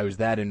I was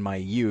that in my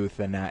youth,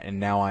 and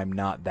now I'm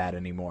not that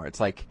anymore. It's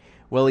like,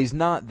 well, he's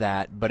not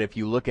that, but if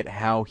you look at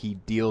how he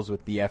deals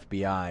with the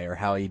FBI or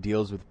how he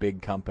deals with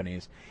big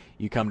companies,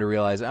 you come to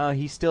realize, oh,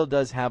 he still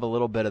does have a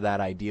little bit of that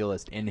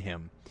idealist in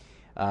him.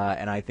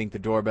 And I think The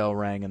Doorbell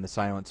Rang and The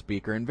Silent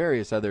Speaker and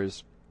various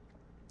others,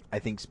 I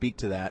think, speak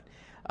to that.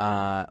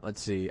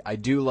 Let's see. I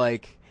do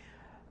like,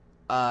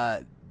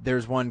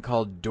 there's one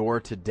called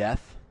Door to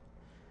Death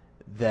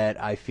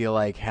that I feel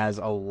like has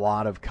a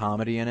lot of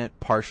comedy in it,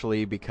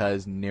 partially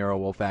because Nero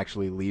Wolfe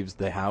actually leaves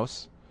the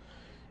house.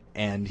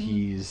 And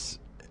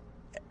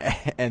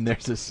and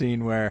there's a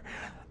scene where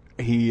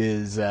he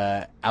is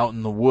out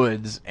in the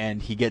woods,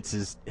 and he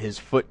gets his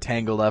foot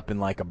tangled up in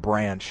like a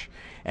branch,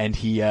 and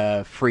he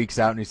freaks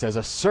out and he says,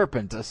 a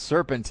serpent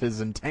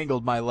has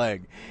entangled my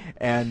leg,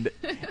 and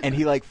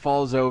he like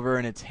falls over,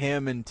 and it's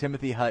him and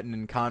Timothy Hutton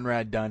and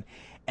Conrad Dunn,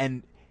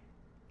 and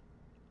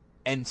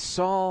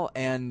Saul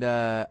and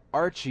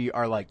Archie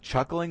are like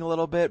chuckling a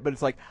little bit, but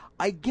it's like,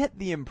 I get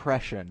the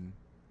impression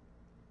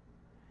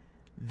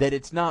that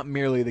it's not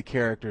merely the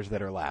characters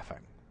that are laughing.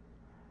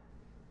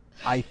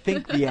 I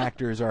think the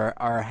actors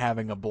are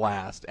having a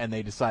blast, and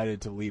they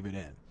decided to leave it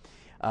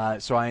in.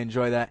 So I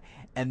enjoy that.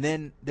 And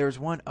then there's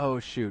one, oh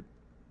shoot.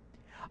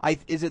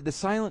 Is it The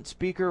Silent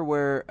Speaker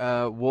where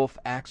Wolfe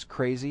acts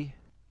crazy?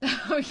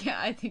 Oh yeah,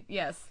 I think,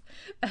 yes.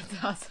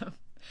 That's awesome.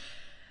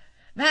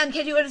 Man,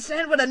 can you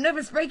understand what a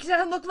nervous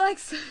breakdown looked like?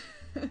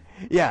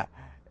 Yeah.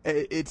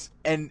 It's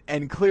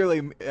and clearly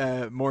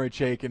Maury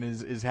Chaykin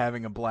is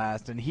having a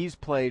blast, and he has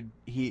played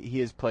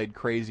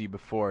crazy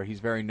before. He's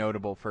very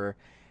notable for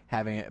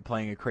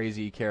playing a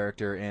crazy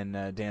character in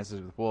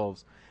Dances with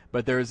Wolves.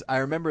 But I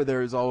remember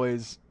there's a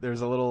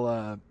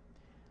little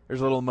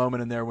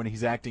moment in there when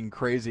he's acting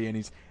crazy, and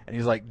he's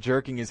like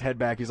jerking his head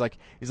back. He's like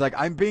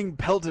I'm being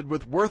pelted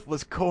with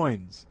worthless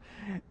coins.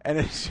 And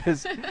it's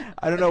just,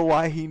 I don't know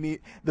why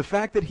the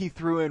fact that he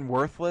threw in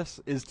worthless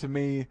is to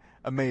me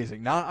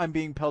amazing. Not I'm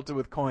being pelted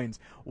with coins.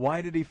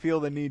 Why did he feel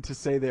the need to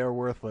say they are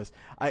worthless?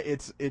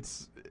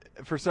 It's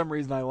for some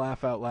reason I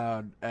laugh out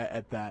loud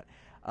at that.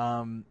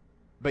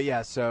 But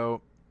yeah,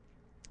 so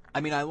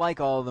I mean I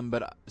like all of them,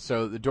 but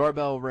so The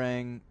Doorbell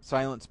Rang,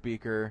 Silent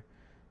Speaker,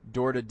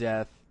 Door to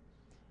Death,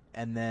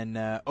 and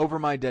then Over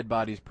My Dead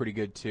Body is pretty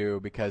good too,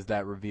 because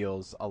that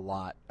reveals a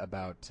lot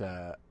about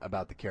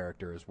the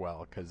character as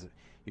well, because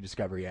you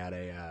discover he had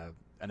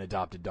an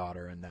adopted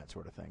daughter and that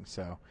sort of thing.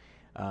 So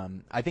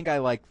I think I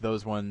like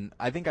those one.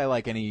 I think I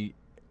like any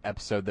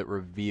episode that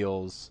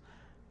reveals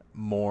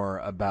more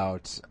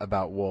about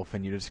Wolfe,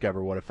 and you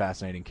discover what a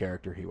fascinating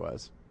character he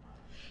was.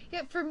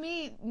 Yeah, for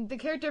me, the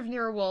character of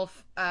Nero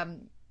Wolfe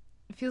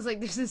feels like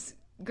there's this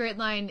great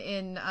line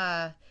in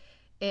a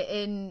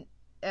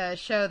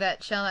show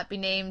that shall not be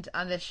named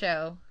on this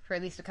show for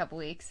at least a couple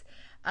weeks,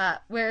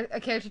 where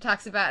a character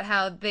talks about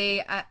how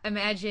they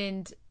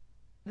imagined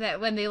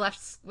that when they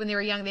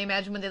were young, they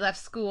imagined when they left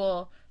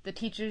school, the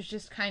teachers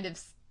just kind of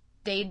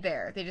stayed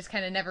there. They just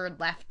kind of never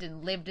left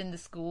and lived in the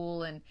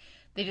school, and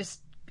they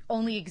just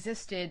only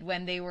existed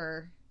when they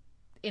were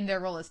in their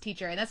role as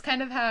teacher. And that's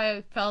kind of how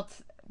I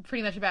felt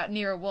pretty much about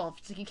Nero Wolfe.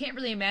 It's like you can't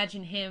really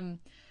imagine him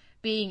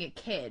being a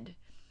kid,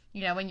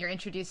 when you're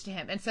introduced to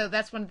him. And so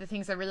that's one of the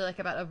things I really like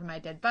about Over My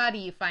Dead Body.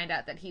 You find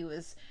out that he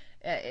was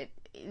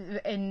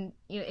in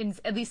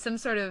at least some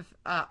sort of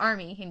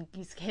army, and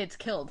he's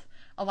killed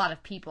a lot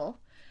of people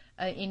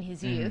in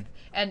his youth.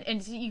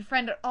 And you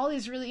find out all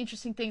these really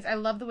interesting things. I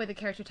love the way the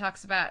character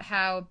talks about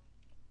how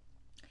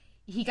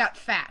he got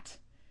fat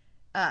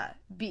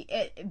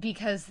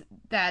because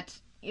that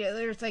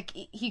there's like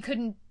he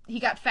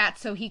got fat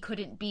so he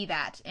couldn't be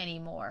that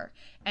anymore,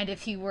 and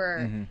if he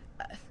were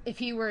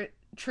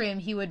trim,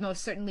 he would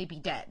most certainly be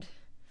dead.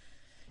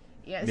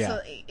 So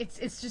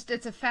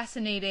it's a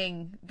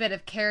fascinating bit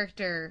of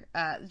character,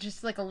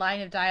 just like a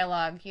line of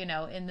dialogue,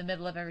 in the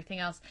middle of everything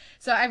else.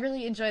 So I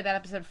really enjoyed that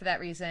episode for that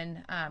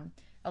reason.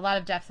 A lot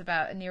of depth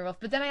about Nero Wolfe.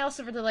 But then I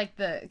also really like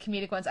the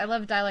comedic ones. I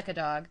love Die Like a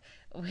Dog,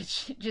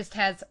 which just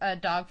has a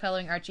dog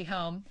following Archie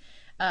home,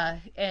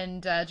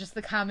 and just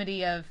the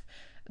comedy of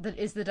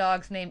is the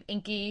dog's name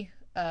Inky,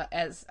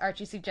 as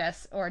Archie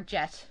suggests, or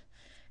Jet,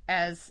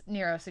 as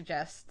Nero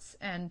suggests,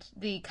 and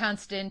the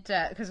constant,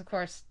 because of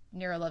course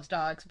Nero loves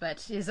dogs,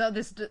 but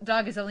this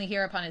dog is only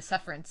here upon his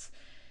sufferance,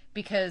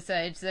 because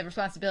it's the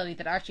responsibility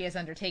that Archie has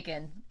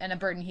undertaken and a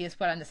burden he has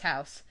put on this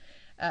house,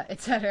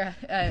 etc.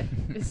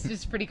 It's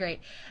just pretty great.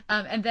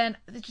 And then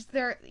just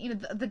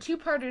the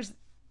two-parters,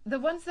 the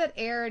ones that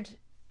aired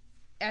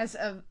as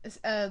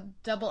a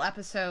double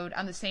episode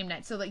on the same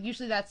night. So like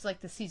usually that's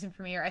like the season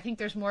premiere. I think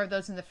there's more of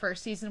those in the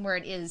first season where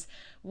it is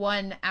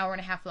 1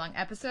 hour-and-a-half long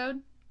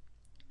episode,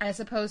 as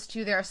opposed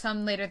to there are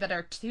some later that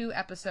are 2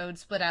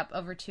 episodes split up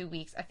over 2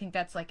 weeks. I think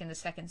that's like in the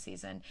second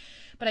season.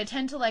 But I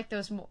tend to like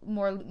those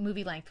more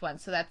movie length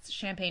ones. So that's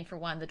Champagne for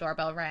one, The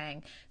Doorbell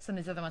Rang, some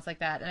of these other ones like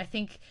that. And I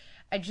think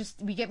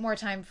we get more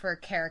time for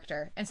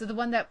character. And so the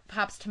one that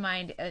pops to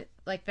mind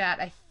like that,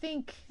 I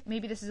think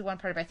maybe this is one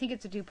part, but I think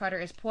it's a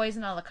 2-parter, is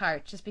Poison a la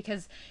carte. Just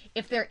because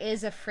if there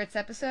is a Fritz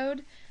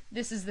episode,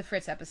 this is the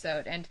Fritz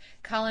episode. And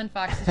Colin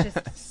Fox is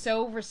just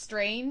so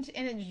restrained,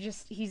 and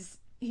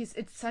it's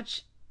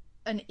such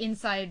an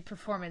inside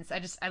performance.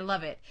 I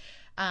love it.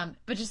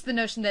 But just the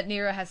notion that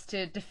Nero has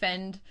to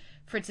defend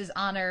Fritz's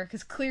honor,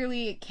 because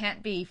clearly it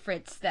can't be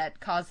Fritz that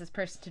caused this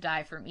person to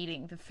die from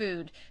eating the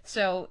food.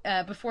 So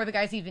before the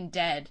guy's even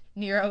dead,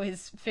 Nero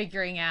is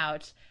figuring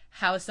out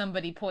how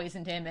somebody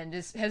poisoned him and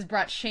has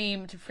brought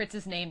shame to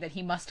Fritz's name that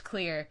he must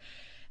clear.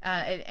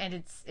 And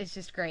it's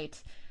just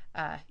great.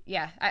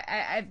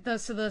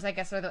 Those I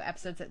guess are the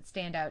episodes that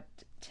stand out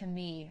to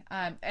me.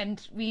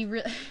 And we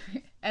really,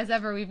 as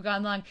ever, we've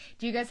gone long.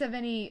 Do you guys have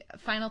any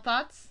final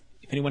thoughts?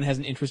 If anyone has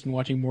an interest in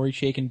watching Maury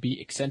Chaykin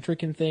be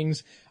eccentric in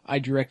things, I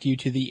direct you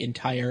to the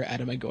entire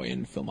Adam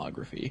Egoyan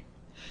filmography.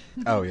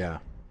 Oh yeah,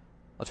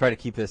 I'll try to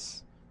keep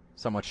this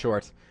somewhat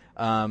short.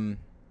 One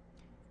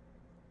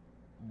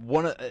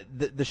of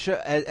the show,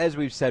 as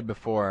we've said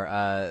before,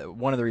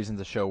 one of the reasons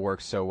the show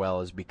works so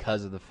well is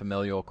because of the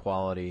familial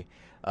quality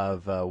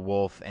of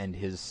Wolfe and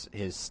his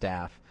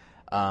staff.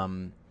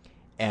 And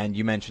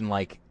you mentioned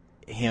like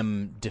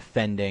him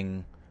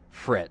defending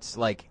Fritz,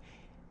 like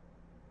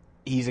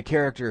he's a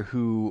character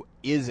who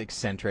is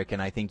eccentric,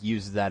 and I think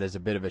uses that as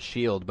a bit of a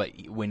shield. But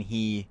when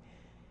he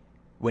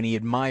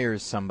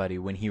admires somebody,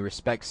 when he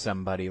respects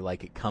somebody,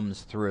 like it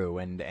comes through,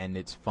 and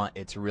it's fun.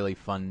 It's really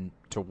fun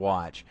to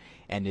watch.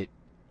 And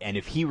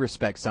if he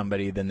respects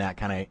somebody, then that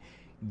kind of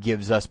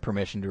gives us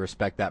permission to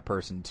respect that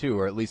person too,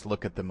 or at least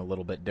look at them a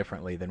little bit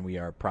differently than we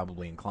are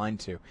probably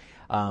inclined to.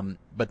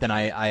 But then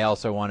I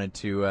also wanted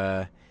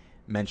to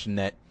mention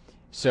that.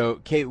 So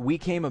we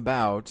came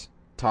about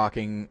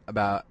talking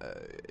about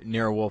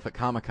Nero Wolfe at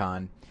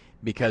Comic-Con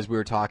because we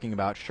were talking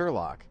about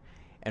Sherlock,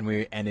 and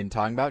in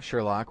talking about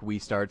Sherlock, we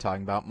started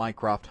talking about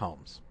Mycroft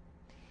Holmes.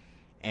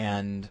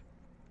 And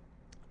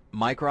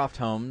Mycroft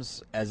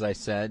Holmes, as I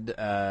said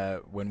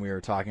when we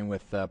were talking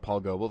with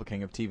Paul Goebel, the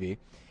king of TV,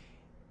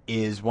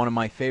 is one of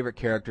my favorite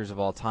characters of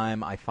all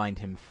time. I find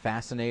him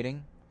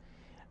fascinating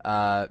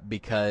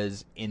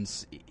because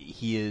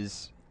he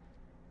is.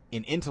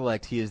 In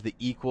intellect, he is the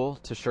equal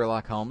to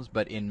Sherlock Holmes,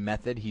 but in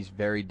method, he's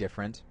very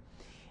different.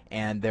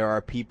 And there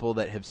are people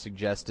that have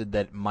suggested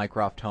that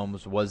Mycroft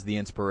Holmes was the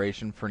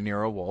inspiration for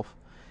Nero Wolfe.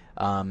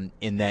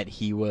 in that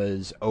he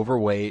was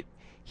overweight.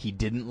 He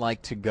didn't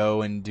like to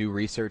go and do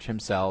research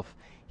himself.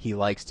 He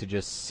likes to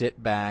just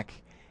sit back,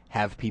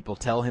 have people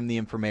tell him the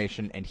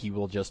information, and he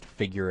will just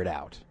figure it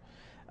out.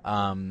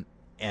 And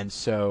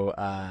so,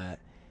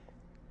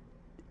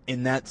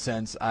 in that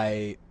sense,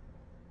 I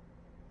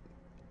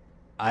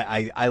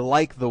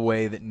like the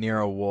way that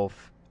Nero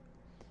Wolfe,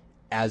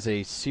 as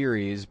a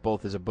series,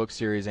 both as a book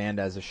series and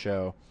as a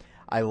show,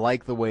 I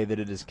like the way that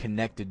it is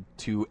connected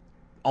to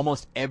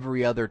almost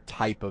every other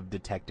type of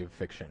detective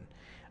fiction,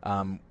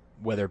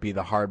 whether it be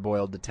the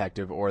hard-boiled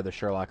detective or the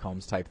Sherlock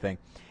Holmes type thing.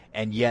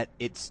 And yet,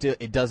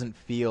 it doesn't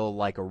feel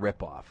like a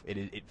ripoff.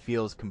 It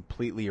feels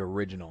completely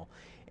original.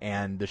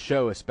 And the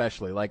show,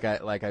 especially, like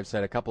I've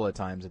said a couple of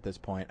times at this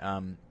point,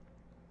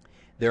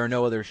 there were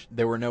no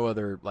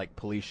other like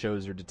police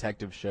shows or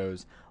detective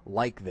shows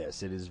like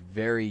this. It is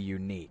very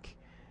unique.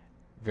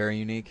 Very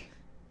unique.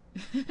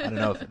 I don't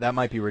know if that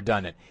might be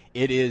redundant.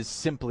 It is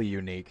simply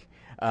unique,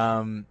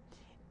 and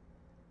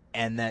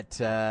that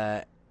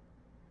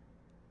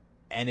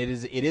and it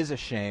is a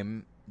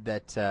shame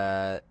that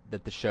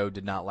that the show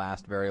did not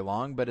last very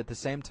long. But at the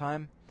same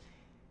time,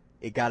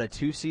 it got a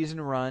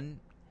 2-season run.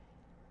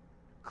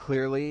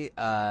 Clearly,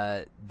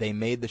 they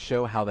made the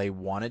show how they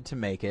wanted to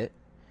make it,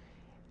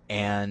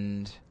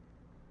 and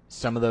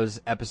some of those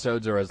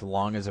episodes are as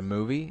long as a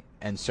movie,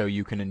 and so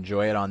you can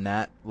enjoy it on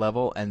that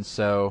level. And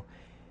so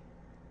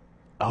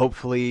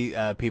hopefully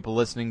people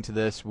listening to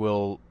this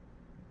will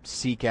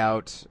seek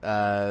out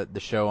the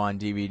show on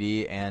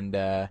DVD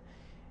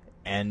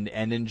and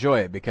enjoy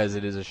it, because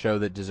it is a show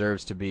that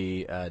deserves to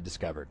be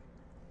discovered.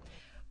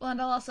 Well,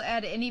 and I'll also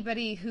add,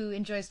 anybody who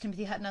enjoys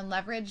Timothy Hutton on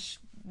Leverage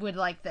would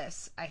like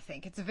this, I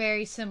think. It's a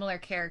very similar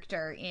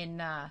character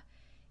in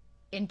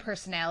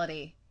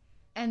personality.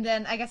 And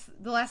then I guess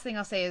the last thing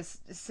I'll say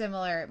is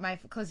similar. My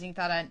closing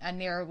thought on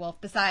Nero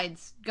Wolfe,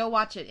 besides go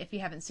watch it if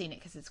you haven't seen it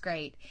because it's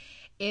great,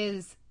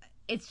 is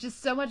it's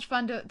just so much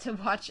fun to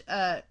watch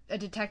a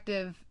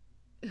detective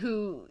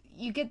who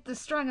you get the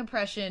strong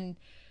impression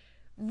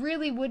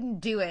really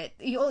wouldn't do it.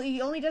 He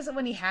only does it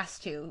when he has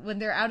to. When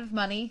they're out of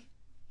money,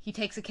 he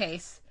takes a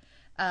case.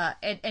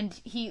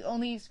 And he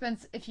only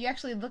spends, if you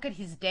actually look at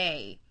his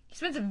day, he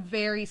spends a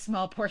very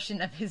small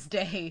portion of his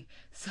day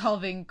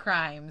solving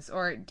crimes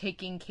or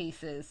taking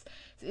cases.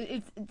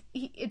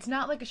 It's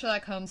not like a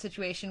Sherlock Holmes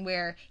situation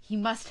where he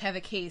must have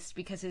a case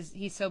because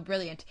he's so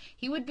brilliant.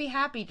 He would be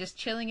happy just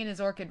chilling in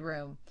his orchid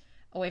room,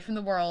 away from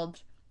the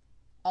world,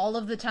 all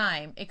of the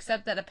time,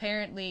 except that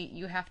apparently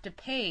you have to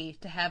pay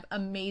to have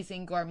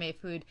amazing gourmet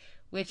food,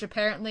 which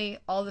apparently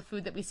all the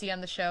food that we see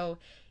on the show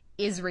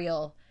is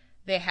real.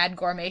 They had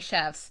gourmet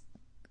chefs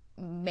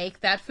make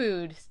that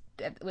food,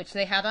 which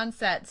they had on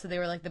set, so they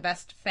were like the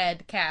best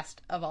fed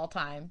cast of all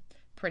time,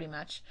 pretty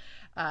much.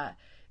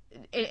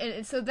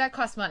 So that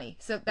costs money,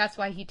 so that's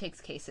why he takes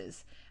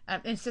cases.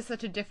 It's just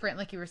such a different,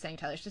 like you were saying,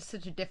 Tyler, it's just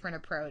such a different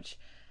approach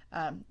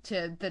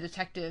to the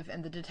detective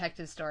and the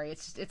detective story.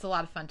 It's a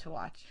lot of fun to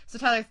watch. So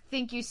Tyler,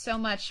 thank you so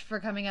much for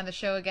coming on the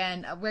show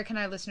again. Where can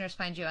our listeners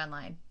find you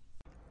online?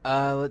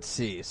 Let's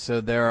see.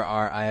 So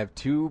I have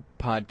 2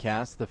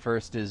 podcasts. The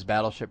first is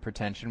Battleship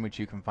Pretension, which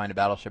you can find at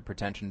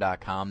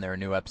battleshippretension.com. There are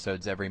new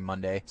episodes every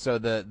Monday. So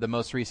the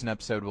most recent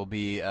episode will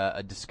be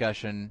a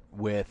discussion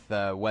with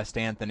Wes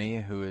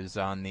Anthony, who is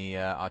on the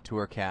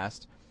Auteur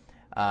cast,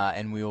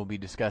 and we will be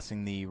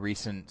discussing the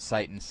recent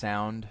Sight and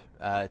Sound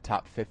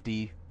top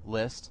 50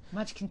 list.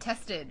 Much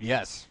contested.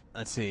 Yes.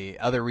 Let's see.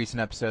 Other recent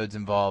episodes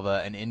involve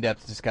an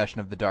in-depth discussion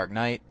of The Dark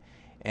Knight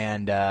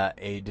and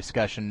a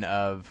discussion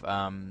of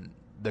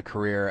the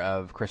career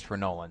of Christopher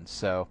Nolan.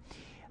 So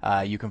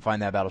you can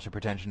find that at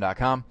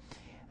battleshippretension.com.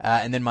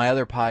 And then my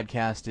other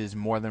podcast is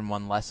More Than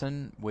One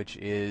Lesson, which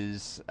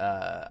is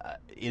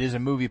it is a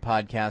movie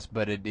podcast,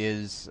 but it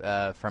is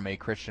from a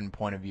Christian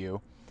point of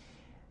view,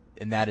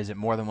 and that is at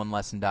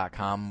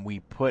morethanonelesson.com. We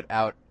put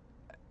out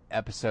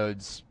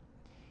episodes,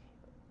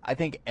 I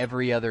think,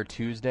 every other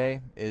Tuesday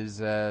is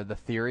the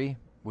theory.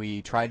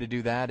 We try to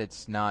do that.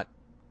 It's not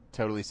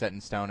totally set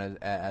in stone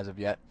as of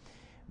yet,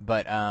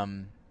 but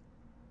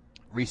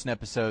recent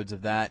episodes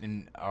of that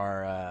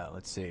are,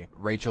 let's see,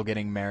 Rachel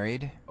Getting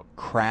Married,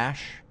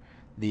 Crash,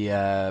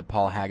 the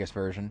Paul Haggis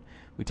version.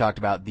 We talked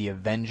about The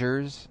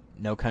Avengers,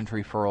 No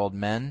Country for Old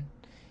Men,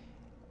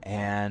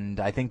 and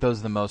I think those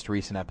are the most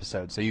recent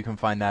episodes. So you can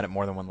find that at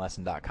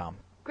morethanonelesson.com.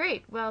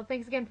 Great. Well,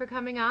 thanks again for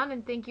coming on,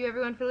 and thank you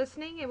everyone for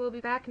listening, and we'll be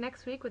back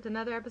next week with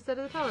another episode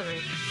of the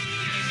Televerse.